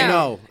Yes saying. or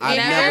no? No, I've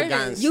never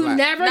gotten slapped. You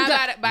never Not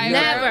got by a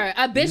never.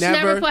 A bitch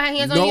never put her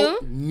hands on you.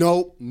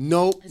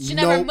 Nope. She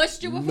never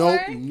mushed you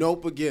before?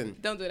 Nope again.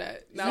 Don't do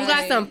that. You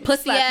got some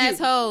pussy ass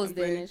hoes,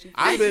 then.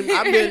 I've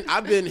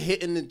been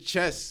hitting the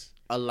chest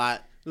a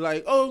lot.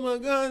 Like, oh my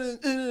god,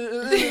 pussy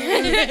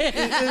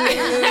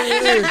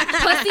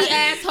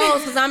assholes,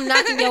 because I'm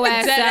knocking your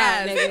ass Dead out,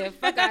 ass. nigga.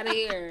 Fuck out of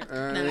here.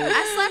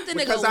 I slapped a nigga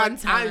because one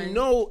time.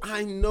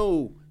 I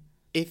know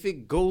if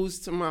it goes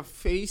to my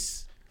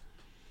face,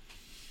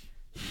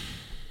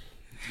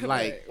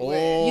 like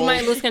You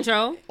might lose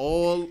control.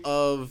 all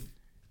of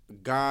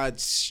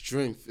God's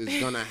strength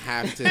is gonna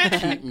have to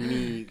keep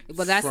me.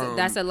 But that's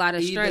a lot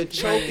of strength.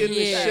 Either choking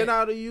the Yeah. shit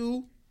out of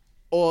you,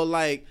 or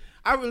like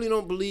I really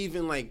don't believe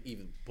in like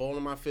either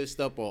balling my fist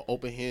up or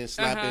open hand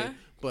slapping.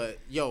 But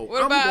yo,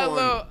 What I'm about going. a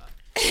little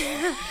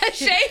a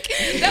shake?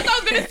 That's what I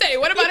was gonna say.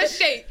 What about a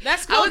shake?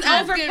 That's called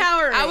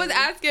overpowering. I was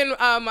asking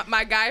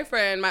my guy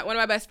friend, one of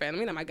my best friends. I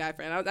mean, not my guy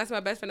friend. I was asking my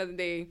best friend the other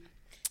day.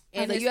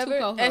 And Like, his two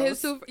co-hosts. And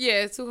his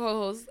two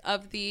co-hosts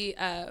of the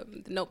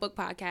Notebook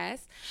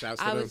podcast.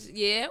 Shouts to them.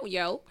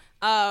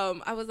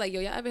 I was like, yo,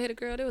 y'all ever hit a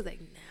girl? They was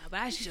like, nah, but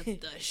I shook the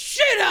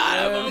shit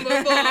out of them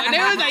before. And they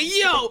was like,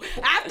 yo,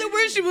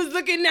 afterwards she was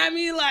looking at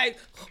me like,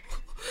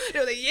 they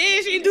were like, yeah,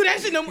 she didn't do that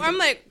shit no more. I'm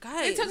like,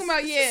 guys, They're talking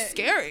about, this is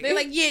scary. They're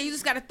like, yeah, you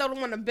just gotta throw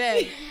them on the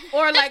bed,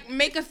 or like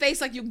make a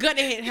face like you're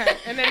gonna hit her,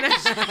 and then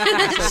that's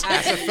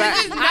That's a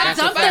fact. I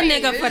dumped the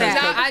nigga for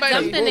that. Not I funny.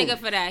 dumped the nigga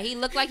for that. He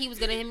looked like he was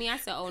gonna hit me. I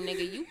said, "Oh,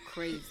 nigga, you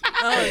crazy."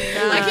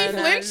 Like he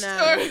flinched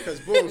or Because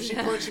boom, she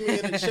punched me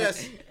in the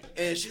chest,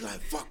 and she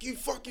like, fuck you.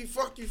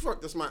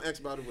 That's my ex,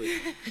 by the way.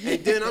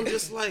 And then I'm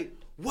just like,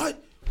 what?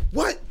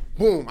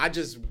 Boom, I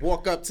just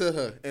walk up to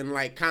her and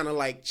like kind of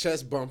like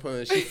chest bump her,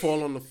 and she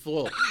fall on the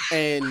floor.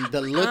 And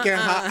the look in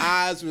her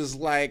eyes was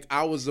like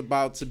I was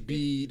about to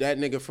be that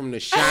nigga from The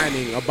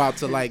Shining, about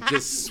to like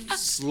just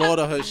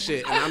slaughter her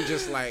shit. And I'm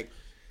just like,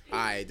 all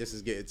right, this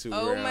is getting too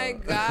oh real. my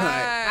god.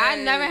 I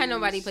never had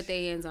nobody put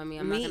their hands on me.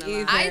 I'm not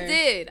gonna lie. I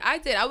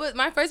did. I was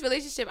my first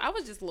relationship. I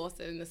was just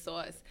lost in the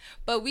sauce.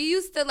 But we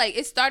used to like.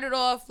 It started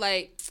off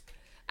like,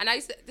 and I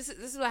used to. This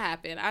is what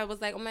happened. I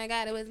was like, oh my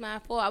god, it was my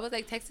fault. I was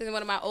like texting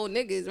one of my old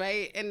niggas,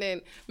 right? And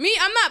then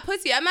I'm not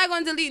pussy. I'm not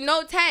gonna delete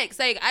no text.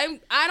 Like I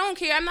don't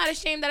care. I'm not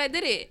ashamed that I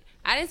did it.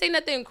 I didn't say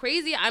nothing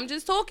crazy. I'm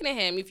just talking to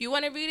him. If you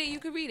want to read it, you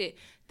can read it.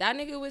 That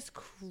nigga was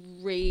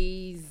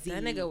crazy.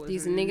 that nigga was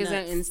These niggas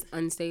nuts. are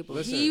unstable.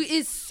 Listen. He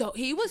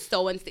was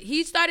so unstable.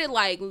 He started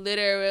like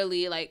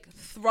literally like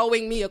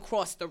throwing me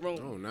across the room.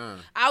 Oh nah.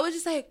 I was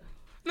just like,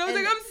 and I was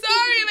like, I'm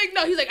sorry. Like,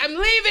 no, he's like, I'm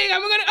leaving. I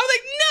was like,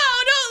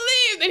 no, don't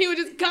leave. Then he would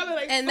just come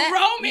and like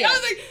throw me. yeah. I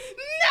was like,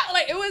 no.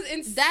 Like, it was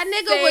insane. That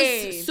nigga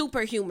was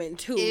superhuman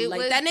too. It Like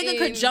was that nigga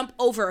could jump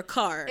over a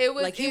car. It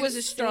was like he was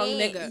a strong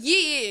insane. nigga.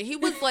 Yeah, he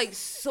was like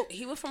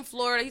he was from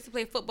Florida. He used to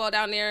play football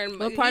down there. And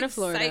What part of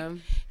Florida?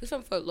 He's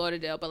from Fort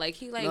Lauderdale, but like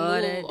he like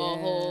Lauderdale.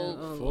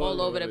 moved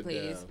all over the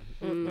place.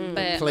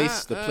 But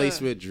The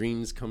place where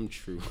dreams come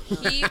true.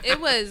 it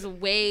was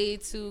way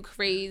too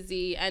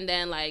crazy, and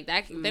then like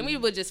that. Then we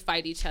would just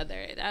fight each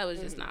other. That was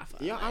just not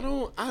fun. Yeah,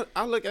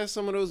 I look at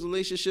some of those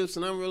relationships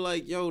and I'm really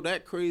like, yo,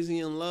 that crazy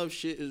in love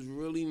shit is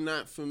really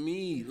not for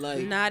me.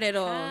 Like, Not at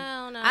all.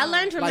 Hell no. I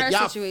learned from like her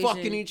y'all situation.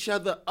 fucking each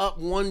other up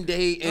one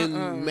day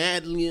and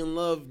madly in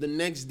love the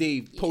next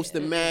day,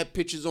 posting mad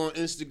pictures on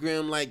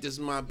Instagram like this is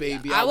my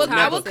baby. I would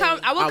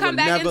come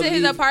back never into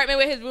his leave. apartment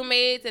with his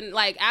roommates, and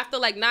like after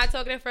like not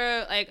talking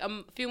for like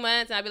a few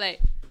months, and I'd be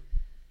like,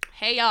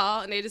 "Hey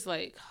y'all," and they just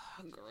like,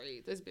 oh,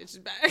 "Great, this bitch is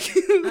back."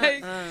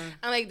 Like,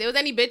 I'm like, "There was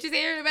any bitches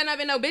here? There better not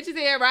been no bitches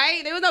here,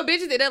 right? There was no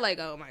bitches here." They're like,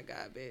 "Oh my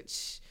god,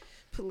 bitch,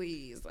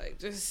 please, like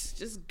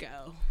just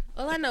go."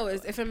 All I know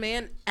is if a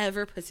man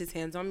ever puts his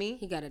hands on me,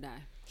 He gotta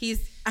die.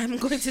 I'm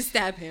going to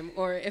stab him,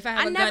 or if I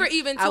have I a never gun,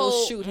 even I will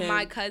told shoot him.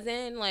 my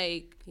cousin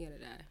like He gotta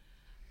die.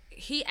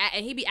 he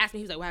be asking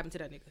me, he was like, "What happened to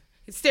that nigga?"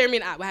 He's staring me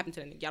in the eye. What happened to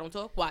that nigga? Y'all don't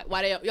talk? Why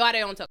they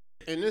don't talk?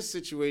 In this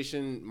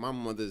situation, my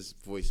mother's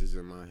voice is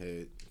in my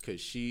head because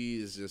she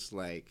is just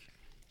like,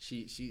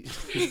 she.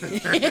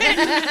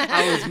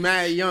 I was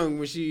mad young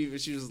when she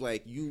was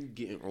like, you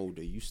getting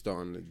older, you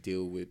starting to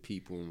deal with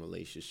people in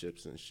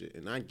relationships and shit.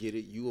 And I get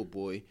it, you a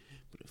boy,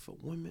 but if a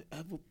woman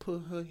ever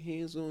put her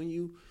hands on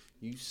you,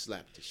 you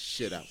slap the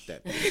shit out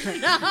that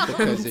bitch.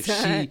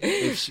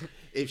 Because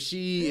if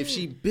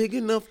she big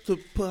enough to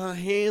put her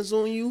hands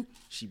on you,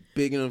 she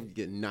big enough to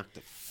get knocked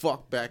the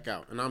fuck back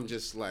out. And I'm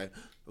just like,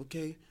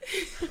 okay,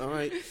 all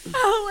right.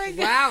 Oh my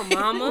God.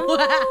 Wow,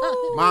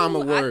 mama. Mama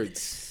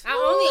words.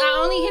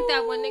 I only hit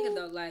that one nigga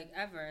though, like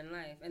ever in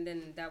life, and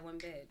then that one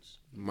bitch.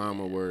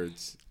 Mama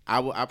words.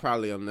 I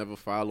probably will never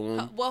follow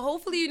him. Well,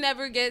 hopefully you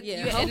never get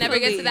Yeah, never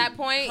get to that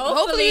point.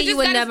 Hopefully you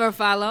would never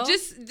follow.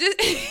 Just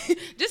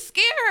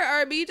scare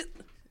her, RB.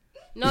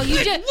 No,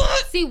 you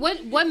just see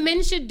what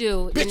men should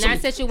do in that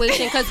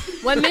situation. Because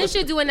what men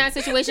should do in that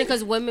situation,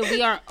 because women,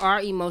 we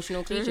are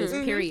emotional creatures.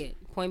 Period.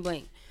 Point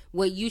blank.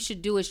 What you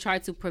should do is try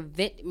to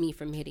prevent me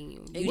from hitting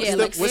you. What's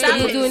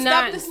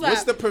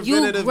the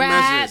preventative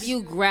measures?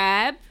 You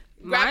grab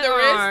my the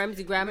wrist. arms,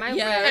 you grab my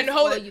wrist, and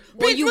hold it.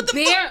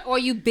 or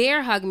you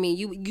bear hug me.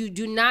 You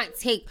do not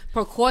take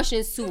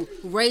precautions to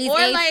raise Or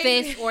a like-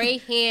 fist or a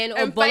hand or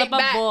and pull fight up a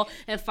back. ball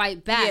and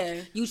fight back.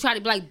 Yeah. You try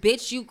to be like,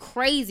 bitch, you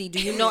crazy. Do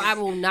you know I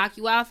will knock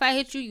you out if I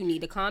hit you? You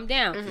need to calm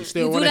down. You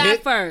still do want to that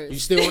hit? first. You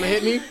still want to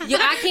hit me?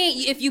 I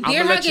can't. If you I'ma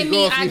bear let you hugging go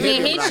me, if I you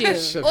can't me.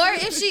 hit you. Or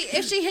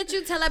if she hit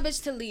you, tell that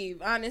bitch to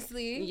leave.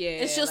 Honestly,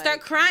 Yeah, and she'll like- start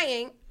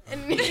crying.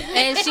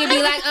 And she'll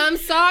be like, I'm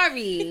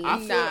sorry. I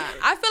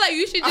feel like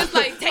you should just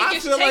like take your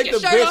shirt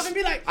bitch, off and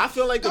be like, I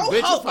feel like the go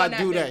bitch hope if I on that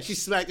do that, bitch. she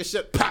smack the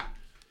shit, pop,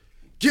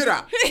 get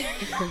out,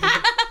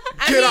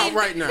 get out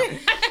right now.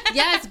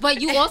 Yes,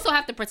 but you also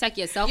have to protect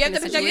yourself you in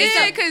have the to protect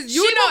situation. yourself because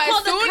you She know gonna call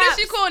as the soon as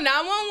she cops. call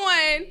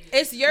 911,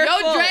 It's your your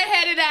fault.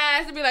 dreadheaded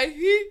ass to be like,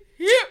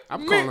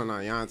 I'm calling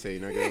Ayante,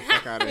 nigga.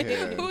 Fuck out of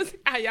here. Who's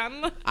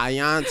Ayana?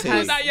 Ayante.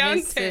 Who's Ayante?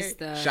 His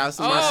sister. Shouts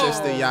to my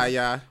sister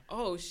Yaya.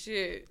 Oh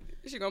shit,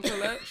 she gonna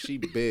pull up? She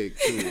big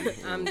too.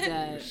 I'm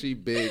dead. She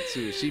big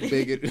too. She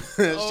bigger.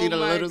 Oh She the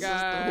my little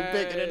sister who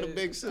bigger than the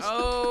big sister.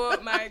 Oh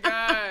my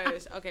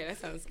gosh. Okay, that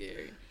sounds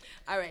scary.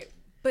 All right,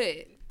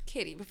 but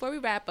Kitty, before we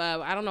wrap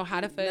up, I don't know how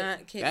to fit.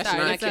 Not Kitty. That's Sorry,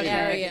 not not Kitty.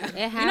 Kitty. It You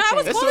know, I happens.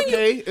 was It's calling you.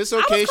 okay. It's I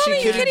okay. was calling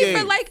She you kitty Kitty for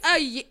gang. like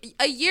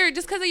a year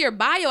just because of your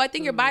bio. I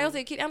think your bio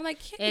said Kitty. I'm like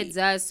Kitty. It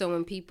does. So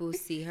when people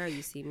see her,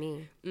 you see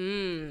me. I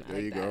There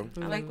like you that.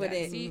 go. I like with that.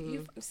 it. See,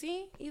 you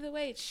see, either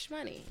way, it's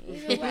money.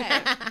 Either way.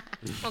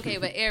 Okay,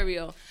 but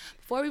Ariel,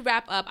 before we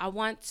wrap up, I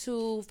want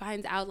to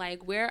find out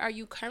like where are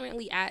you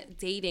currently at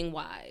dating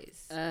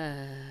wise?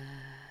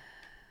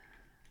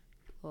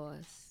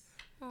 Pause.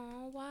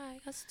 Oh, why?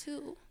 Us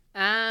too.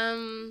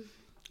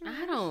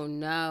 I don't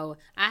know.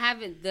 I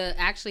haven't. The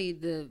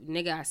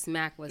nigga I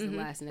smacked was the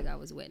last nigga I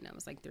was with, and that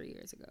was like 3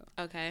 years ago.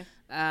 Okay.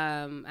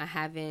 I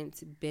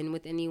haven't been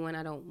with anyone.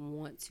 I don't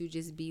want to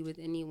just be with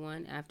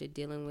anyone after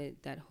dealing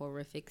with that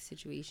horrific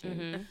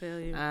situation. I feel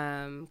you.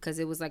 Because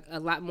it was like a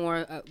lot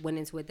more went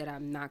into it that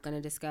I'm not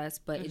gonna discuss,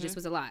 but it just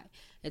was a lot.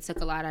 It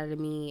took a lot out of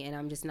me, and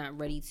I'm just not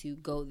ready to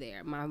go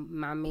there. My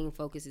main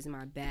focus is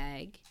my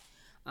bag,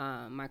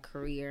 my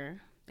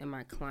career, and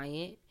my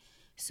client.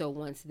 So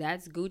once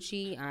that's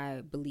Gucci,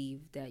 I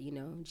believe that,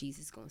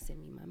 Jesus gonna send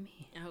me my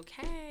man.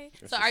 Okay.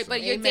 So, all right,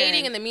 but you're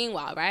dating in the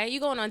meanwhile, right? You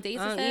going on dates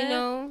and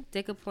stuff?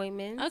 Dick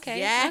appointments. Okay.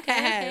 Yes.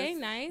 Okay.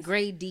 Nice.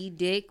 Grade D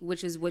dick,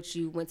 which is what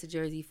you went to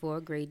Jersey for,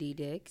 grade D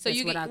dick. So That's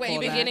you what I wait, call you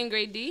been that. getting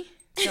grade D?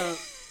 So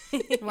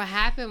what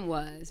happened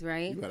was,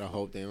 right? You better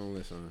hope they don't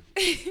listen.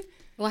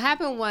 What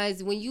happened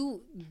was when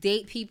you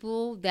date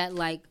people that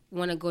like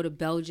want to go to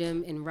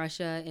Belgium and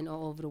Russia and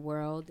all over the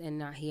world and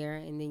not here,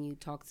 and then you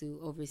talk to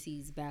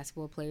overseas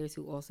basketball players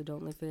who also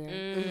don't live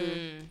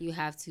here, you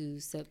have to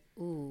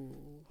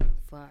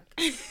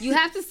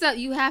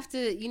you have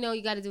to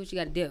you got to do what you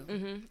got to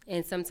do.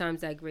 And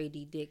sometimes that grade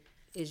D dick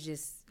is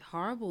just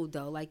horrible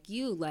though.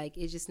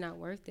 It's just not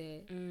worth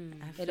it.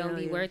 It don't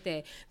be worth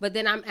it. But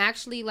then I'm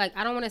actually like,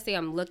 I don't want to say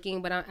I'm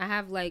looking, but I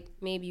have like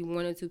maybe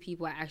one or two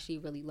people I actually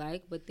really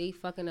like, but they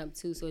fucking up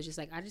too. So it's just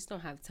like, I just don't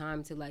have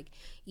time to like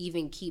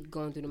even keep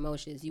going through the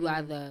motions. You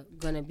either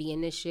gonna be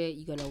in this shit,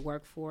 you're gonna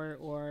work for it,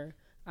 or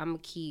I'm gonna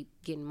keep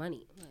getting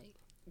money. Like,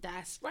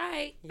 That's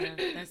right. Yeah,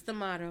 that's the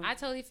motto. I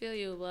totally feel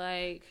you.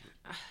 Like,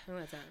 I don't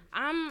have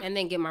time. And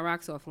then get my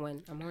rocks off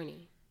when I'm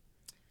horny.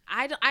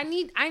 I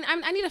need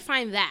to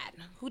find that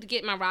who to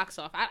get my rocks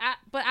off. I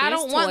There's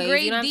don't want toys.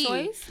 grade You don't D.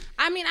 have toys?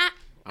 I mean,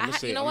 I'ma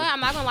say- you know what? I'm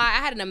not gonna lie. I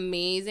had an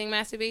amazing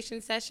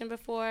masturbation session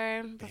before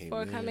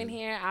Amen. coming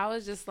here. I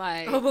was just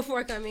like,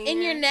 Before coming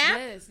In your nap?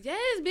 yes,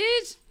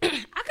 bitch. I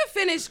could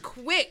finish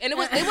quick, and it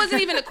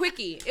wasn't even a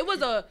quickie. It was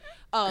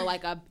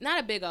not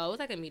a big O. It was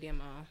like a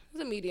medium O. It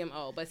was a medium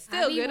O, but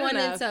still I be good wanting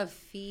enough. to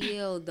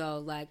feel though,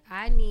 like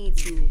I need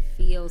to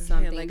feel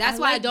something. like, That's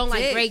I why I like don't like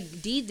dick.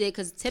 grade D dick,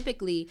 because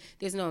typically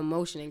there's no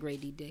emotion in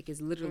grade D dick.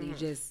 It's literally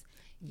just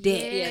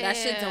dick. Yeah, that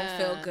shit don't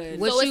feel good.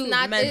 What So you it's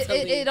not mentally.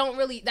 it don't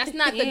really. That's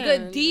not the Yeah,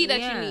 good D that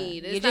yeah. you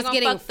need. It's You're not just gonna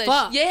getting fuck the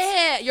fucked.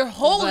 yeah, your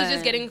whole is But-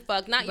 just getting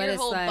fucked, not but your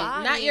it's whole like-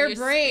 body, not your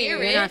brain.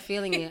 spirit. You're not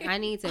feeling it. I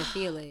need to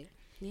feel it.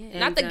 Not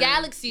And, the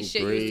galaxy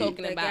shit you was grade-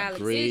 talking the about.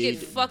 galaxy. You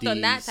get fucked on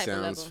that type of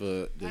sounds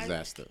level. for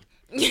disaster.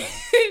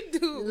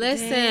 Dude,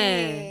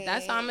 Listen,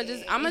 that's why I'm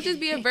gonna just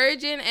be a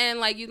virgin and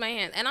like use my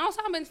hands. And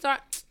also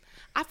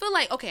I feel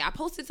like, okay, I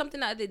posted something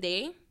the other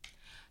day.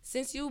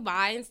 since you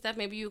buy and stuff,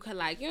 maybe you could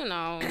like, you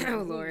know,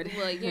 Oh, Lord.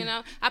 like, you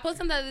know, I put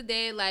something the other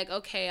day like,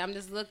 okay, I'm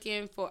just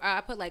looking for.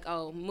 I put like,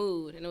 oh,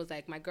 mood, and it was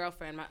like my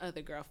girlfriend, my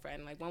other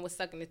girlfriend, like one was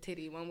sucking the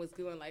titty, one was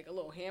doing like a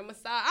little hand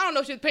massage. I don't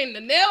know if she was painting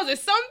the nails or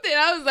something.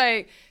 I was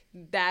like,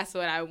 that's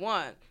what I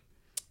want.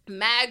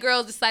 Mad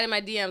girls decided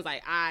my DMs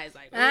like eyes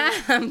like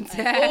I'm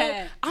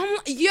dead.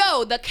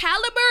 yo, the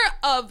caliber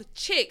of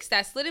chicks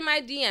that slid in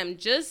my DM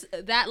just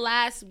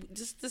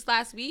this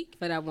last week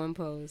For that one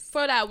post.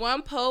 for that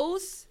one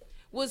post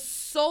was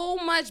so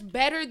much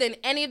better than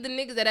any of the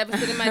niggas that ever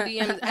slid in my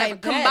DMs ever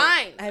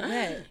combined. I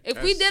bet.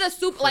 If we did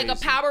a like a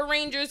crazy. Power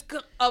Rangers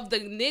of the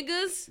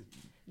niggas,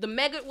 the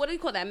mega, what do you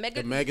call that?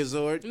 The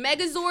Megazord.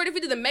 Megazord. If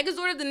we did the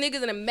Megazord of the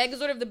niggas and a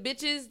Megazord of the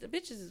bitches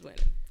is winning.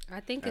 I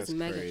think That's it's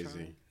Megatron.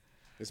 crazy.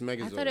 It's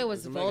Megazord. I thought it was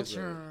It's a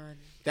Megazord. Voltron.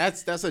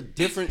 That's a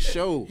different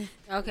show.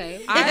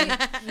 Okay.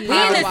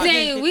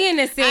 Power- we in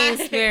the same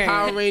spirit.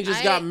 Power Rangers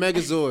got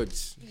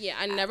Megazords. Yeah,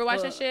 I never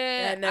watched that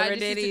shit. I never just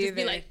did used to just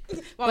be either.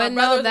 like, while But my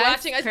brother no, was that's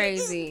watching, I was like,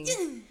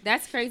 crazy.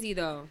 That's crazy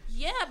though.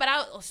 yeah,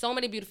 but so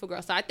many beautiful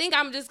girls. So I think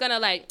I'm just gonna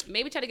like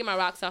maybe try to get my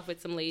rocks off with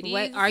some ladies.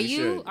 Wait, are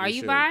You you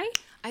should. bi?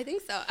 I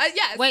think so.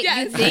 Yes. Wait,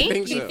 yes. you think?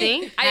 think You so.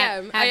 think? I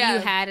am. Have I you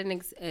am. had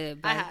an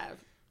I have.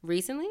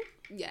 recently?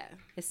 Yeah.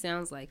 It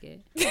sounds like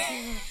it.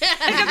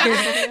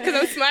 Because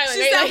I'm smiling.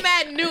 She right? sound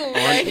mad new.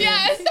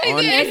 Yes, I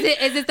On- did.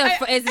 Is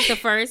it the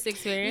first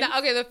experience? No,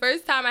 okay, the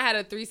first time I had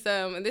a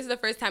threesome, and this is the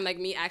first time like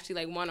me actually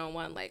like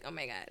one-on-one, like, oh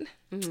my God.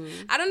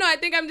 Mm-hmm. I don't know. I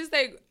think I'm just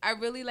like, I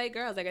really like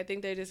girls. Like, I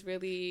think they're just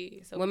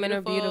really so Women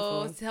are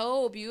beautiful.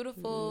 So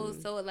beautiful.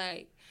 So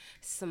like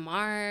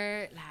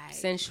smart, like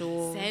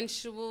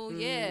Sensual.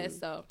 Yeah.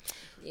 So,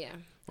 yeah.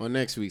 On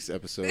next week's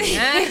episode. Right?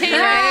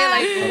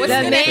 Like, what's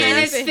The the man name?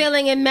 is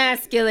feeling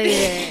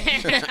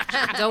emasculated.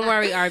 Don't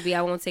worry, RB.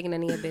 I won't take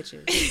none of your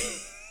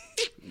bitches.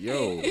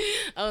 Yo,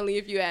 Only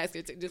if you ask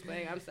her to. Just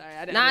like, I'm sorry.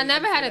 I didn't Nah, I mean to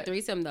never say had a that.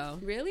 threesome though.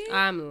 Really?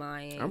 I'm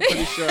lying. I'm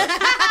pretty sure. As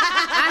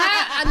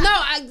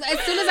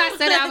soon as I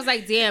said it, I was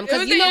like, damn. It Because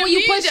was you the know when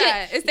you push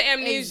amnesia. it. It's the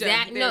amnesia.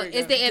 Exact. There No, we it's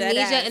go. the Dead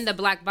amnesia ass. in the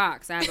black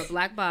box. I have a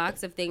black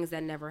box of things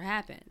that never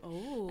happened.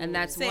 Oh. And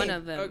that's Same. one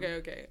of them.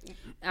 Okay.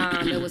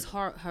 It was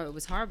it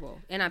was horrible,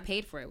 and I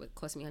paid for it. It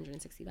cost me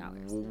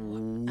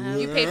 $160.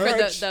 You paid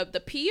for the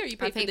P or you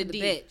paid, paid for for the the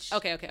D? bitch.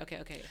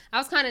 Okay. I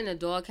was kind of in a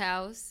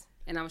doghouse,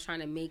 and I was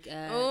trying to make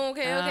a.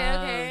 Okay.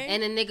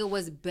 And the nigga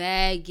was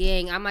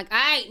begging. I'm like, all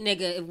right,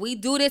 nigga, if we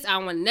do this, I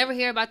want to never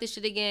hear about this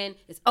shit again.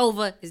 It's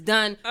over. It's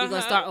done. We're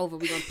going to start over.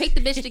 We're going to pick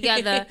the bitch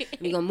together. And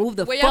we're going to move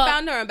the Where fuck y'all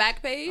found her on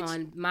Backpage?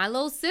 on. My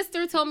little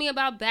sister told me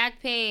about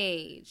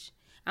Backpage.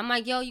 I'm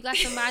like, yo, you got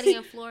somebody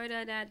in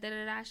Florida that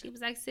da-da-da. She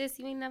was like, sis,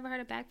 you ain't never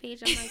heard of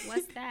Backpage? I'm like,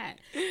 what's that?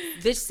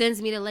 Bitch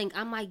sends me the link.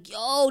 I'm like,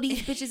 yo,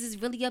 these bitches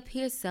is really up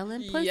here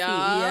selling pussy.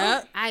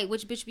 Yeah. All right,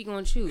 which bitch we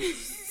gonna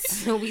choose?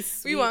 So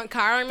we want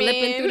Carmen.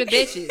 flipping through the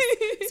bitches.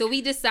 So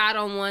we decide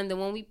on one. The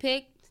one we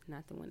picked,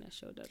 not the one that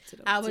showed up to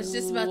the. I was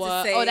just about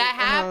What? to say. Oh,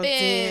 that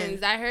damn.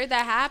 happens. I heard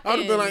that happens. I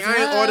would have been like,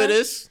 I ain't order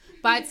this.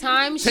 By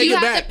time Take she You it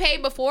have back. to pay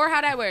before?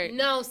 How that work?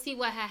 No, see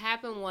what had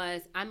happened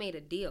was I made a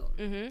deal.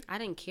 Mm-hmm. I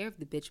didn't care if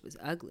the bitch was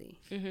ugly.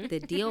 The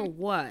deal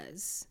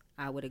was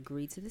I would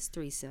agree to this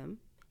threesome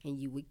and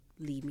you would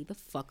leave me the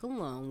fuck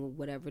alone with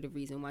whatever the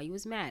reason why you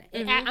was mad.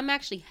 And I'm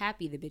actually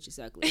happy the bitch is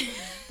ugly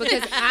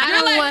because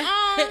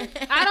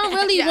I don't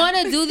really want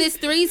to do this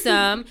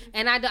threesome,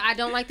 and I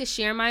don't like to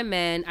share my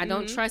men. I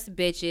don't trust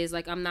bitches.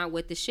 Like, I'm not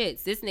with the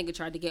shits. This nigga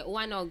tried to get, oh,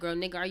 I know, girl,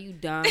 nigga, are you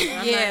dumb? And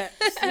I'm like,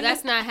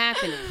 that's not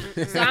happening.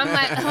 So I'm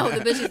like, oh,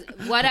 the bitch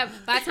is whatever.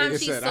 By the time Nigga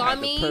she said I saw had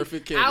the me,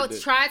 perfect I would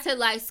candidate. try to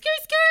like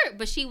skirt,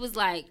 but she was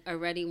like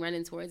already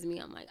running towards me.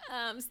 I'm like,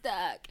 I'm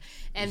stuck.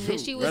 And then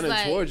she was running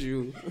like, towards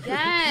you.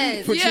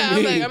 yes. What you Yeah,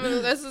 I'm mean?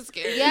 like, that's so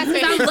scary. Yeah,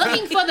 because I'm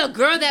looking for the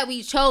girl that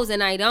we chose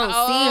and I don't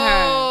see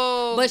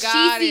her. But she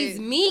got sees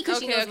it. me because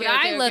she knows what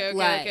I look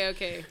like.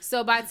 Okay.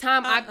 So by the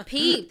time I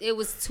peeped, it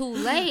was too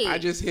late. I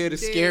just hear the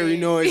scary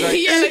noise. Like,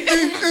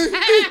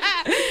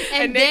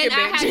 and then naked I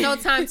bitch. had no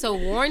time to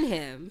warn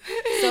him.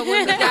 So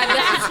when we got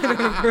back to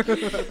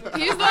the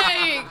He's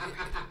like,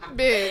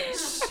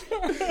 bitch.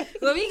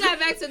 when we got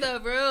back to the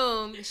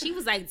room, she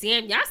was like,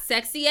 "Damn, y'all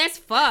sexy as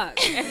fuck."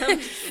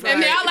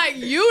 And they're like,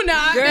 you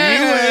not.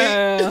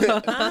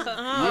 Girl.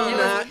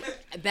 not.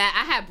 That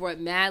I had brought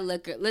mad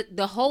liquor.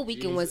 The whole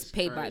weekend was Jesus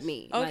paid by Christ.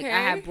 me. Okay. Like I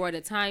had brought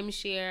a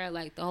timeshare,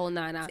 like the whole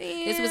 9 out.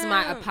 This was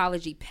my Damn.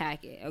 apology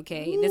packet.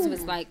 Okay, this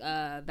was like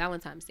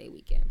Valentine's Day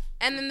weekend.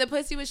 And then the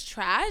pussy was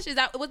trash?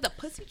 Was the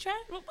pussy trash?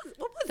 What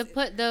was it?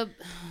 Oh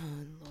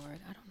Lord,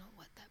 I don't know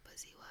what that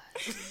pussy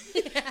was.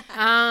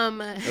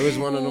 It was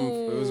one of them.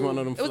 It was one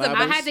of them. It was Flabbers.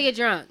 I had to get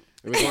drunk.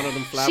 It was one of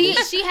them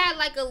flabbers. She had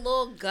like a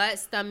little gut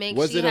stomach.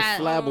 Was she it a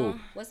had, flabble?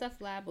 What's a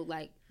flabble?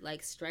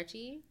 Like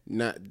stretchy?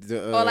 Not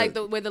the. Or like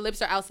where the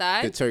lips are the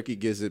outside? turkey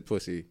gizzard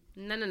pussy.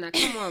 No.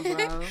 Come on,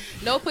 bro.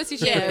 No pussy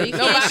Yeah, shaming. you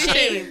No can't body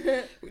shame.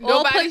 shaming.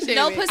 No Body pussies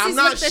shaming. look I'm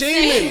not the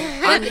shaming.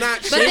 same. I'm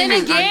not But then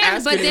shaming. again,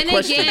 I'm asking a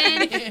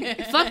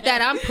question. fuck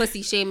that. I'm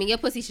pussy shaming. Your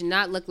pussy should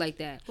not look like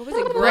that. What was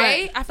it,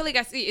 gray? I feel like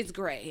I see it's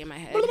gray in my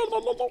head.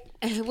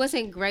 It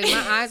wasn't great.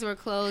 My eyes were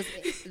closed.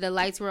 The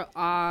lights were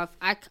off.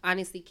 I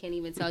honestly can't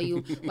even tell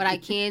you. What I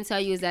can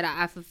tell you is that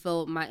I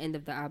fulfilled my end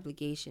of the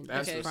obligation.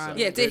 That's Okay. what's up.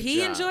 Yeah, did Good he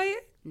job. enjoy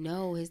it?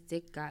 No, his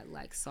dick got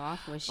like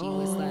soft when she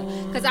was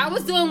like, because I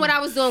was doing what I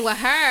was doing with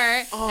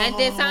her, and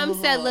then something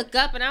said look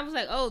up, and I was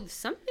like, oh,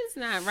 something's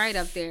not right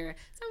up there.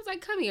 So I was like,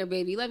 come here,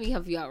 baby, let me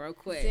help you out real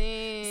quick.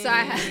 So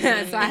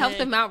I helped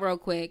him out real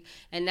quick,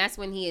 and that's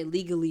when he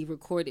illegally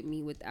recorded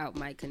me without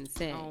my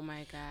consent. Oh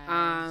my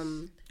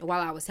god.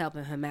 While I was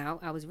helping him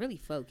out, I was really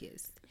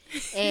focused.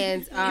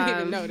 And didn't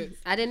even notice.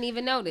 I didn't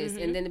even notice.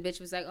 And then the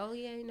bitch was like, oh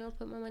yeah,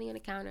 put my money on the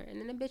counter. And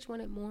then the bitch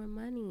wanted more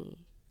money.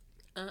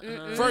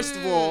 First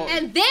of all,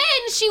 And then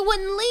she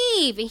wouldn't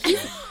leave. And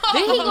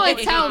then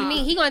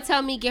he gonna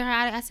tell me, get her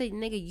out. I said,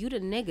 nigga, you the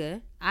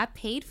nigga. I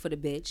paid for the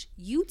bitch.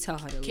 You tell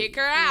her to leave. Kick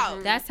her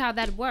out. That's how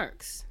that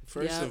works.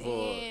 first of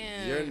all,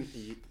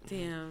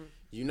 Damn.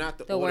 you're not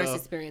The worst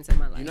experience of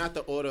my life. You're not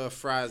the order of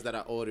fries that I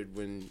ordered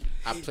when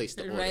I placed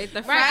the order. Right,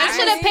 the Right, I fries,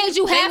 should have paid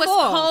you they half was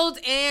off. cold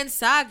and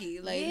soggy.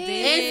 Like, And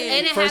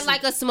damn. it had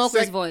like a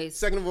smoker's voice.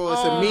 Second of all,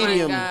 it's Oh a my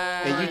medium,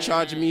 God. and you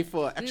charging me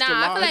for an extra Nah,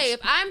 I large. feel like if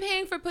I'm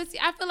paying for pussy,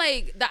 I feel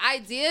like the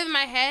idea in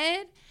my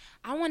head,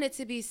 I want it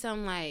to be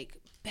some like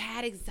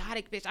bad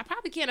exotic bitch. I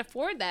probably can't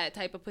afford that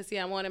type of pussy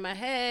I want in my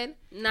head.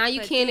 Nah,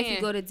 you But can if damn.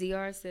 you go to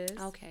DR, sis.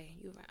 Okay,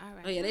 you right. All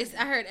right. Oh yeah,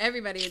 I heard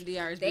everybody in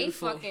DR is They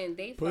beautiful. fucking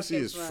Pussy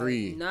fucking is for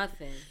free.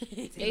 Nothing.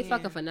 They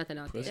fucking for nothing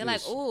out there. Pussy They're like,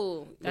 is-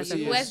 ooh, that's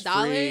pussy US is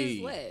dollars. free.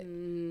 What?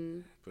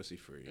 Pussy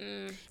free.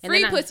 And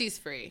Free then pussy's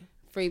free.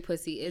 Free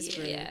pussy is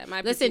free. Yeah,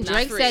 my Listen, pussy not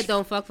Drake free. said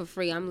don't fuck for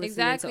free. I'm listening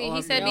Exactly. to all He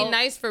of said it. be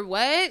nice for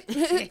what?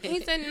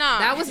 He said nah.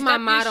 That was my Step your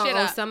motto. shit Oh,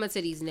 up. summer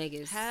to these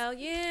niggas. Hell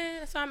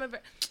yeah. So I'm a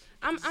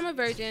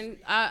virgin.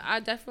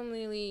 I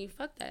definitely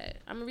fuck that.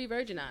 I'm a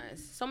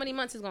re-virginized. So many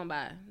months is gone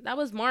by. That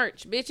was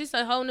March, bitch. It's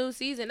a whole new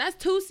season. That's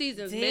 2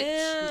 seasons, bitch.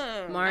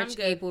 Damn. March, I'm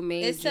good. April,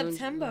 May, It's June,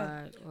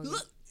 September. July,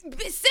 August.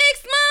 6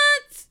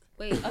 months.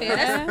 Wait,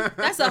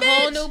 That's a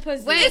whole new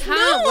pussy. Wait, It's huh?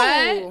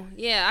 new. What?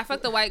 Yeah, I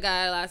fucked the white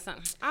guy last time.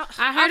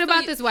 I heard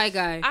about this white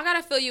guy. I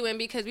gotta fill you in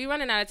because we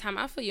running out of time.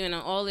 I'll fill you in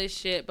on all this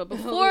shit. But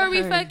before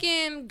we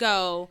fucking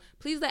go,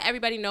 please let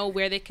everybody know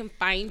where they can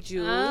find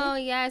you. Oh,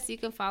 yes. You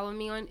can follow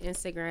me on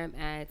Instagram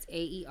at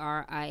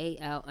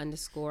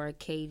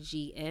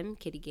AERIAL_KGM.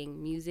 Kitty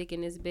Gang Music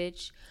in this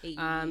bitch.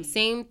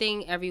 Same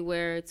thing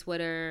everywhere.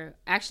 Twitter.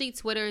 Actually,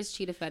 Twitter is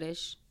Cheetah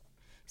Fetish.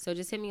 So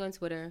just hit me on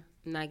Twitter.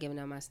 I'm not giving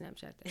out my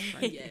Snapchat. That's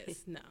fine.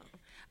 Yes, no.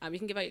 You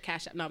can give out your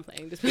cash app. No, I'm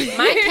playing. Just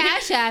My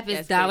Cash App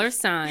is Yes, $AERIALWALLER.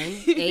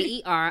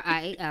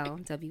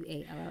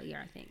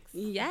 Thanks.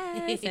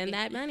 Yes, send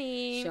that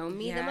money. Show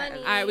me the money.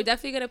 All right, we're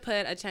definitely gonna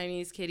put a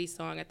Chinese kitty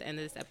song at the end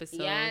of this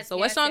episode. Yes, so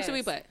what yes, song yes. should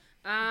we put?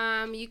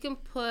 You can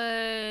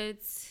put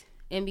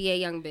NBA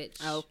Young Bitch.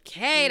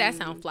 Okay, that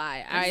sound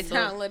fly. All right, so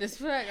Sound lit as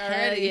fuck hell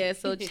already. yeah.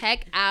 So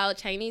check out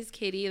Chinese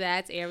Kitty.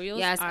 That's Ariel's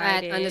Yes,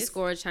 artist. at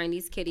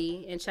 _Chinese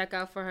Kitty. And check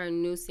out for her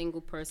new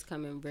single Purse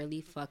coming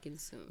really fucking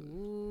soon.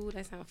 Ooh,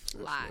 that sounds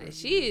fly.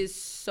 She is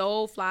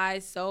so fly,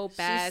 so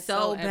bad, She's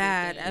so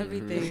bad.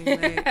 everything.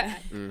 Everything. Like,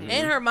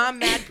 And her mom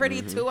mad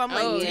pretty too. I'm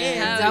like, Oh, damn.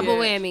 yeah. Double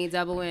whammy.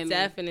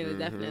 Definitely,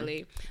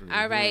 definitely.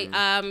 All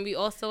right. We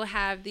also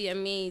have the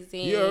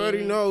amazing. You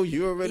already know.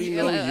 You already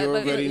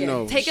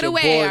know. Take It's it your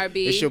away, boy-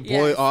 RB. It's your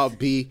boy Yes.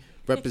 RB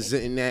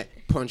representing that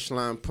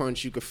Punchline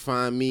Punch. You can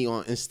find me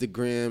on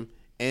Instagram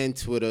and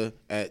Twitter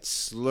at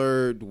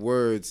Slurred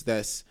Words.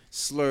 That's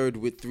slurred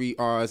with 3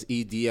 R's,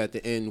 ED at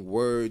the end,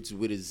 words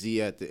with a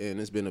Z at the end.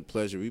 It's been a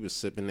pleasure. We was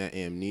sipping that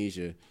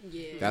amnesia.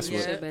 Yeah. That's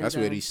Yeah. that's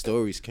where these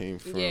stories came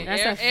from. Yeah,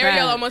 That's a Ariel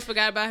fact. almost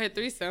forgot about her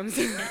threesomes.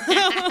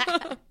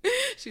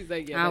 She's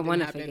like, yeah, I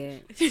want to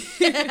forget.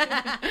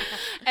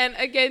 And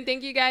again,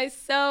 thank you guys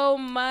so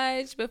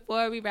much.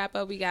 Before we wrap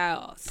up, we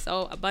got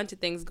a bunch of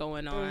things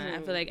going on. I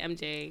feel like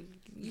MJ,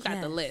 you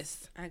got the Yes.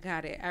 list. I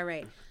got it. All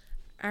right.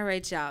 All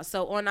right, y'all.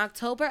 So on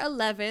October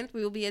 11th,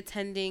 we will be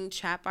attending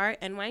Trap Art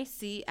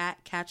NYC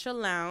at Catch a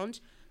Lounge.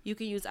 You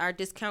can use our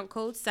discount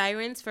code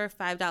SIRENS for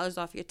 $5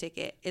 off your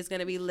ticket. It's going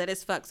to be lit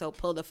as fuck, so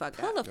pull the fuck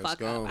Pull up. the fuck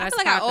go. up. I That's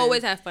feel like poppin'. I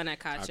always have fun at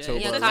Kacha. October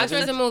Yeah, 11th.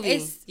 Conjure's a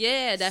movie.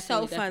 Yeah,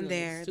 definitely. So fun definitely.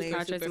 there. Super,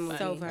 Like, super fun.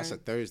 so fun. That's a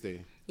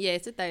Thursday. Yeah,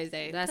 it's a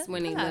Thursday. That's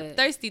when they Pull up. lit.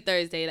 Thirsty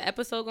Thursday. The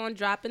episode gonna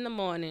drop in the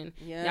morning.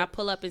 Yep. Y'all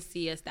pull up and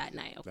see us that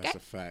night, okay? That's a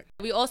fact.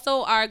 We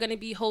also are gonna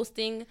be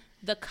hosting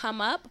the Come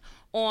Up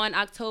on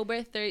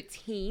October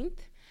 13th.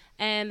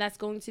 And that's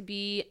going to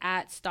be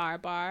at Star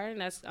Bar. And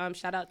that's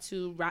shout out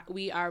to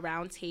We Are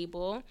Round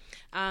Table.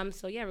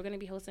 So yeah, we're gonna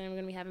be hosting. We're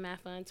gonna be having mad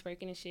fun,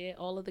 twerking and shit.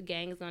 All of the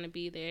gang is gonna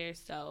be there.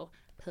 So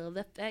pull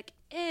the fuck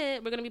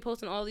in. We're gonna be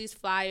posting all these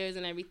flyers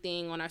and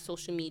everything on our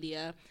social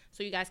media.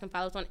 So you guys can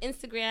follow us on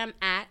Instagram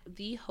at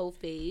The Hoe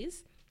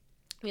Phase.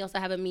 We also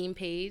have a meme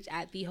page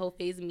at The Hoe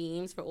Phase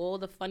Memes for all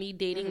the funny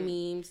dating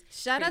memes.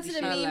 Shout out to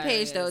Crazy the shit. meme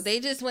page, though. They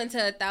just went to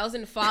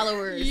 1,000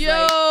 followers.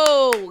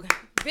 Yo,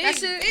 That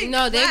shit.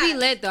 No, they be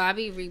lit though. I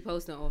be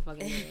reposting all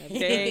fucking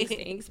day.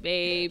 Thanks,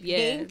 babe. Yeah.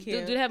 Thank you.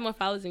 Do they have more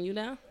followers than you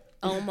now?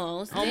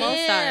 Almost. Sorry,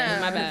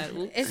 Damn. my bad.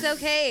 Oops. It's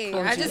okay.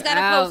 Called I you just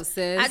gotta out, post.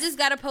 sis. I just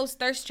gotta post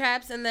thirst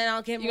traps, and then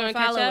I'll get You more gonna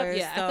catch followers. up?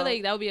 Yeah, so. I feel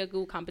like that would be a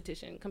good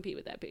competition. Compete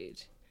with that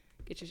page.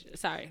 Get your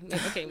sorry.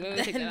 Okay, we're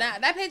gonna take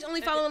that. that page only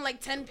following like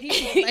 10 people.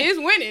 It's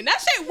winning. That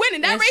shit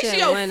winning. That shit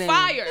ratio winning.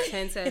 fire.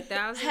 10 to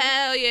 1,000.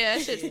 Hell yeah,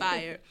 that shit's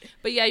fire.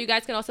 But yeah, you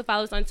guys can also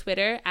follow us on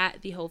Twitter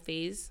at the whole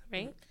phase,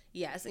 right?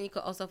 Yes, and you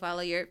can also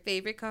follow your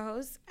favorite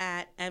co-host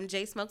at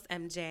MJ Smokes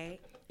MJ.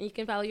 And you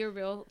can follow your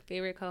real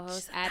favorite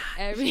co-host at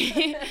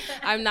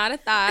I'm not a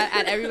thought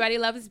at Everybody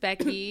Loves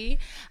Becky.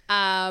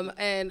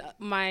 And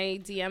my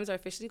DMs are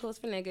officially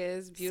closed for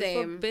niggas.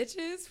 Beautiful Same.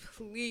 bitches,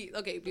 please.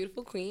 Okay,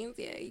 beautiful queens.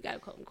 Yeah, you gotta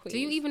call them queens. Do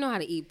you even know how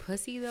to eat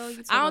pussy though?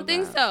 I don't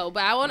think so, but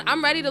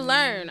I'm ready to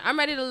learn.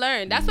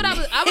 That's what I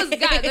was.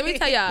 Guys, let me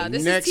tell y'all.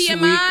 This Next is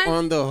TMI. week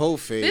on the whole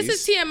phase. This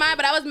is TMI,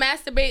 but I was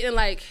masturbating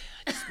like.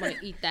 I just want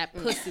to eat that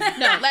pussy.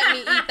 No, let me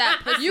eat that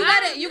pussy. You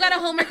got a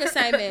homework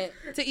assignment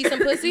to eat some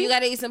pussy. You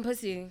gotta eat some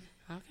pussy.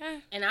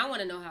 Okay. And I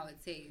want to know how it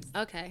tastes.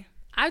 Okay.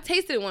 I've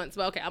tasted it once,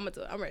 but okay, I'm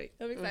ready.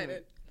 I'm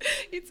excited.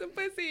 Eat some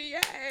pussy,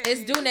 yay.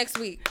 It's due next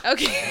week.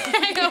 Okay.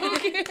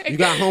 Okay. You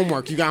got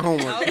homework.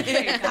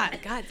 Okay.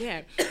 God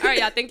damn. All right,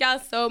 y'all. Thank y'all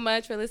so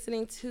much for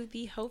listening to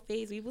the whole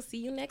phase. We will see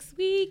you next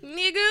week,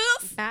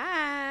 niggas.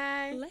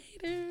 Bye.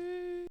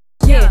 Later.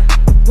 Yeah,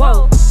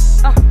 whoa,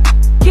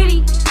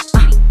 kitty,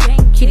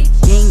 kitty,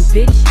 gang,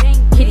 bitch,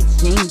 kitty,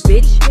 gang,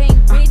 bitch,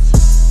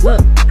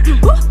 look,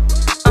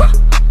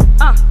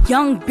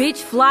 young bitch,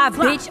 fly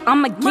bitch,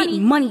 I'ma get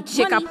money,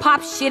 chick. I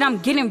pop shit, I'm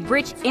getting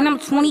rich, and I'm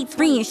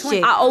 23 and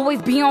shit. I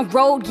always be on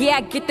road, yeah,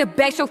 I get the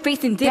back, show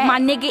face and dip. My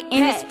nigga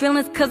in his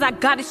feelings, cause I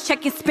got his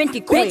check and spent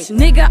it quick. Bitch,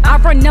 nigga, I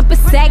run up a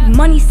sack,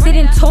 money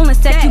sitting tall and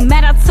sack. You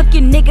mad I took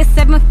your nigga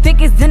 7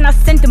 figures, then I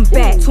sent them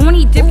back.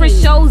 20 different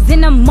shows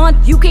in a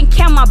month, you can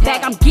count my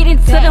back. I'm getting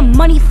to the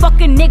money,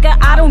 fuck a nigga,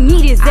 I don't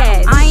need his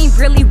ass. I ain't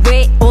really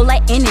with all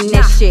that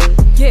internet shit.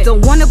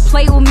 Don't wanna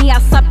play with me, I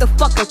slap the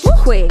fuck out you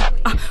quick.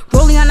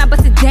 Rolling on, I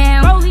bust it down.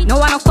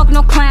 No, I don't fuck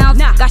no clowns.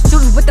 Got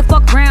shooters with the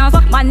fuck rounds.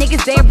 My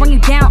niggas there bring you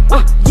down.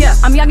 Yeah,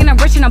 I'm young and I'm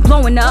rich and I'm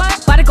blowing up.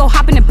 About to go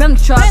hop in the Bentley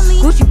truck.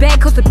 Gucci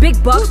bag cost a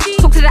big bucks.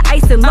 Talk to the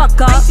ice and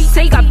luck up.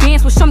 Say you got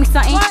bands, well show me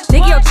something.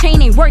 Nigga, your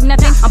chain ain't worth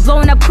nothing. I'm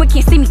blowing up quick,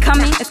 can't see me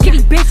coming. It's Kitty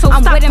bitch, so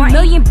I'm with a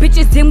million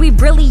bitches, then we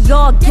really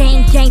all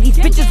gang. These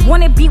bitches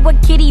wanna be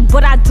with Kitty,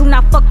 but I do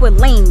not fuck with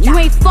lame. You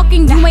ain't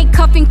fucking, you ain't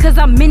cuffing, cause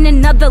I'm in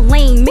another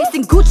lane.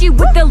 Mixing Gucci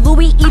with the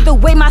Louis, either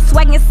way my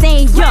swag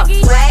insane. Yeah,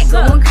 swag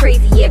going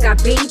crazy, yeah,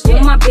 got baby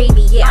on my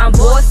baby, yeah, I'm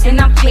boss and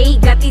I'm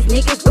paid. Got these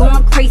niggas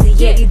going crazy,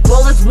 yeah. These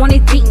ballers wanna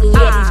date me,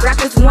 yeah. These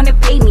rappers wanna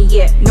pay me,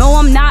 yeah. No,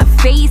 I'm not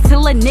phased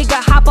till a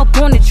nigga hop up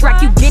on the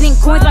track. You getting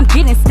coins, I'm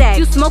getting stacks.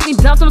 You smoking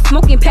dubs, I'm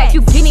smoking packs.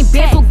 You getting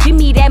bands, so give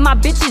me that. My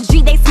bitches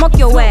G, they smoke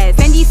your ass.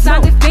 Fendi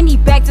signs and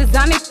Fendi bags,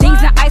 designer things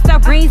and ice, I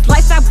rings,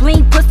 lifestyle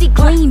bling, pussy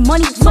clean,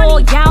 money tall,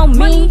 y'all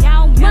mean.